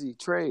Rose jersey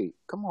trade.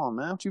 Come on,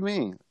 man. What you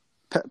mean?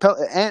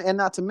 And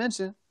not to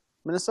mention,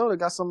 Minnesota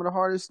got some of the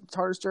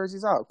hardest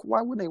jerseys out.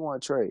 Why wouldn't they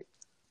want to trade?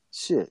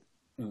 Shit.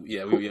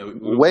 Yeah,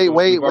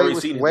 Wade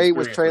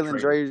was trailing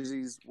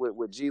jerseys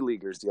with G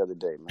Leaguers the other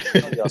day, man. I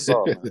know y'all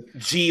saw it, man.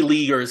 G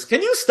Leaguers.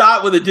 Can you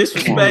stop with the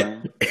disrespect?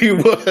 On, he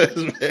was,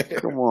 man.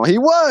 Come on, he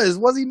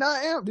was he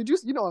not? Did you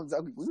know? I'm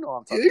talking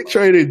about.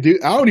 Traded.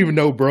 Dude, I don't even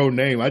know bro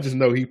name. I just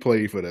know he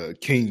played for the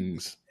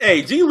Kings.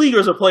 Hey, G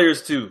Leaguers are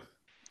players too.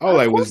 Oh,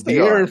 like was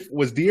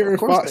De'Aaron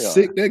Fox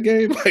sick that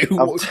game? Like,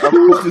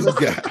 who was this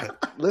guy?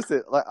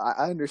 Listen, like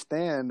I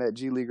understand that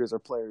G Leaguers are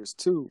players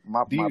too.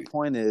 My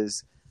point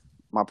is,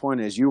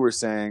 you were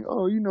saying,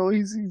 oh,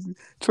 he's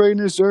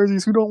trading his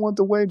jerseys. Who don't want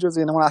the Wade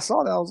jersey? And when I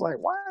saw that, I was like,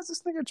 why is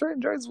this nigga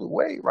trading jerseys with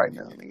Wade right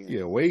now? Nigga?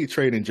 Yeah, Wade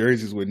trading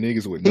jerseys with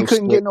niggas with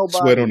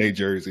sweat on their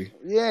jersey.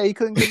 Yeah, he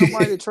couldn't get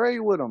nobody to trade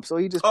with him, so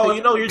he just. Oh,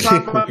 you're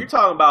talking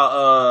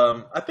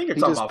about. I think you're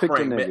talking about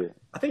Frank.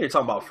 I think you're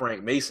talking about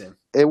Frank Mason.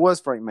 It was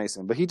Frank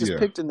Mason, but he just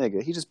picked a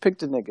nigga.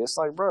 It's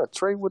like, bro,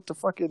 trade with the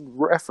fucking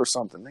ref or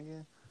something,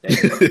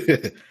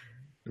 nigga.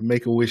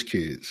 Make-A-Wish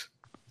kids.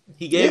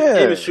 He gave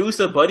his shoes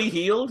to Buddy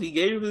Hield. He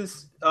gave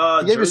his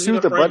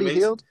shoes to Buddy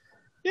Hield.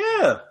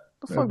 Yeah.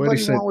 The fuck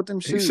Buddy want with them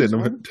shoes? He sent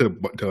them to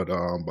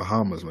the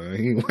Bahamas, man.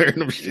 He ain't wearing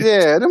them shit.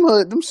 Yeah,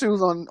 them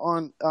shoes on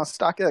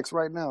StockX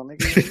right now,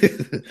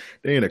 nigga.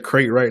 They in a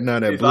crate right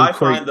now. That if blue I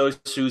crate. Find those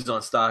shoes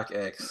on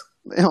StockX.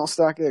 They on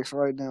StockX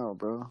right now,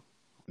 bro.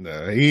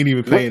 Nah, he ain't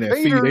even paying that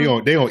fee. They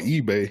on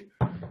eBay.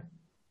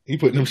 He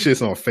putting them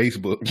shits on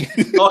Facebook.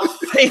 On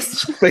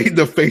Facebook.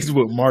 The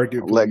Facebook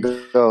market. Let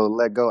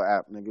go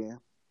app, nigga.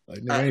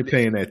 Like, I ain't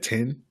paying that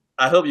 10.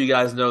 I hope you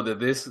guys know that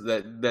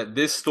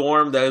this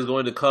storm that is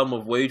going to come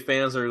of Wade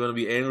fans that are going to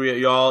be angry at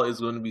y'all is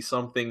going to be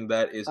something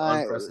that is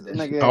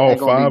unprecedented.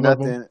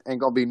 Nigga, ain't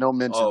gonna be no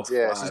mentions.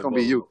 It's just gonna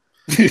be you.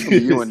 It's gonna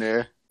be you in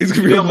there. It's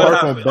gonna be a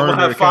Mark on burner.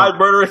 Have 5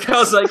 burner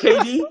accounts like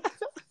KD.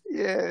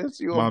 Yeah, it's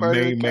you. My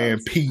main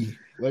man P.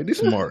 Like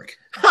this Mark.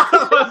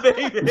 My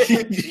main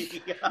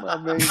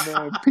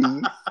man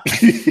P.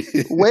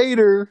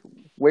 Waiter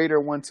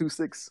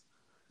 126.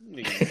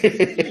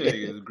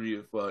 Niggas agree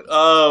with fuck.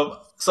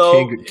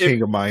 So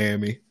King of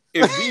Miami.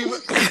 If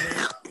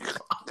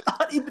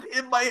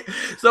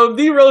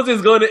D Rose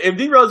is going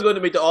to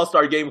make the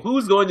All-Star game,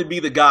 who's going to be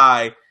the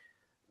guy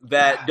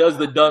that does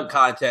the dunk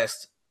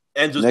contest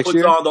and just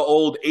puts on the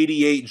old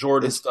 88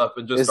 Jordan stuff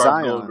and just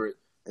starts going for it?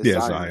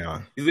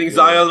 Zion. You think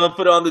Zion's gonna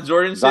put on the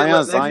Jordan shit?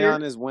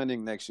 Zion is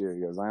winning next year.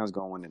 Yeah, Zion's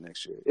gonna win it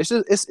next year. It's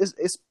just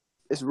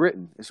it's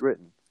written. It's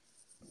written.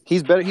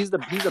 He's better. He's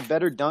a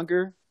better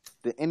dunker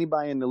than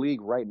anybody in the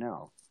league right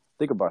now.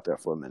 Think about that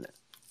for a minute.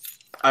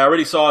 I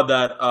already saw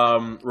that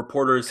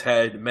reporters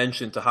had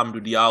mentioned to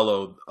Hamidou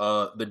Diallo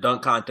the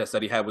dunk contest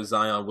that he had with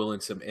Zion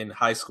Williamson in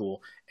high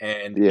school,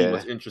 and he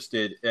was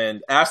interested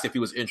and asked if he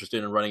was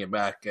interested in running it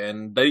back,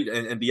 and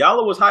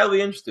Diallo was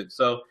highly interested.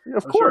 So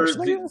of I'm course,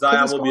 sure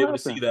Zion will be able to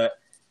see that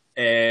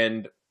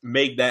and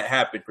make that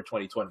happen for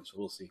 2020. So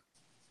we'll see.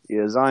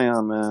 Yeah,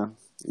 Zion, man,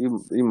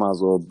 you might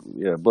as well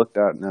book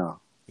that now.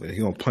 Yeah, he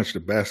gonna punch the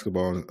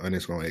basketball and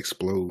it's gonna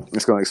explode.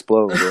 It's gonna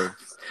explode, bro.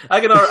 I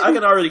can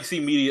already see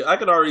media. I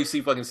can already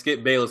see fucking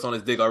Skip Bayless on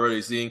his dick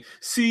already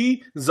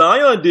see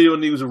Zion did it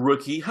when he was a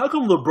rookie. How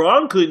come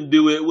LeBron couldn't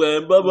do it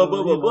when blah blah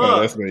blah blah blah? Oh,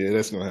 that's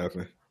gonna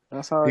happen.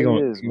 That's how he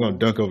is. He gonna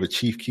dunk over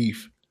Chief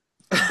Keef.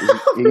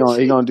 He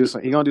gonna do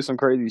some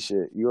crazy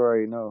shit. You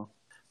already know.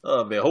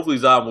 Oh man, hopefully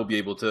Zion will be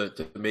able to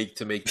make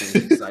things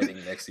exciting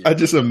next year. I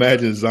just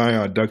imagine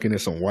Zion dunking in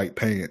some white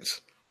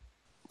pants.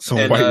 Some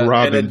white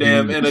Robin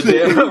and a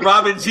damn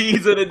Robin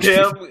jeans and a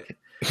damn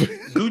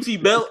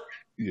Gucci belt.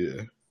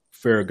 Yeah,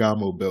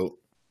 Ferragamo belt.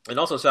 And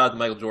also shout out to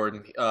Michael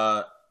Jordan.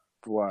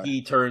 Why?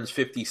 He turns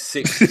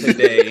 56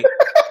 today.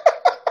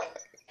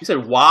 You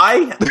said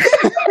why?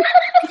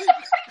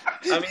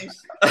 I mean,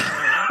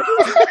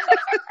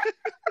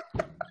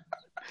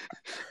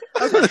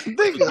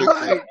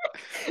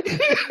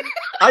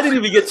 I didn't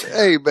even get to.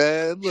 Hey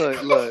man,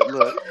 look.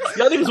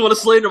 Y'all niggas want to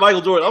slander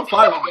Michael Jordan. I'm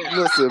fine with that.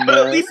 Listen, but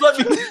man. At least let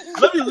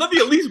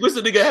me at least wish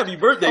the nigga happy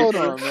birthday. Hold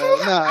on, man.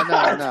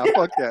 Nah.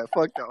 Fuck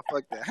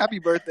that. Happy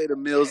birthday to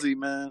Millsy,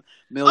 man.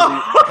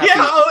 Millsy.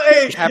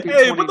 Happy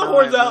put the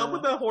horns out.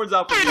 Put the horns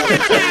out.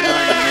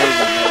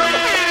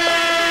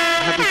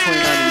 Happy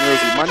 29 to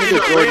Millsy. My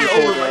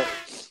nigga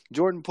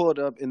Jordan pulled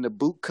up in the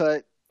boot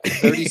cut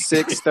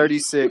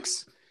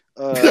 36.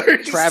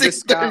 Travis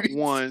Scott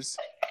ones.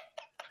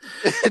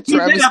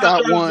 Travis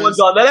Scott ones.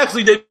 That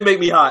actually did make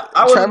me hot.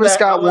 Travis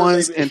Scott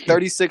ones and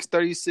 36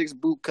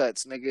 boot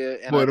cuts, nigga.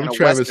 And boy, them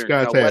Travis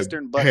Scott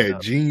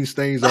had jean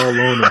stains all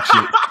on them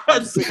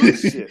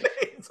shit.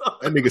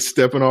 That nigga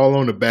stepping all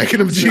on the back of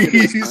them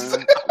jeans.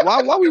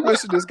 Why we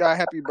wishing this guy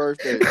happy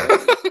birthday, man?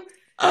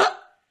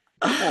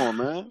 Come on,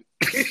 man.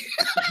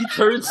 He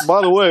turns.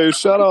 By the way,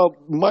 shout out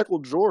Michael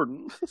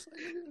Jordan.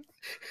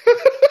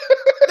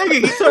 Nigga,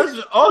 he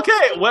turns.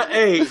 Okay, what?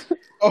 Hey,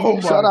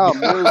 shout out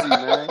Millsy,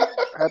 man.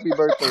 Happy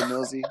birthday,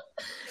 Millsy.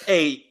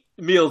 Hey,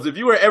 Mills, if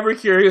you were ever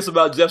curious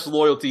about Jeff's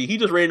loyalty, he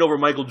just ran over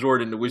Michael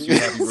Jordan to wish you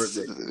happy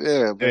birthday.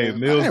 Yeah, man. Hey,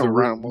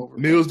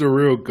 Mills the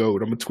real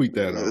GOAT. I'm gonna tweet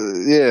that out.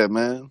 Yeah,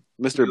 man.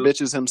 Mr.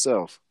 Bitches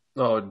himself.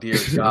 Oh dear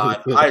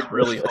God! I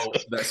really hope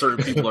that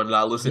certain people are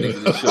not listening to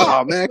this show.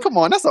 Oh man, come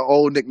on! That's an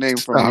old nickname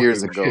from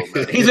years ago,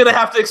 man. He's gonna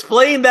have to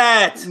explain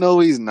that. No,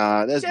 he's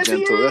not. That's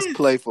gentle. That's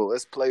playful.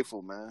 That's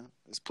playful, man.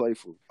 It's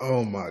playful.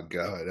 Oh my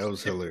God, that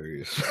was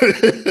hilarious.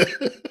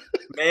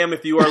 Ma'am,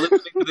 if you are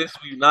listening to this,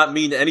 we do not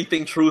mean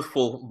anything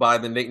truthful by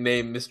the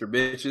nickname Mr.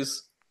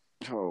 Bitches.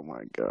 Oh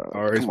my God!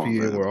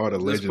 RSPN, where all the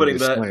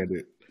legends are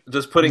slandered.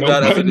 Just putting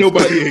that as a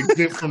nobody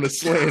exempt from the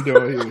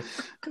slander on here.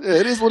 Yeah,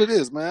 it is what it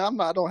is, man.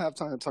 I don't have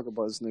time to talk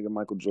about this nigga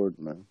Michael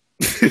Jordan, man.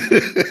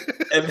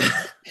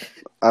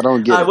 I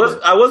don't get it.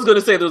 I was going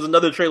to say there was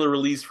another trailer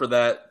released for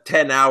that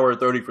 10-hour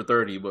 30 for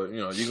 30, but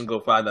you can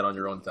go find that on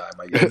your own time.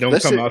 I guess. It don't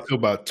come out till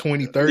about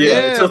 2030.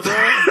 Yeah,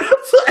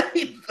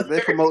 they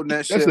promoting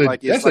that shit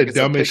like it's the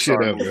dumbest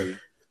shit ever.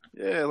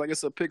 Yeah, like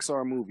it's a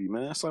Pixar movie,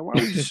 man. It's like why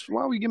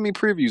are we giving me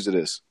previews of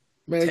this?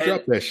 Man,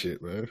 drop that shit,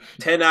 man.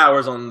 10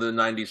 hours on the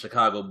 90s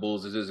Chicago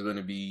Bulls is just going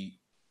to be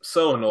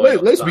so annoying.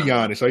 Let's be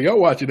honest. Are y'all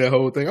watching that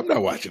whole thing? I'm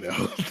not watching that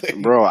whole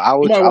thing. Bro, I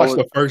would watch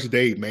the first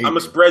date, maybe. I'm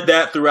going to spread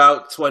that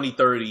throughout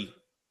 2030,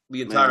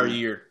 the entire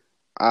year.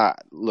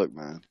 Look,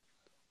 man.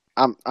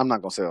 I'm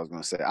not going to say what I was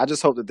going to say. I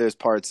just hope that there's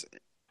parts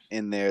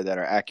in there that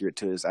are accurate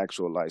to his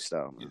actual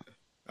lifestyle, man. Yeah.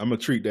 I'm going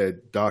to treat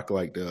that doc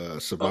like the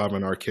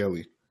Surviving R.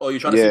 Kelly. Oh, you're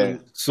trying to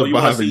see?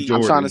 Surviving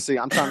Jordan.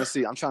 I'm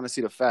trying to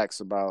see the facts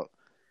about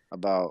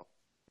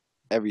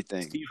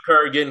everything. Steve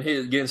Kerr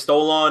getting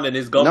stolen and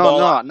his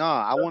gumball. No.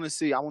 I want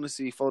to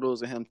see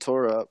photos of him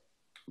tore up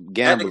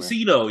gambling. At the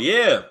casino,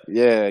 yeah.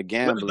 Yeah,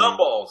 gambling. With the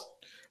gumballs.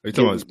 Are you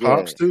talking about his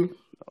pops too?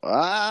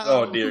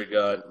 Oh dear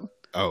God.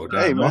 Oh,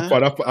 hey, my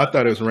fault. I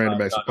thought it was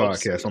Random Acts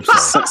Podcast. I'm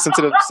sorry.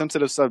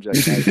 Sensitive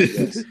subject.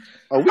 Yes.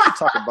 Oh, we can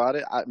talk about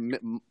it.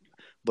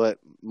 But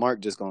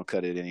Mark just gonna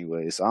cut it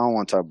anyway, so I don't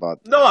want to talk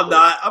about that. No, I'm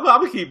not. I'm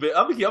gonna keep it.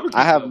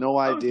 I have no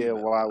idea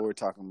why we're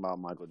talking about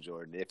Michael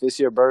Jordan. If it's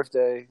your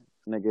birthday,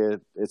 nigga,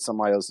 it's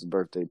somebody else's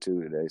birthday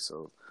too today,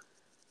 so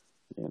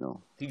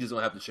he just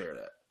don't have to share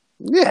that.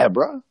 Yeah,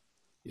 bro.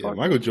 Yeah,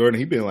 Michael Jordan,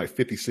 he been like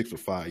 56 for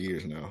 5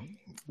 years now.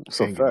 That's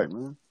a fact,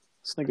 man.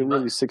 This nigga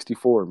really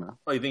 64, man.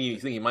 Oh, you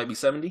think he might be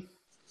 70?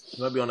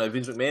 He might be on that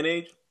Vince McMahon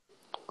age.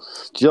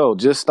 Joe,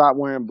 just stop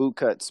wearing boot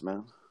cuts,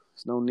 man.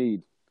 There's no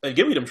need. Hey,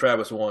 give me them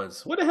Travis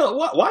ones. What the hell?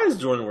 Why is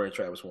Jordan wearing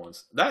Travis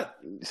ones?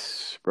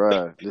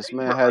 Bruh, this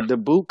man had the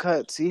boot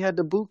cuts. He had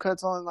the boot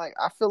cuts on. Like,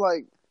 I feel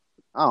like,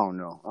 I don't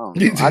know.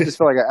 I just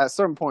feel like at a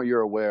certain point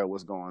you're aware of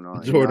what's going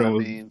on. Jordan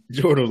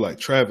was like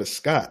Travis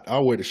Scott.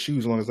 I'll wear the shoes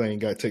as long as I ain't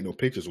got to take no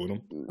pictures with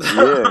him.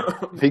 Yeah,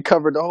 he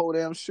covered the whole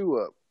damn shoe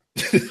up.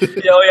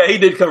 Yeah, he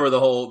did cover the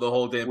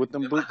whole damn with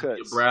them boot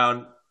cuts.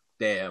 Brown.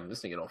 Damn,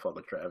 this nigga don't fuck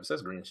with Travis.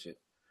 That's green shit.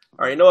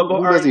 All right, you know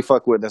what? Who does he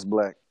fuck with? That's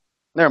black.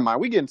 Never mind.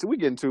 We getting too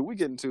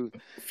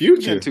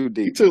Future. Too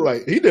deep.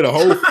 He did a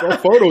whole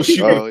photo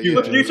shoot.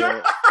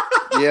 Future.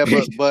 Yeah,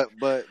 but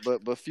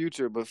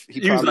Future,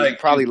 he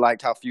probably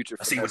liked how Future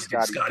finessed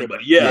Scotty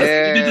buddy.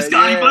 Yeah, he did the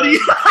Scotty buddy.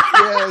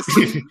 Yeah,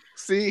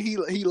 see,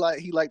 he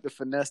liked the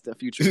finesse that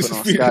Future put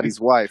on Scotty's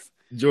wife.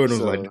 Jordan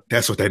was like,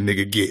 "That's what that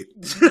nigga get."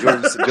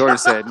 Jordan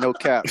said, "No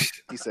cap."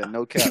 He said,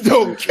 "No cap."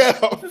 No cap.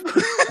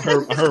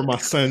 I heard my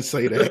son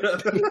say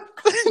that.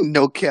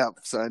 No cap,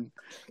 son.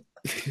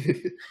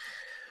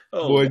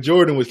 Boy,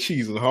 Jordan was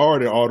cheesing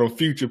hard at all them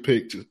Future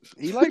pictures.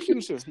 He liked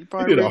Future. He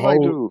probably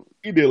dude.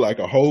 He did like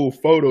a whole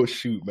photo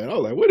shoot, man. I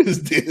was like, "What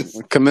is this?"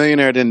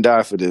 Chameleonaire didn't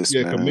die for this.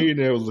 Yeah, man.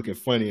 Chameleonaire was looking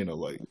funny in the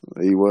light.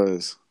 He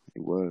was.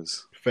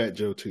 Fat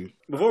Joe too.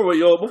 Before we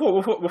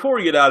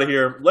get out of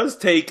here, let's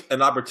take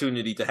an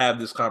opportunity to have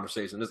this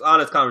conversation, this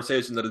honest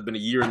conversation that has been a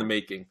year in the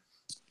making.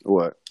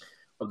 What?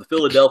 Of the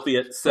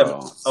Philadelphia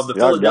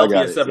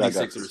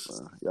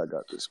 76ers. Y'all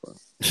got this, bro.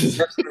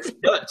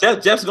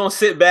 Jeff's gonna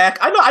sit back.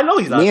 I know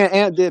he's not. Me and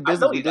Ant did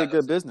business. We did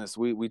good business.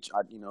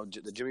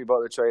 The Jimmy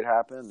Butler trade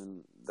happened,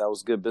 and that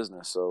was good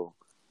business. So,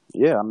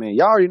 yeah, I mean,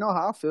 y'all already know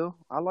how I feel.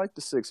 I like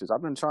the Sixers.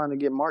 I've been trying to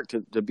get Mark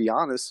to be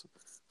honest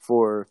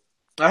for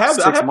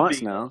 6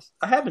 months now.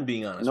 I haven't been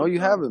being honest. No, you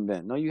haven't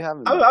been.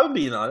 I've been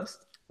being honest.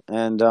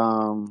 And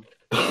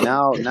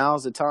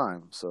now's the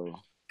time. So.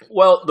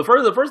 Well, the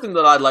first thing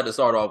that I'd like to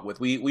start off with,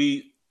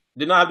 we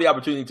did not have the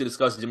opportunity to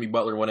discuss Jimmy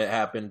Butler when it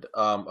happened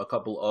a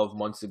couple of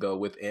months ago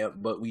with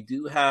Ant, but we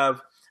do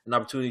have an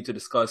opportunity to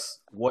discuss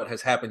what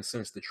has happened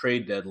since the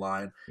trade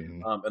deadline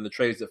and the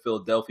trades that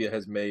Philadelphia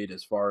has made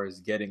as far as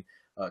getting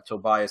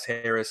Tobias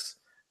Harris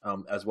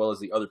as well as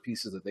the other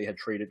pieces that they had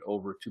traded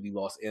over to the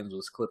Los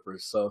Angeles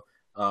Clippers. So,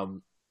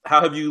 how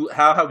have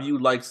you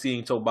liked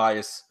seeing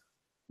Tobias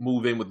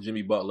move in with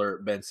Jimmy Butler,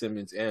 Ben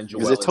Simmons, and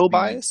Joel? Is it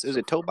Tobias? Is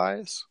it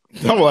Tobias?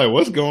 I'm like,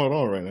 what's going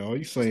on right now? Are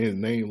you saying his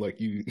name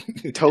like you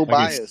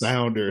Tobias like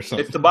sounder or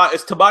something?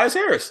 It's Tobias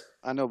Harris.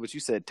 I know, but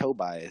you said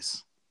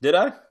Tobias. Did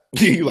I?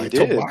 You like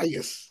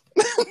Tobias?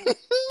 You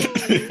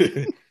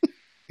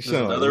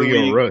sound like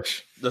Leo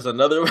Rush. There's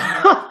another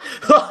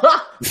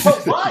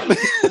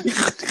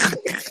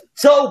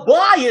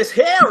Tobias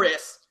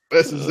Harris.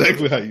 That's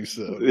exactly how you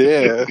sound.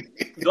 Yeah.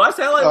 Do I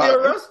sound like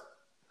Leo Rush?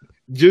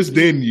 Just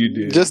then you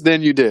did.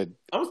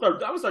 I'm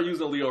gonna start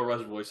using Leo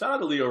Rush voice. Shout out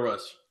to Leo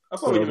Rush. I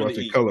thought you were about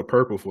to color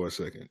purple for a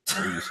second.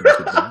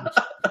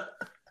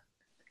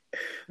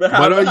 But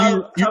how do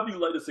you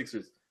like the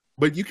Sixers?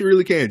 But you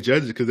really can't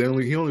judge it because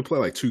he only played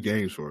like 2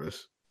 games for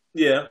us.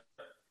 Yeah,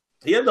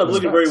 he ended up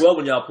looking very well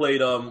when y'all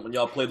played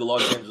the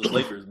Los Angeles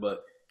Lakers.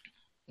 But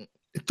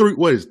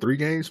 3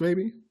 games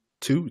maybe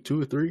 2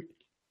 or 3.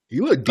 He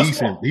looked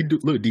decent. He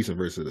looked decent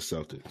versus the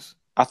Celtics.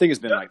 I think it's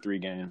been like 3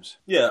 games.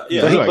 Yeah.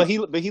 But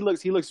he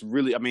looks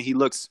really. I mean, he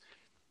looks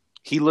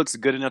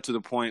good enough to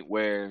the point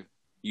where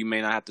you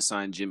may not have to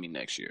sign Jimmy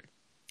next year.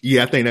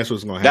 Yeah, I think that's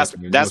what's going to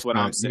happen. That's what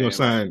I'm saying. You're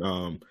going to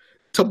sign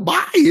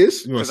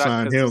Tobias. You're going to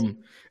sign him,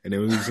 and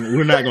then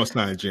we're not going to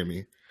sign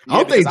Jimmy. I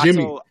don't think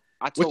Jimmy.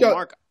 I told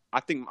Mark. I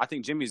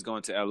think Jimmy's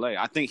going to LA.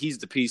 I think he's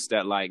the piece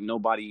that like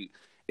nobody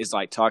is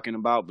like talking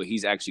about, but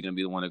he's actually going to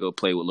be the one to go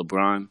play with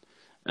LeBron.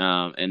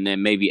 And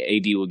then maybe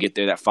AD will get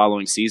there that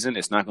following season.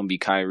 It's not going to be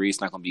Kyrie.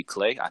 It's not going to be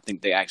Clay. I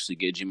think they actually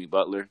get Jimmy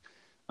Butler.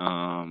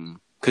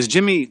 Because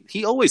Jimmy,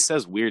 he always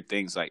says weird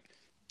things. Like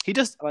he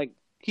just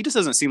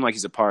doesn't seem like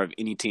he's a part of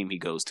any team he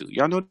goes to.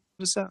 Y'all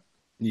notice that?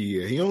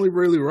 Yeah, he only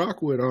really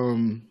rock with He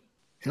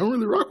don't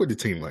really rock with the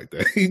team like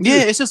that.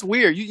 It's just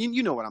weird.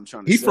 You know what I'm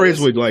trying to say. He's friends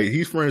with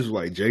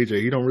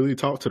JJ. He don't really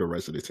talk to the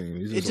rest of the team.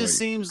 It just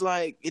seems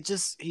like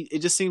he's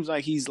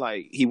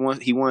like he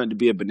wanted to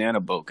be a banana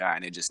boat guy,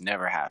 and it just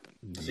never happened.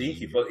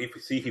 He fucks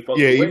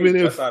with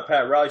Wade.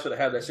 Pat Riley should have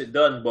had that shit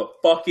done,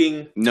 but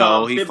fucking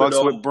Tom he Thibodeau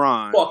fucks with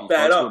Bron. Fuck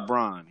that up. With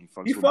Bron. He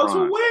fucks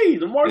with Wade.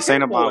 This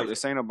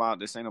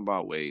ain't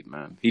about Wade,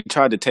 man. He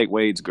tried to take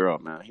Wade's girl,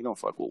 man. He don't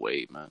fuck with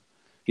Wade, man.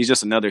 He's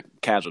just another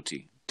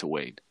casualty to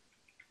Wade.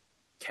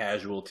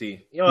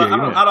 Casualty. You know, I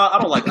don't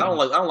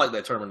like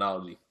that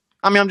terminology.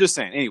 I mean, I'm just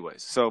saying.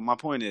 Anyways, so my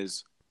point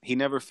is, he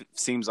never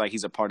seems like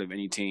he's a part of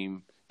any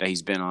team that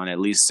he's been on, at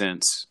least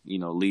since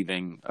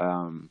leaving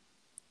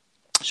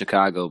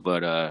Chicago.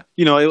 But I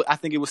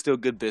think it was still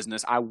good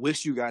business. I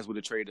wish you guys would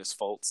have traded us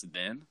Fultz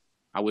then.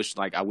 I wish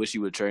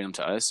you would trade him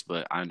to us,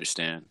 but I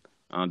understand.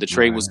 The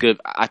trade was good.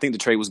 I think the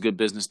trade was good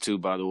business too,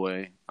 by the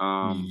way.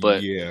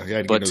 But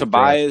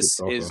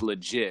Tobias is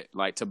legit.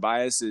 Like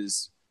Tobias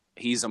is.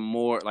 He's a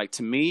more like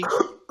to me,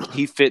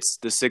 he fits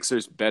the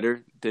Sixers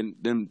better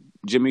than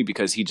Jimmy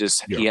because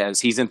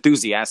he's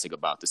enthusiastic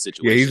about the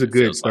situation. Yeah, he's a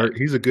good third.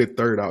 He's a good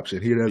third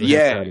option. He doesn't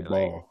have the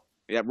ball.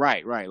 Yeah,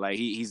 right. Like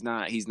he's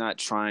not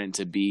trying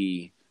to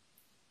be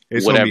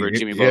whatever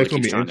Jimmy Butler. It's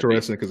gonna be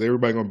interesting because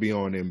everybody's gonna be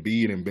on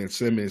Embiid and Ben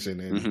Simmons, and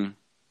then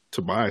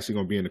Tobias is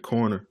gonna be in the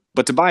corner.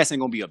 But Tobias ain't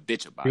gonna be a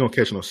bitch about it. He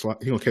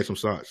gonna catch some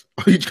shots.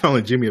 Are you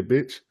calling Jimmy a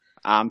bitch?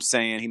 I'm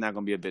saying he's not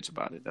gonna be a bitch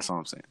about it. That's all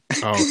I'm saying.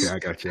 Oh, okay, I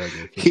got you.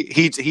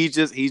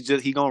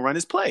 He gonna run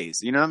his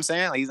plays. You know what I'm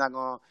saying? Like, he's not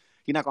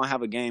gonna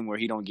have a game where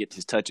he don't get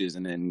his touches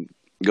and then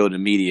go to the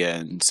media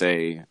and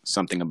say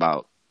something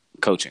about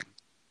coaching.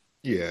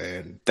 Yeah,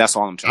 and that's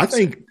all I'm trying to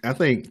say. I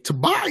think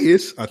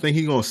Tobias, I think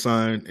he's gonna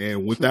sign,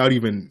 and without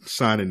even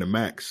signing the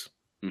max.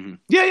 Mm-hmm.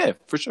 Yeah,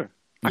 for sure.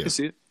 I can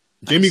see it.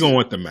 Jimmy gonna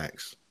want the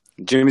max.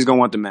 Jimmy's gonna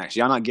want the max.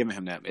 Y'all not giving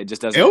him that. It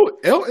just doesn't.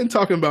 Elton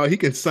talking about he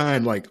can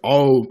sign like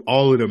all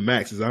of the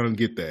maxes. I don't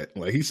get that.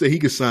 Like, he said he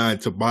could sign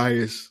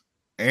Tobias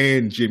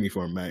and Jimmy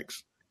for a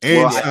max,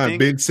 and sign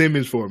Ben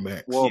Simmons for a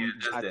max. Well,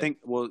 I think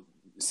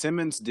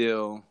Simmons'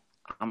 deal.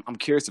 I'm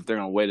curious if they're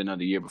gonna wait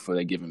another year before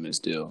they give him his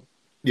deal.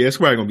 Yeah, it's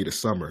probably gonna be the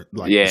summer.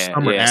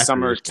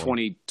 Summer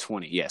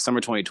 2020. Yeah,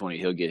 summer 2020.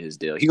 He'll get his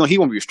deal. He won't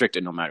be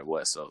restricted no matter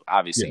what. So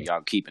obviously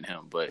y'all keeping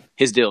him, but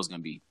his deal is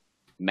gonna be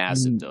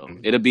massive though.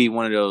 It'll be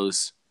one of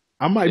those.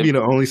 I might be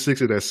the only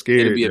Sixer that's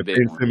scared that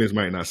Ben Simmons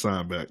might not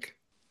sign back.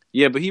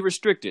 Yeah, but he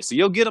restricted, so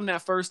you'll get him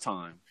that first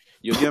time.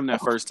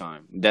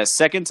 That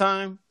second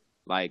time,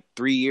 like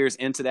 3 years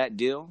into that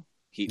deal,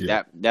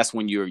 that's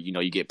when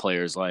you get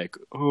players like,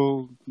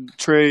 oh,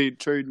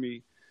 trade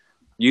me.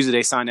 Usually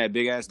they sign that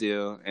big ass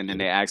deal and then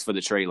they ask for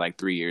the trade like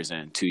 3 years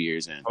in, 2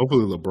 years in.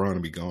 Hopefully LeBron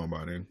will be gone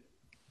by then.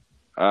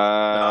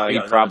 He'll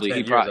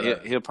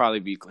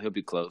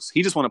be close.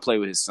 He just want to play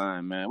with his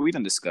son, man. We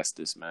done discussed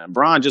this, man.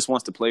 Bron just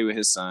wants to play with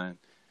his son.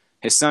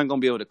 His son gonna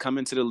be able to come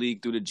into the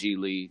league through the G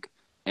League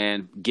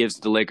and gives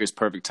the Lakers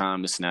perfect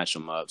time to snatch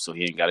him up, so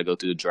he ain't got to go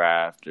through the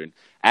draft. And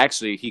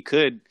actually, he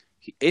could,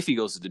 if he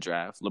goes to the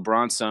draft,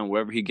 LeBron's son,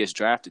 wherever he gets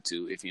drafted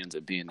to, if he ends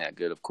up being that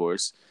good, of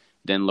course,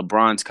 then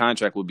LeBron's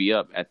contract will be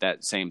up at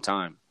that same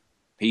time.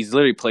 He's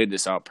literally played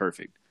this out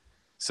perfect.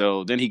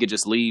 So then he could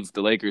just leave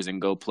the Lakers and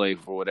go play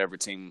for whatever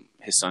team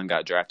his son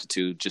got drafted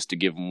to, just to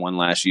give him one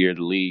last year of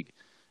the league,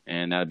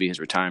 and that'd be his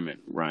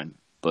retirement run.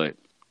 But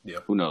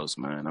who knows,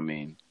 man? I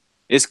mean,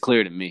 it's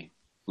clear to me.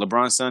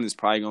 LeBron's son is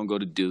probably going to go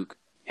to Duke.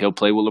 He'll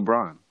play with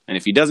LeBron. And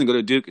if he doesn't go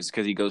to Duke, it's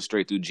because he goes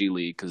straight through G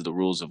League because the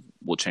rules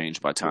will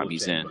change by the time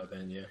he's in.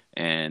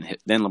 And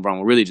then LeBron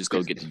will really just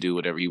go get to do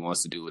whatever he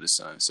wants to do with his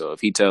son. So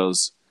if he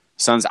tells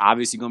son's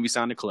obviously going to be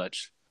signed to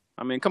Clutch,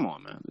 I mean, come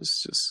on, man.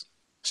 It's just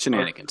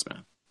shenanigans,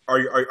 man.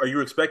 Are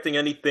you expecting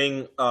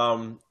anything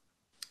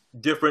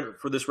different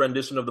for this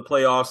rendition of the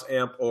playoffs,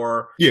 Amp?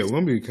 Or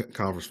we'll be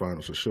conference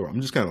finals for sure.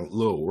 I'm just kind of a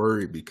little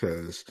worried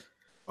because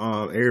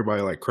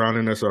everybody like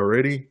crowning us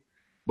already.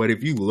 But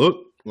if you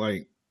look,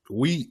 like,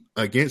 we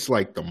against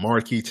like the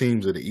marquee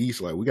teams of the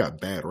East, like, we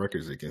got bad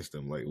records against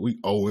them. Like, we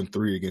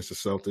 0-3 against the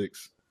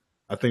Celtics.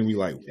 I think we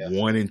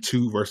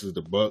 1-2 versus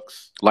the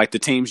Bucks. Like the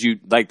teams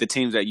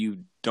that you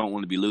don't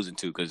want to be losing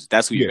to, because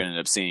that's who you're going to end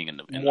up seeing in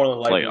the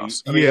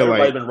playoffs. I mean,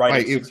 everybody's been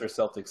right if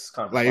Celtics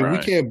conference. Like, if we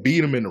can't beat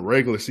them in the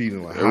regular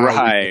season, like,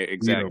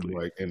 exactly, them,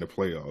 like, in the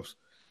playoffs.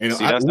 And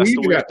see, that's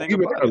the weird thing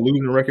about got a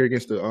losing record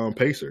against the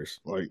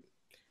Pacers. Like,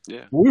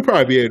 we'll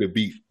probably be able to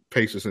beat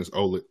Pacers since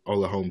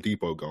Ola Home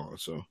Depot gone.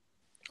 So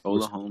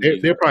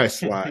they'll probably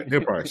slide.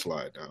 They'll probably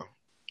slide down.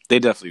 They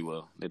definitely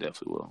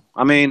will.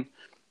 I mean,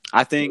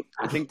 I think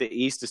the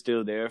East is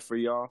still there for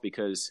y'all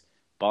because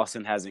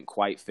Boston hasn't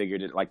quite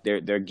figured it. Like,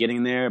 they're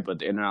getting there, but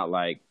they're not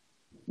like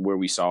where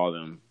we saw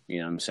them, you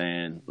know what I'm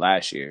saying,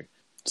 last year.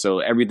 So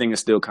everything is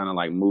still kind of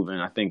like moving.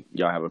 I think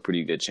y'all have a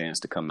pretty good chance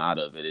to come out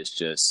of it. It's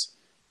just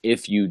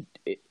if you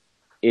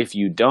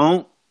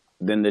don't,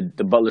 then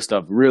the Butler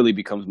stuff really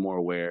becomes more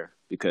aware,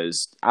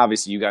 because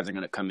obviously you guys are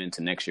going to come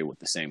into next year with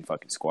the same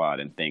fucking squad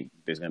and think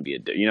there's going to be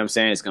you know what I'm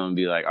saying? It's going to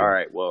be like, all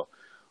right, well,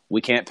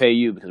 we can't pay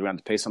you because we're going to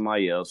have to pay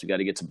somebody else. We got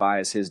to get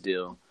Tobias his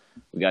deal.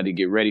 We got to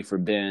get ready for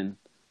Ben.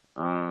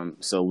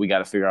 So we got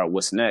to figure out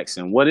what's next.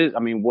 And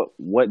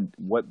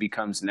what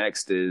becomes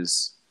next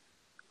is,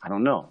 I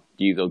don't know.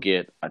 Do you go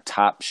get a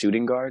top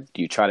shooting guard?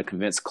 Do you try to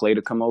convince Klay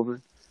to come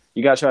over?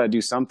 You got to try to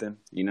do something,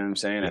 you know what I'm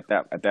saying,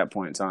 at that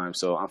point in time.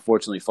 So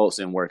unfortunately, Fultz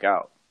didn't work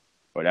out,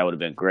 or that would have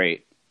been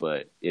great,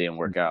 but it didn't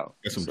work out.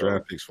 Get some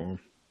draft picks for him.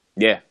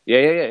 Yeah.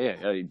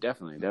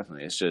 Definitely.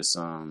 It's just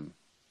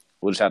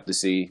we'll just have to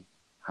see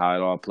how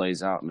it all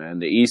plays out,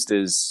 man.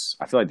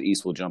 I feel like the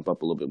East will jump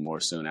up a little bit more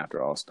soon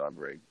after All-Star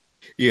break.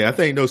 Yeah, I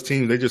think those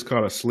teams, they just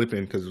caught us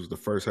slipping because it was the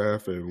first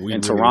half.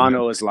 And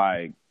Toronto is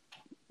like,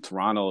 if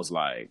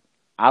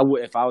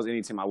I was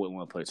any team, I wouldn't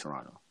want to play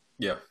Toronto.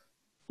 Yeah.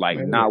 Like,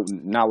 not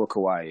with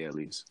Kawhi, at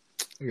least.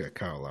 You got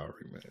Kyle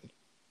Lowry, man.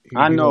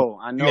 I know.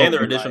 And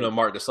their addition of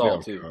Marc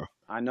Gasol, too.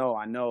 I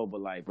know,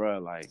 but like, bro,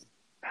 like,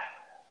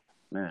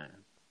 man,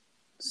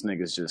 this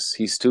nigga's just,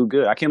 he's too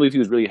good. I can't believe he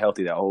was really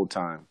healthy that whole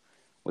time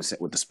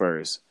with the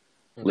Spurs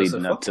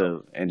leading up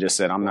to, and just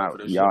said, I'm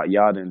not,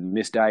 y'all done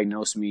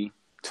misdiagnosed me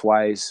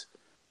twice.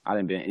 I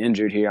done been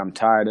injured here. I'm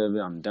tired of it.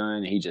 I'm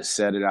done. He just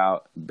set it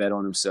out, bet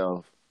on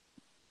himself.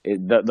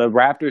 The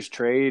Raptors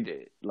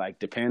trade, like,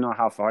 depending on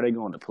how far they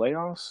go in the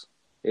playoffs,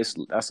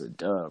 that's a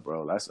dub,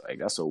 bro.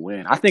 That's a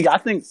win. I think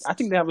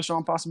they have a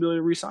strong possibility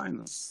of re-signing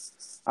them.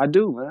 I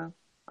do, man.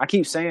 I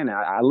keep saying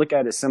that. I look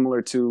at it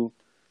similar to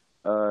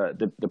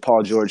the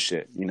Paul George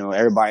shit. You know,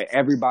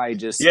 everybody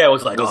just it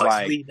was like he's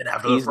leaving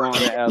after he's the going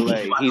first to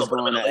LA. He's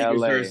going to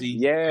LA. Jersey.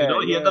 Yeah,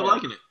 he ended up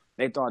liking it.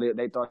 They thought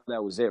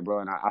that was it, bro.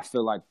 And I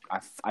feel like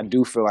I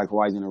do feel like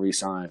Kawhi's gonna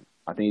resign.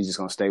 I think he's just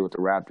gonna stay with the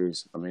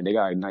Raptors. I mean, they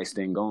got a nice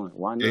thing going.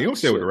 Why not? Yeah, you don't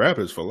stay with the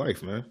Raptors for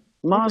life, man.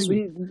 Might as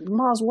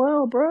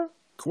well, bro.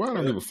 Kawhi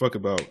don't give a fuck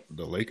about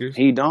the Lakers.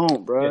 He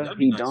don't, bro.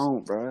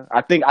 Don't, bro.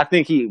 I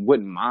think he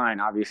wouldn't mind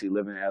obviously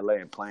living in LA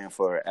and playing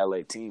for an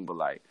LA team, but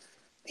like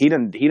he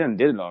done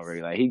did it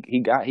already. Like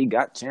he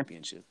got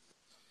championship.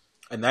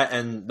 And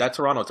that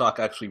Toronto talk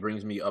actually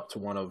brings me up to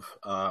one of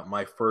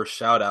my first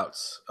shout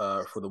outs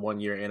for the 1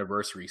 year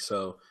anniversary.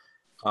 So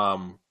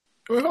Wait,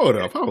 hold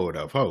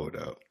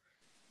up.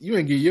 You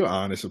ain't give your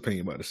honest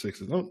opinion about the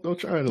Sixers. Don't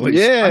try to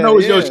I know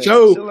it's your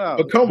show,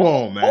 but come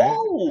on, man.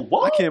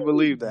 I can't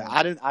believe that.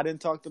 I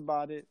didn't talk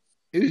about it.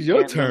 It's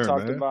your turn,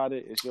 talked man. about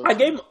it. It's your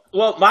turn.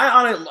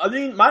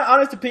 My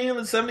honest opinion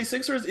of the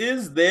 76ers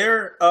is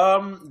they're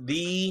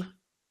the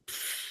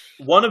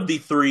one of the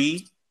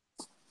three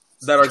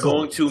that are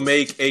going to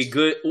make a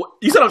good.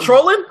 You said I'm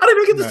trolling? I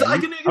didn't even get this. I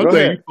didn't even I'm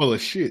saying you full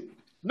of shit.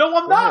 No,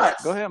 I'm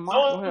not. Go ahead, Mark.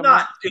 No, I'm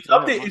not.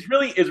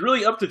 It's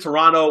really up to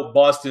Toronto,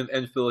 Boston,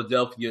 and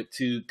Philadelphia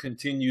to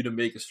continue to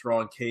make a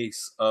strong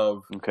case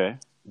of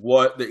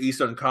what the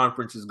Eastern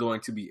Conference is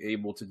going to be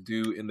able to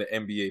do in the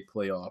NBA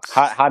playoffs.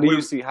 How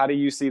do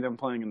you see them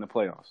playing in the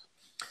playoffs?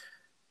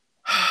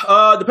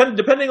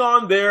 Depending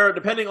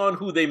on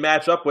who they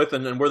match up with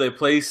and where they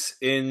place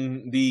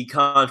in the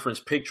conference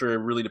picture, it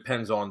really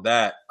depends on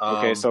that.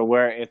 Okay, so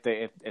if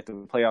the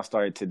playoffs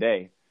started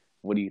today,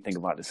 what do you think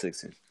about the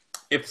Sixers?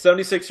 If the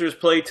 76ers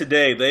play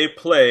today, they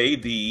play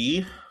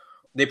the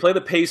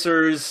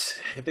Pacers.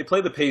 If they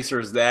play the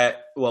Pacers,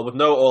 with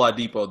no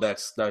Oladipo,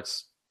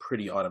 that's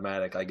pretty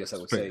automatic, I guess I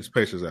would say. It's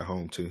Pacers at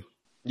home too.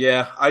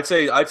 Yeah, I'd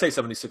say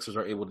 76ers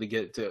are able to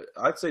get to.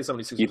 I'd say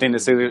 76ers. You think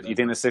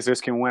the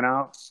Sixers can win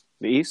out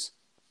the East?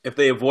 If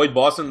they avoid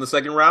Boston in the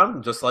second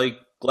round, just like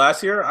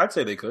last year, I'd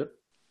say they could.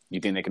 You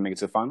think they can make it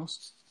to the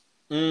finals?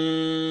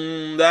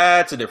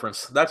 That's a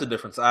difference.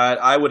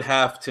 I would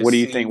have to. What do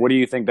you think? What do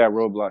you think that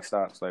roadblock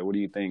stops? Like, what do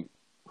you think?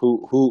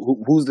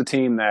 Who's the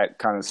team that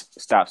kind of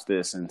stops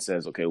this and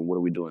says, okay, what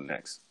are we doing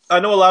next? I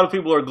know a lot of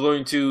people are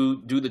going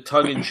to do the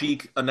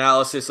tongue-in-cheek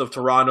analysis of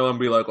Toronto and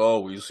be like,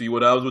 "Oh, you see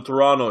what I was with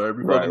Toronto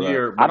every fucking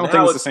year." But I don't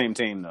think it's the same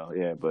team though.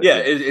 Yeah, but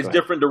it's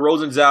different.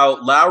 DeRozan's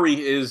out. Lowry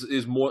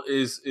is more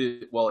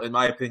in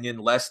my opinion,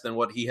 less than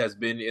what he has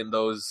been in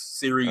those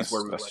series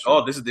where we're like,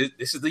 "Oh, this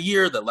is the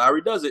year that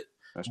Lowry does it."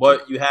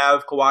 But you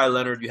have Kawhi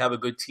Leonard. You have a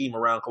good team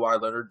around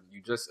Kawhi Leonard. You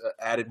just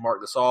added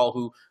Marc Gasol,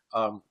 who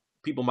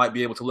people might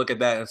be able to look at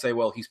that and say,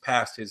 well, he's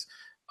past his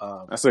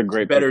that's a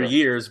great better pickup.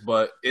 years,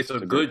 but it's a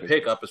good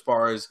pickup as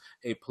far as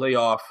a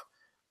playoff.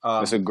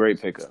 It's a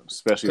great pickup,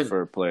 especially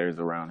for players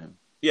around him.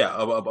 Yeah,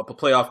 a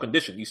playoff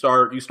condition. You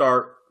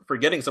start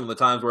forgetting some of the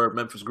times where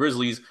Memphis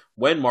Grizzlies,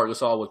 when Marc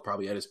Gasol was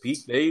probably at his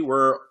peak, they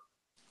were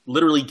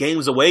literally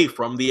games away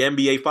from the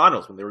NBA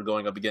Finals when they were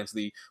going up against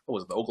the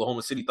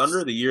Oklahoma City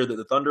Thunder, the year that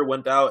the Thunder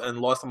went out and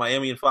lost to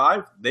Miami in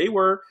 5. They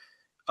were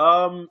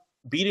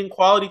beating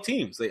quality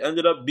teams. They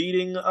ended up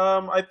beating,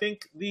 I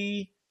think,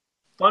 the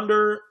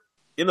Thunder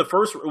in the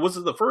first. Was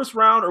it the first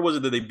round, or was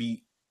it that they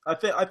beat? I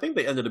think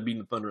they ended up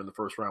beating the Thunder in the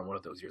first round one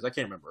of those years. I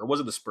can't remember. Or was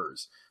it the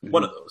Spurs? Mm-hmm.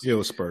 One of those. Yeah, it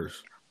was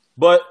Spurs.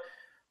 But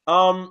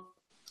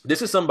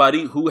this is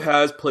somebody who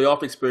has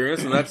playoff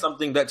experience, and that's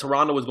something that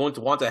Toronto is going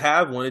to want to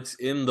have when it's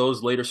in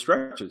those later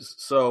stretches.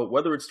 So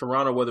whether it's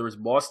Toronto, whether it's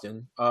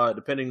Boston,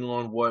 depending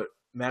on what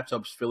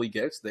matchups Philly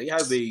gets, they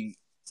have a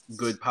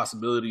good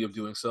possibility of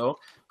doing so.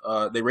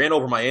 They ran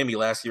over Miami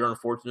last year,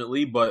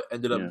 unfortunately, but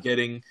ended up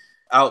getting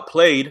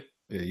outplayed.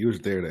 Yeah, you was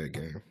there that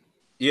game.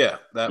 Yeah,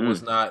 that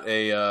was not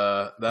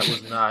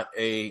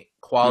a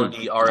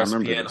quality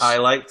RSPN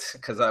highlight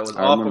because I was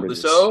off of the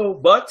show,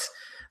 but.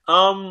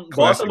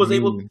 Boston was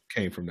able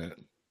came from that.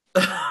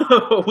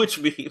 Which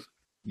meme?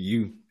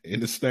 You in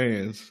the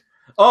stands.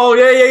 Oh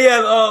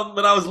yeah.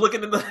 When I was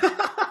looking in the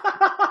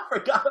I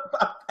forgot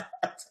about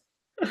that.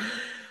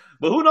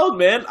 But who knows,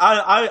 man?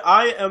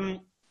 I'm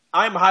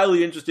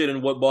highly interested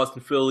in what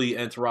Boston, Philly,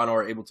 and Toronto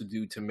are able to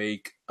do to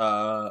make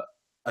a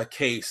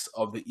case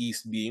of the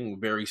East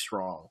being very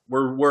strong.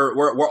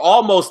 We're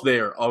almost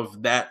there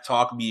of that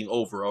talk being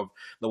over, of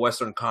the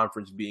Western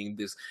Conference being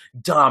this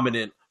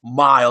dominant,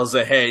 miles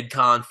ahead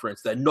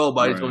conference that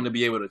nobody's going to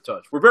be able to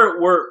touch. We're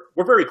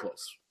very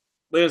close.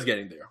 We're just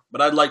getting there.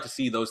 But I'd like to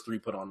see those three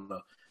put on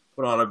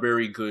a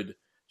very good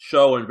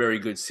show and very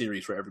good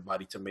series for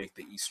everybody to make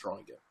the East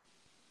strong again.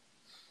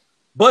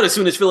 But as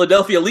soon as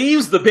Philadelphia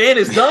leaves, the band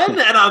is done,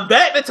 and I'm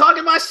back to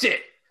talking my shit.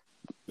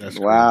 That's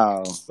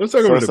wow. Cool. Let's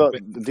talk about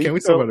can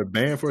we talk about the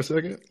band for a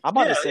second? I'm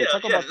about to say,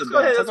 talk about the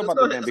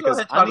band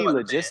because I need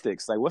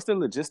logistics. Like, what's the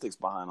logistics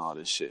behind all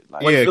this shit?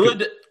 Like,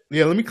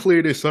 let me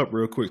clear this up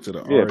real quick to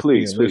the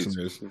please.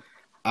 listeners.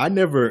 I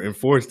never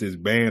enforced this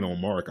ban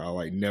on Mark.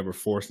 I never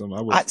forced him.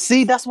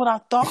 See, that's what I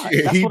thought.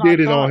 He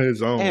did it on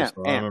his own. I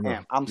don't know.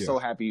 I'm so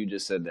happy you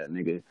just said that,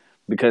 nigga,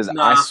 because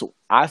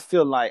I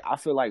feel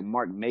like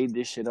Mark made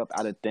this shit up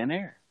out of thin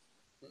air.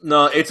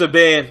 No, it's a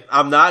ban.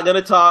 I'm not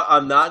gonna talk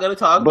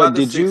about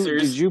the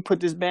Sixers. Did you put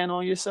this ban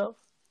on yourself?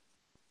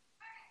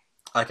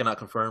 I cannot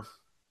confirm.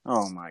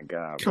 Oh my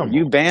God!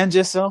 You banned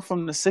yourself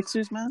from the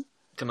Sixers, man.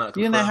 Cannot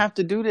You confirm. didn't have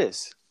to do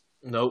this.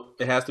 Nope,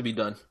 it has to be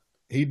done.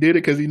 He did it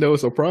because he knows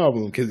it's a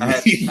problem. Because I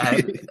had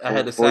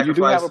to sacrifice. Well, you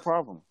do have a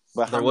problem.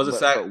 But there was a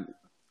sack.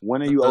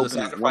 When are you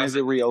open? When is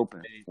it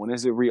reopen? When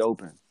is it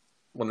reopen?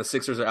 When the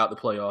Sixers are out the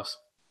playoffs.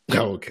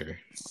 Okay.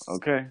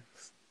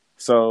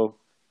 So,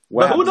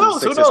 but who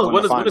knows? Who knows?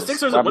 When the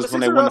Sixers win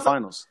the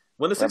finals?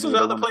 When the Sixers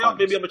are out the playoffs,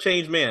 maybe I'm a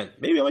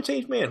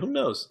changed man. Who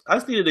knows? I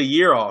just needed a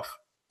year off.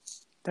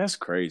 That's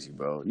crazy,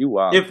 bro. You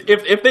wild.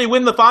 If they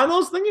win the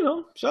finals, then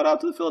shout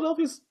out to the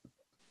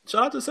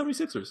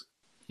 76ers.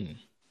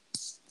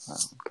 Oh,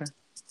 okay.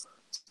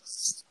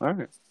 All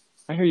right.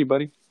 I hear you,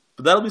 buddy.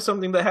 But that'll be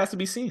something that has to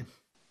be seen.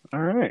 All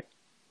right.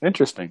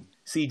 Interesting.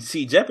 See,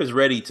 Jeff is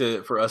ready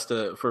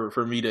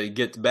for me to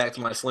get back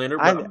to my slander,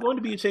 but I'm going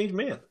to be a changed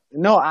man.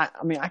 No, I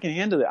mean I can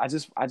handle it. I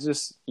just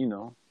This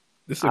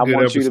is a good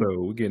episode.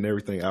 We're getting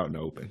everything out in the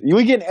open.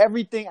 We're getting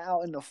everything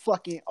out in the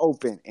fucking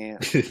open. And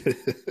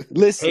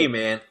listen, hey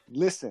man,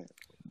 listen,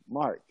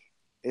 Mark,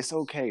 it's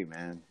okay,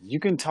 man. You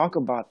can talk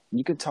about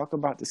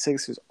the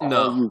Sixers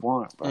all you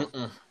want, bro.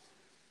 Mm-mm.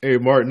 Hey,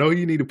 Mark, no,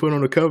 you need to put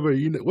on the cover.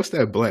 What's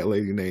that black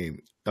lady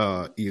name?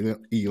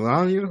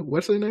 Ilania?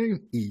 What's her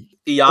name?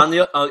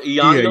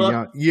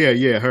 Ianya?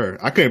 Yeah, her.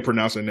 I couldn't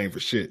pronounce her name for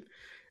shit.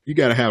 You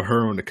got to have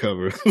her on the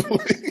cover.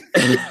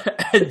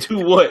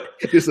 Do what?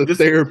 It's a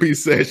therapy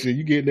session.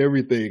 You getting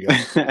everything.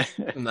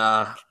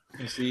 Nah.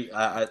 You see,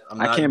 I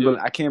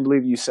can't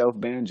believe you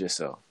self-banned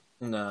yourself.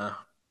 Nah.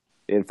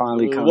 It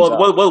finally comes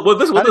out.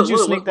 This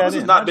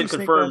has not been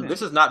confirmed.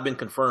 This has not been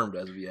confirmed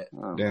as of yet.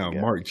 Oh, damn,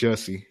 Mark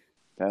Jussie.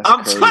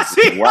 I'm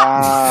Jussie.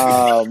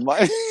 Wow.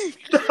 Mark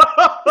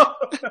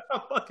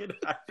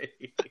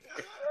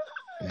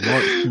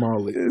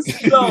Smollett.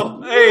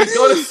 No, hey,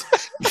 go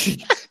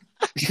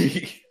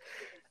to.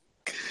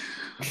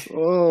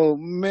 Oh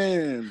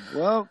man.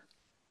 Well,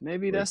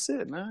 maybe that's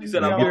it, man. You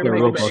said I'm going to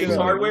make Ace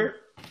Hardware.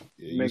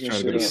 Yeah,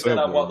 you said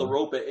I bought the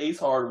rope at Ace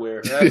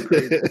Hardware. That's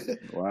crazy.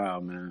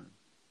 Wow, man.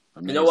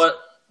 Amazing. You know what?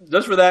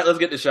 Just for that, let's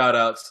get the shout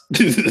outs.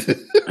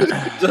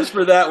 Just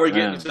for that, we're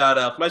getting the shout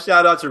outs. My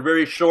shout outs are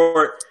very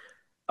short.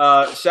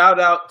 Shout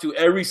out to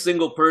every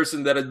single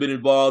person that has been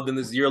involved in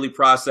this yearly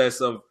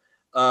process of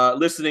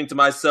listening to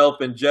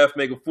myself and Jeff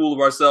make a fool of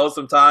ourselves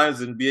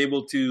sometimes and be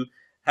able to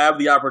have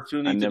the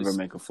opportunity. I never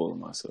make a fool of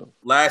myself.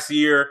 Last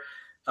year,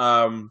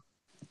 I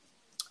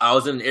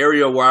was in an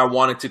area where I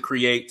wanted to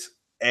create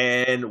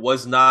and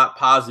was not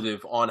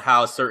positive on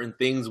how certain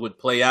things would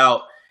play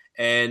out.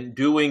 And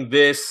doing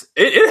this,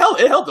 it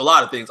helped a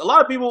lot of things. A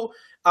lot of people,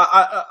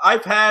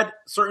 I've had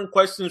certain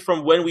questions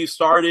from when we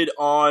started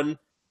on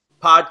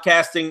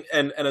podcasting,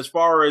 and as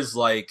far as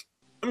like,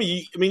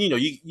 you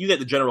get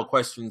the general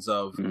questions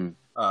of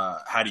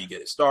how do you get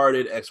it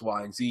started, X,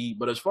 Y, and Z.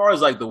 But as far as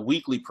like the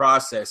weekly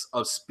process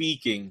of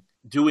speaking,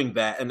 doing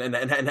that, and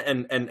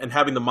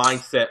having the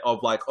mindset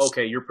of like,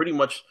 okay, you're pretty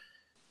much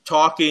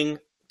talking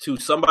to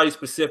somebody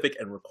specific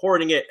and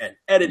recording it and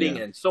editing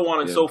and so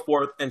on and so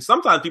forth. And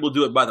sometimes people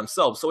do it by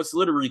themselves. So it's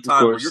literally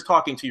time where you're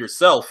talking to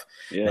yourself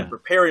and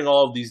preparing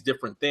all of these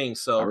different things.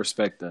 So I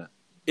respect that.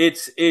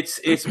 It's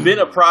been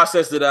a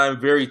process that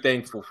I'm very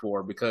thankful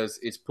for because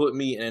it's put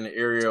me in an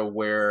area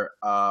where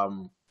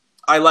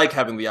I like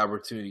having the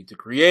opportunity to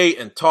create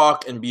and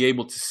talk and be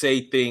able to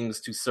say things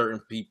to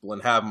certain people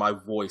and have my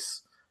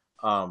voice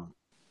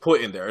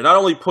put in there, and not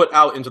only put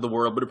out into the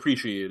world, but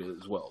appreciated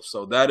as well.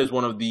 So that is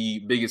one of the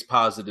biggest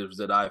positives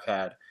that I've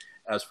had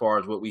as far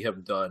as what we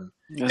have done.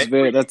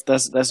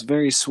 That's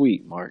very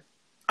sweet, Mark.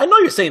 I know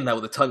you're saying that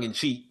with a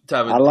tongue-in-cheek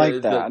type of. I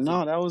like that.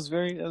 No, that was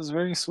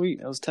very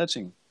sweet. That was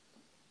touching.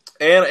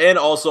 And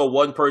also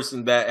one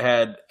person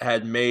that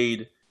had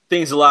made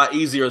things a lot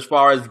easier as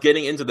far as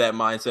getting into that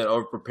mindset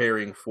of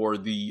preparing for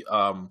the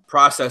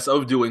process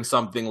of doing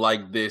something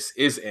like this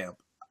is AMP.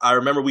 I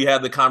remember we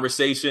had the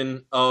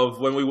conversation of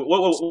when what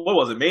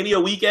was it, Mania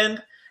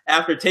weekend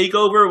after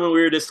TakeOver, when we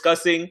were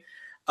discussing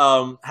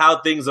how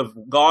things have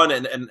gone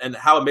and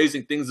how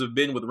amazing things have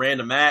been with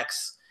Random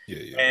Acts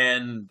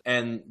and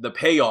the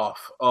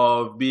payoff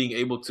of being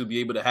able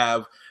to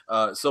have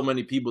so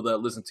many people that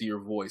listen to your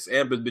voice.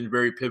 AMP has been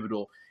very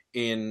pivotal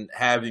in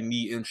having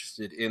me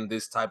interested in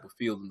this type of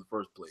field in the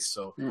first place.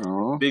 So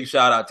big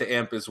shout out to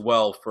AMP as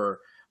well for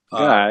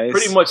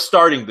pretty much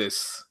starting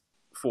this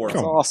for us.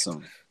 That's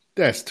awesome.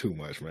 That's too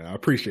much, man. I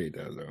appreciate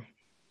that, though.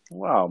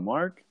 Wow,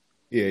 Mark.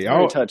 Yeah, y'all.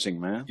 Very touching,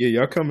 man. Yeah,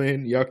 y'all come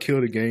in, y'all kill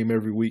the game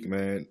every week,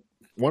 man.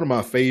 One of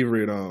my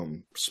favorite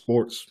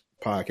sports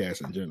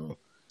podcasts in general.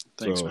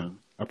 Thanks, man.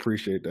 I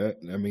appreciate that.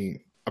 I mean,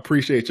 I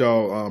appreciate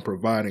y'all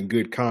providing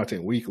good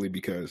content weekly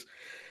because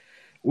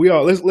we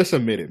all let's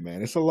admit it,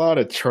 man. It's a lot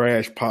of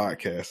trash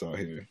podcasts out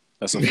here.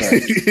 That's a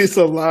fact. It's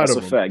a lot of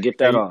them. That's a fact. Get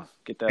that off.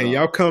 And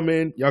y'all come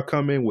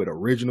in with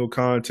original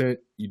content.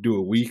 You do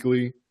it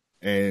weekly,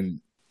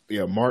 and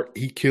Yeah, Mark,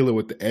 he kill it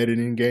with the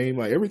editing game.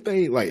 Like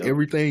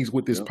everything's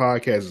with this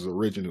podcast is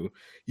original.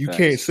 You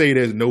can't say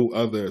there's no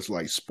others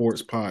like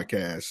sports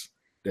podcasts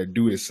that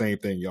do the same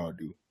thing y'all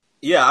do.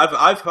 Yeah,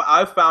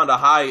 I've found a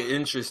high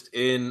interest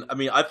in. I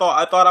mean, I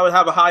thought I would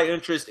have a high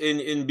interest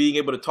in being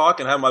able to talk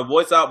and have my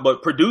voice out,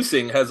 but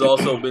producing has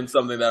also been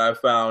something that I've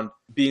found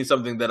being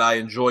something that I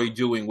enjoy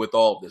doing with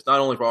all of this. Not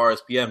only for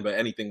RSPN, but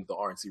anything with the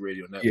RNC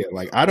Radio Network. Yeah,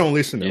 like I don't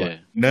listen to like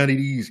none of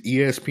these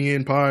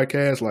ESPN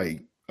podcasts,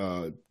 like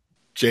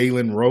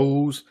Jalen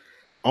Rose.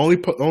 Only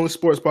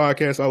sports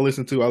podcasts I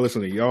listen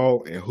to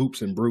y'all and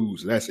Hoops and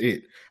Brews. That's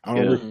it. I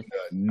don't listen to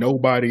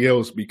nobody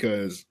else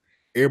because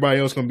everybody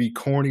else gonna be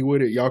corny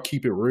with it. Y'all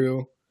keep it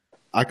real.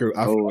 I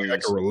feel like I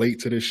can relate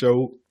to this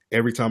show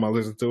every time I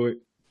listen to it.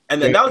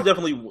 And then that was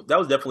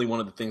definitely one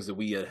of the things that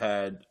we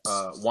had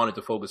wanted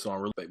to focus on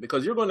really big,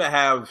 because you're going to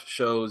have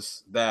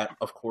shows that,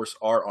 of course,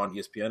 are on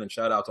ESPN. And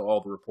shout out to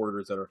all the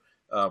reporters that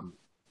are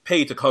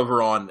paid to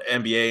cover on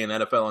NBA and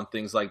NFL and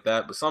things like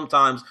that. But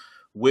sometimes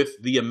with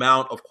the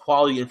amount of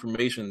quality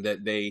information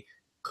that they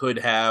could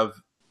have,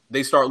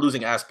 they start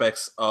losing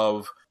aspects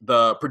of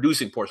the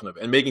producing portion of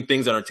it and making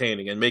things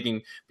entertaining and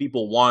making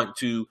people want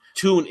to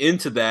tune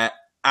into that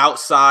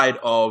outside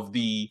of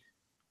the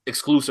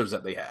exclusives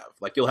that they have.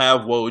 Like you'll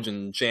have Woj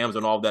and Shams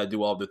and all of that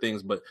do all the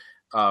things, but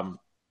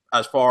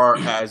as far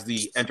as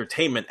the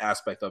entertainment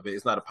aspect of it,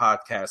 it's not a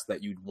podcast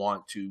that you'd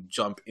want to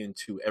jump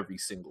into every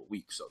single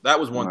week. So that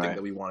was one thing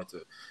that we wanted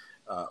to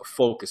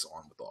focus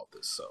on with all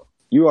this. So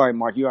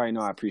Mark, you already know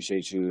I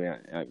appreciate you. You know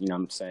what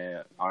I'm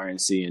saying,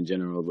 RNC in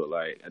general, but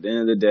like at the end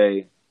of the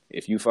day,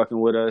 if you fucking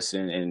with us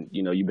and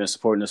you know, you've been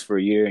supporting us for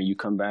a year and you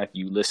come back,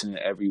 you listen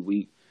to every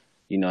week,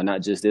 you know,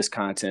 not just this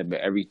content, but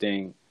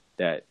everything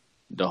that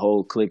the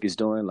whole clique is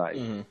doing. Like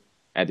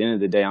at the end of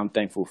the day, I'm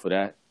thankful for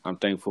that. I'm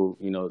thankful,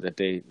 you know, that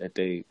they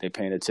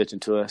paying attention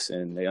to us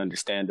and they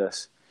understand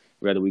us,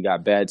 whether we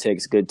got bad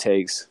takes, good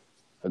takes,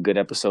 a good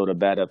episode, a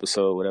bad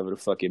episode, whatever the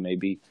fuck it may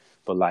be.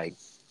 But like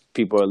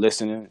people are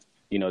listening,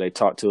 you know, they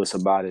talk to us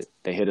about it.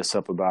 They hit us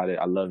up about it.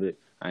 I love it.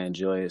 I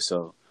enjoy it.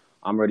 So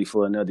I'm ready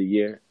for another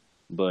year.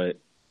 But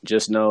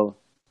just know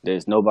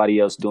there's nobody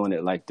else doing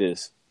it like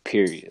this,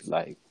 period.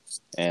 Like,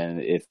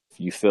 and if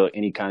you feel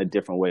any kind of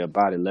different way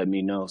about it, let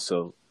me know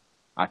so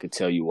I could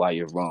tell you why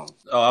you're wrong.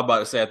 Oh, I'm about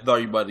to say, I thought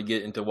you were about to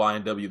get into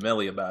YNW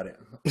Melly about it.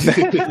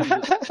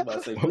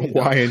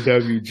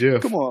 YNW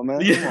Jeff. Come on, man.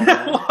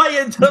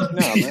 YNW.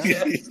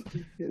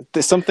 Man.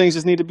 Some things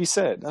just need to be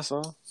said. That's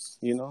all.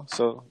 You know,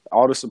 so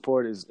all the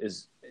support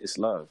is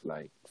love,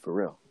 like for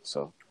real.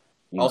 So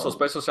also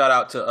special shout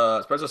out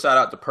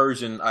to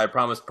Persian. I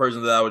promised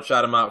Persian that I would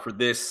shout him out for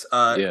this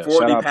for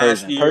the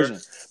past year.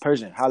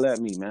 Persian, holla at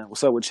me, man.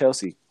 What's up with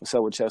Chelsea?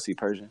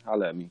 Persian?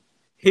 Holla at me.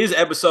 His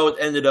episode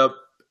ended up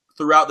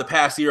throughout the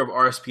past year of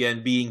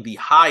RSPN being the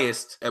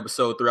highest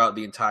episode throughout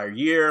the entire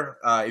year.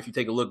 If you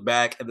take a look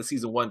back at the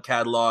season 1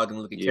 catalog and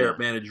look at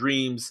Caravan of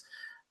Dreams,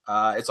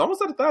 it's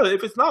almost at 1,000.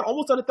 If it's not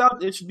almost at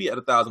 1,000, it should be at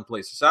 1,000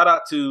 places. Shout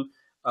out to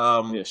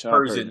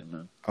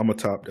Persian. I'm gonna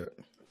top that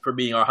for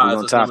being our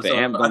highest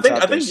episode. I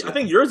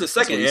think yours is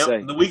second.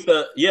 The week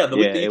that you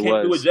came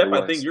through with Jeff,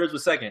 I think yours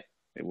was second.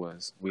 It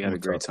was. We had a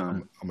great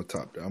time. I'm gonna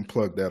top that. I'm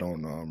plugged that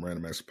on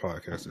Random Acts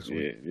Podcast this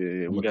week.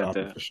 Yeah. We got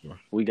that. For sure.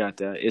 We got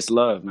that. It's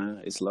love, man.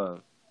 It's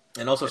love.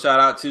 And also shout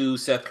out to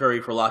Seth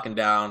Curry for locking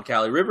down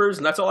Cali Rivers,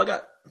 and that's all I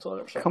got.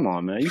 Come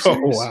on, man. You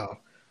serious? Oh wow.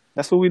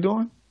 That's what we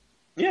doing?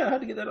 Yeah, I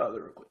had to get that out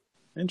there real quick.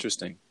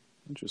 Interesting,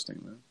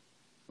 man.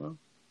 Well,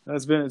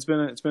 it's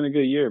been a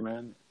good year,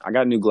 man. I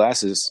got new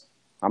glasses.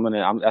 I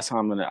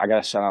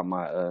gotta shout out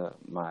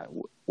my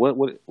what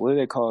do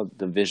they call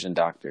the vision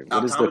doctor?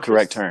 What is the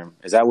correct term?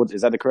 Is that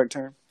the correct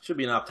term? Should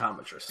be an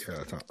optometrist.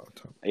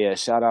 Yeah,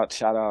 shout out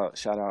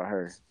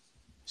her.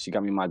 She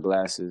got me my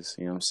glasses.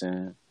 You know what I'm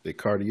saying? The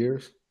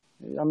Cartiers.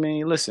 I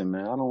mean, listen,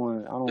 man. I don't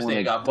want. This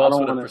nigga got buffs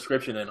with a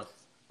prescription in them.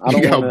 I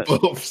don't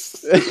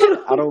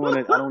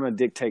want to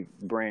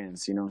dictate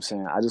brands. You know what I'm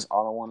saying?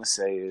 All I want to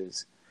say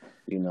is,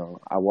 you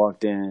know, I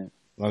walked in.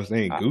 Last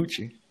name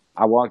Gucci.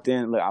 I walked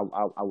in. Look,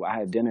 I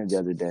had dinner the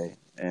other day,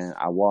 and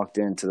I walked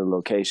into the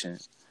location,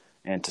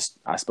 and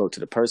I spoke to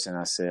the person.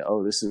 I said,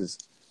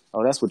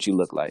 that's what you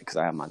look like, because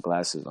I have my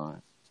glasses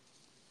on.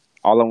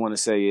 All I want to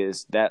say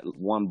is that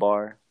one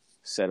bar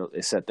set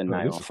the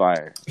night on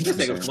fire. This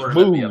nigga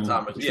flirted with the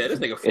optometrist. Yeah, this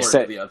nigga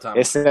flirted with the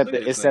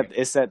optometrist.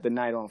 It set the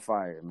night on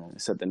fire, man.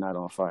 It set the night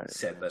on fire.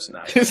 This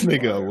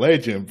nigga a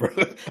legend, bro.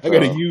 I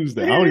gotta use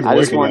that. I don't even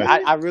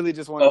I really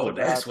just want. Oh,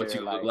 that's what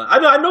you look like.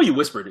 I know you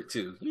whispered it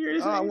too.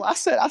 Well, I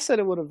said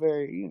it with a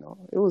very, you know,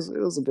 it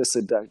was a bit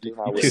seductive.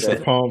 I would kiss say.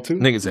 the palm too.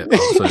 Niggas said,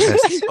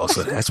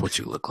 so that's what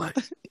you look like.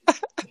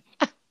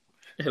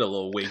 Hit a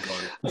little wink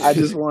on it. I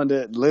just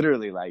wanted to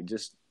literally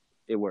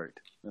it worked.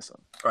 That's all.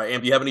 All right,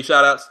 Am, do you have any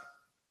shout outs?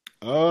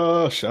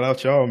 Shout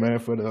out y'all, man,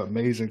 for the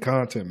amazing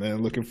content,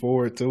 man. Looking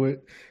forward to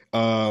it.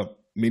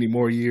 Many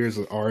more years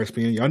of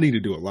RSPN. Y'all need to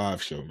do a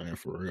live show, man,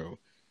 for real.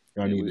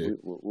 Y'all need to.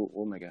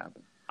 We'll make it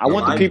happen. I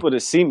want the people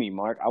to see me,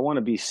 Mark. I want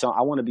to be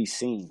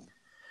seen.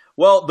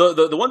 Well,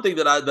 the one thing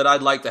that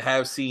I'd like to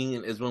have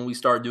seen is when we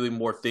start doing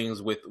more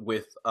things with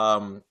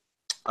the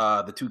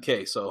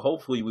 2K. So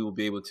hopefully we will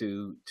be able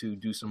to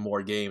do some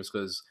more games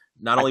because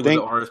not only was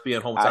the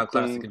RSPN Hometown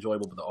Classic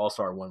enjoyable, but the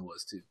All-Star one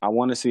was too. I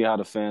want to see how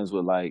the fans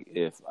would like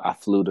if I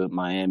flew to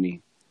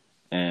Miami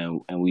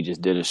and we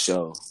just did a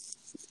show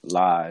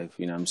live.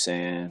 You know what I'm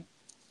saying?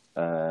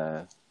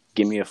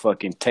 Give me a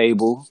fucking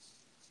table.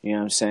 You know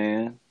what I'm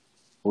saying?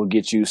 We'll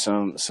get you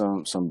some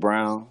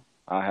brown.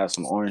 I'll have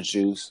some orange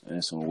juice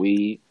and some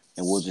weed,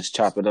 and we'll just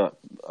chop it up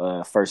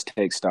first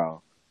take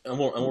style. And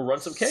we'll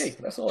run some K.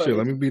 That's all. Shit,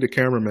 let me be the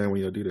cameraman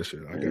when you do this shit.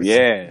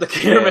 Yeah. The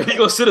cameraman, he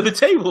gonna sit at the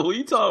table. What are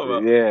you talking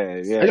about?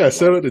 Yeah. I gotta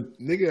set up the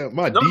nigga.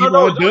 My Devon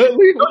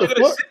Dudley. What the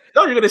fuck?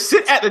 You're gonna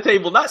sit at the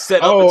table, not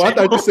set up. Oh, the table. I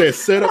thought you said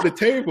set up the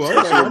table.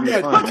 I'm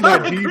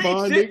not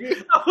Devon,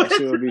 nigga. That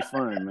shit would be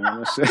fun,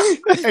 man.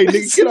 Hey,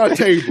 nigga, get our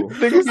table.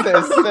 Nigga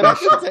said set up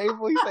the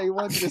table. He said he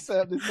wanted you to set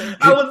up the table.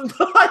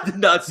 I did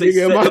not say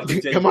nigga, set up the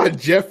table. Am I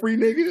Jeffrey,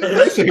 nigga?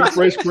 I say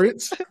Fresh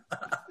Prince.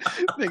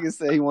 Nigga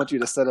said he wants you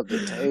to set up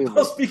the table.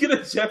 Oh, speaking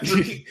of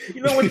Jeffrey,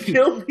 you know what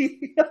killed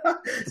me? a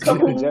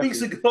couple of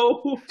weeks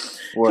ago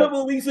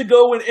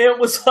when Ant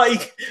was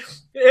like,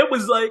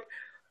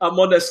 I'm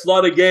on that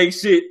Slaughter Gang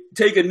shit.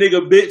 Take a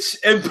nigga, bitch,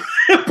 and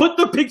put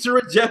the picture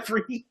of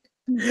Jeffrey.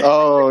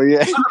 Oh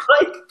yeah,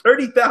 like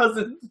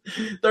 30,000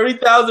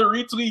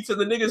 retweets, and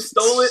the nigga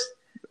stole it.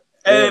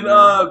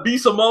 And B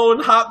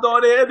Simone hopped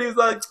on it, and he's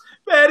like,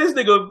 "Man, this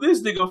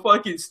nigga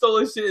fucking stole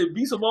his shit." And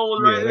B Simone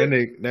was right there.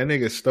 That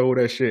nigga stole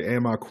that shit,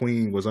 and my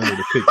queen was under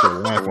the picture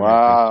laughing.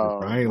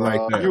 Wow, I ain't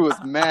like that. You was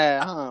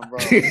mad, huh, bro?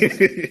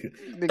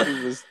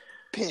 Nigga was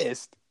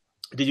pissed.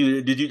 Did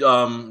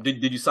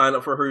you sign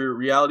up for her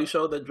reality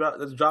show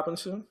that's dropping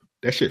soon?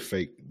 That shit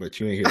fake, but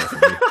you ain't hear that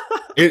from me.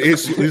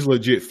 It's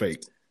legit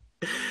fake.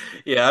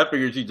 Yeah, I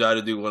figured she tried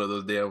to do one of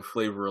those damn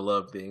Flavor of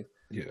Love things.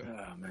 Yeah.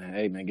 Oh, man,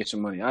 hey man, get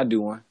your money. I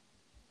do one.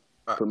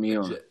 Put me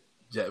on.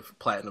 Jeff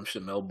Platinum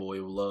Chanel Boy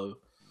of Love.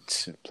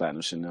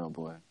 Platinum Chanel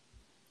Boy.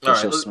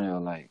 What's your smell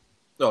like?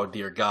 Oh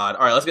dear God!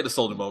 All right, let's get the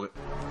Soldier moment.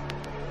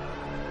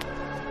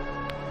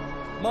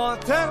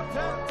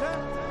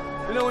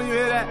 Montana, you know when you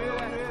hear that?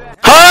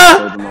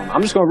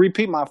 I'm just gonna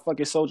repeat my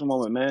fucking Soldier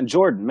moment, man.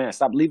 Jordan, man,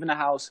 stop leaving the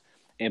house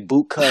in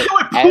bootcut,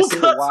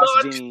 acid wash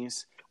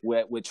jeans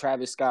with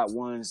Travis Scott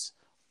ones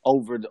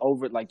over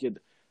like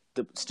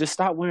just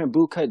stop wearing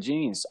bootcut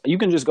jeans. You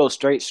can just go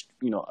straight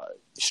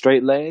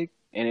leg,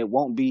 and it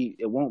won't be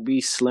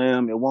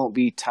slim, it won't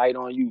be tight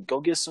on you. Go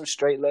get some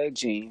straight leg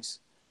jeans,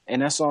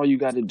 and that's all you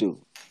got to do.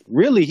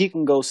 Really, he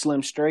can go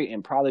slim straight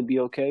and probably be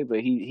okay, but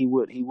he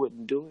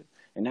wouldn't do it,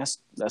 and that's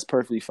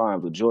perfectly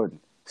fine. But Jordan,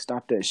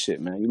 stop that shit,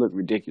 man. You look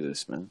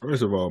ridiculous, man.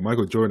 First of all,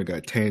 Michael Jordan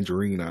got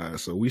tangerine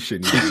eyes, so we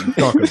shouldn't even be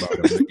talking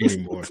about him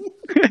anymore.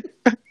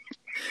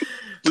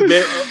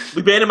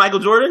 We banning Michael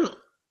Jordan?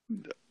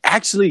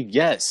 Actually,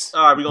 yes.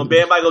 All right, we're going to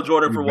ban Michael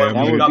Jordan for one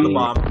week. Drop the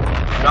bomb.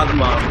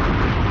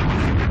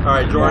 All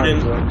right,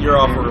 Jordan, you're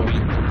off for a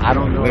week. I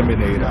don't know.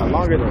 Lemonade.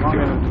 Longer than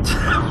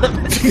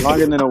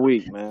a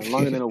week, man.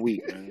 Longer than a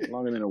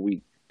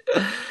week.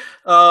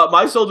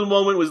 My Soldier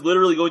moment was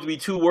literally going to be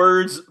 2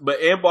 words,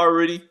 but Amp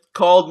already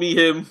called me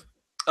him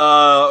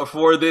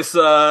for this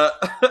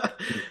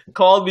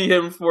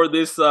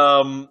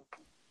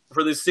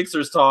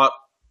Sixers talk.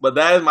 But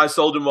that is my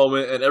Soldier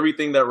moment, and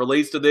everything that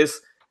relates to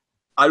this.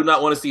 I do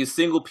not want to see a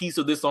single piece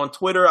of this on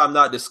Twitter. I'm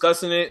not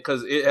discussing it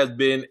because it has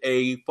been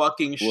a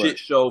fucking shit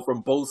show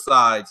from both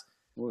sides.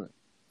 What?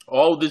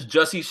 All this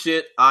Jussie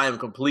shit, I am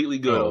completely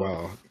good. Oh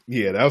wow,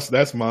 yeah,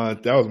 that's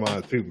mine. That was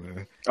mine too,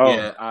 man. Oh,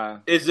 yeah,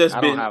 it's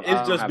just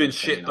been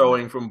shit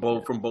throwing from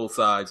both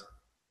sides.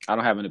 I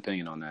don't have an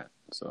opinion on that,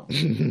 so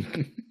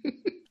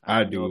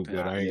I do,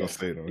 but I ain't gonna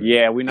say it on.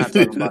 Yeah, we're not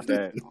talking about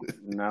that.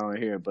 Not on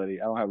here, buddy.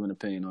 I don't have an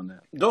opinion on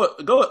that. Go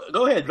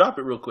ahead, drop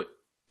it real quick.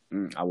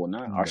 I will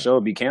not. Our show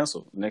will be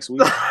canceled next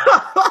week.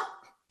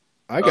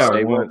 I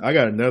got one. I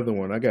got another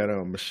one. I got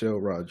Michelle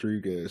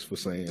Rodriguez for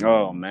saying,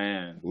 "Oh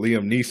man,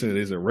 Liam Neeson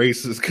isn't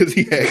racist because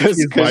he had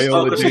his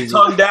Viola Davis."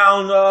 Tongue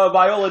down,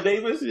 Viola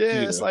Davis.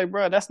 Yeah, it's like,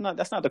 bro, that's not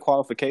the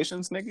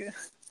qualifications, nigga.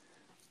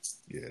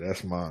 Yeah,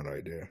 that's mine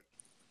right there.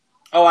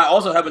 Oh, I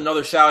also have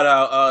another shout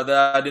out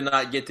that I did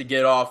not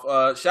get off.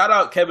 Shout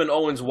out Kevin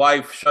Owens'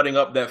 wife shutting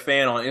up that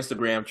fan on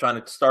Instagram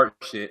trying to start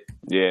shit.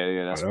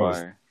 Yeah, that's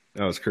fire.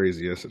 That was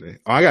crazy yesterday.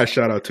 Oh, I got a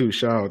shout out too.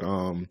 Shout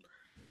out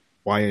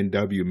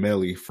YNW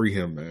Melly, free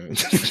him, man.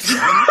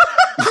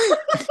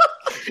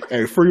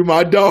 Hey, free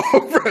my dog,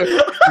 bro.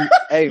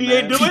 Hey, he man.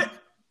 ain't do it.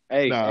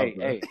 Hey.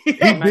 He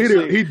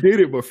did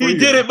it, but free. He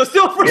did it, but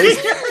still free.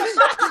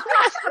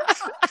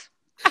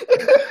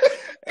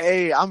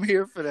 Hey, I'm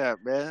here for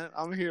that, man.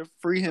 I'm here.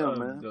 Free him,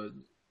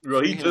 man.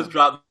 Bro, he just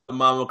dropped the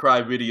Mama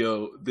Cry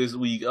video this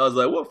week. I was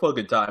like, what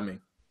fucking timing?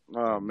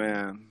 Oh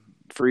man,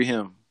 free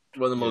him.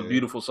 One of the most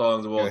beautiful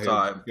songs of all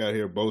time. Gotta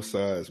hear both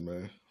sides,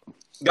 man.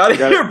 Gotta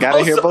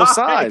hear both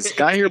sides.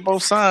 Gotta hear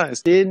both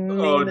sides. Didn't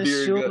Oh, mean to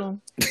dear shoot God.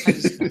 him.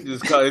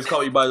 It's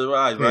caught you by the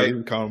surprise, Yeah, right?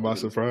 he caught him by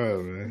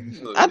surprise, man.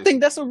 I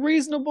think that's a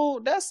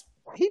reasonable.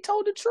 He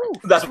told the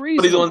truth. That's what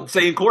he's going to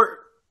say in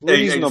court.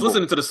 Hey, just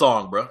listening to the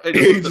song, bro. Hey,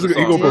 just listen to the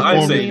song, bro. I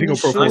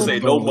ain't say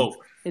no more.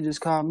 It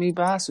just caught me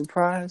by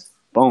surprise.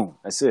 Boom.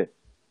 That's it.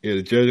 Yeah,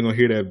 the judge gonna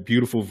hear that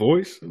beautiful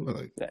voice.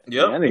 Like, that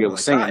nigga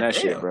was singing that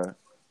shit, bro.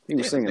 He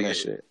was singing that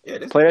shit.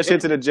 Play that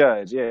shit to the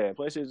judge. Yeah,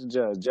 play shit to the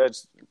judge. Judge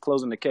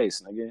closing the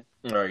case, nigga.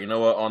 All right, you know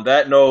what? On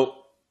that note,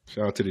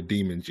 shout out to the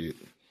Demon Jit.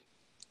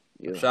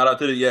 Yeah. Shout out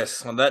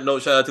to on that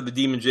note, shout out to the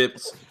Demon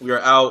Jits. We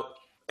are out.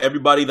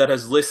 Everybody that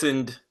has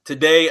listened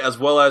today, as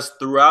well as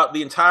throughout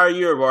the entire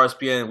year of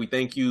RSPN, we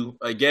thank you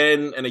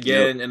again and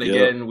again and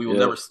again. We will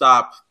never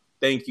stop.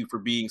 Thank you for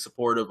being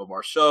supportive of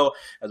our show,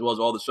 as well as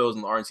all the shows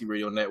on the RNC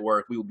Radio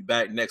Network. We will be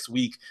back next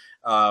week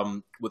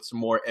with some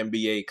more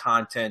NBA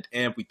content.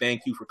 And we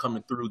thank you for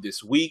coming through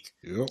this week.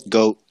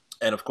 Go.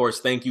 And, of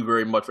course, thank you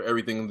very much for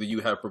everything that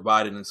you have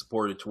provided and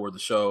supported toward the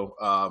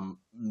show.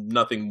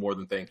 Nothing more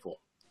than thankful.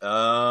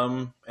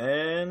 And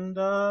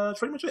that's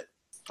pretty much it.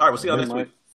 All right, we'll see y'all next week.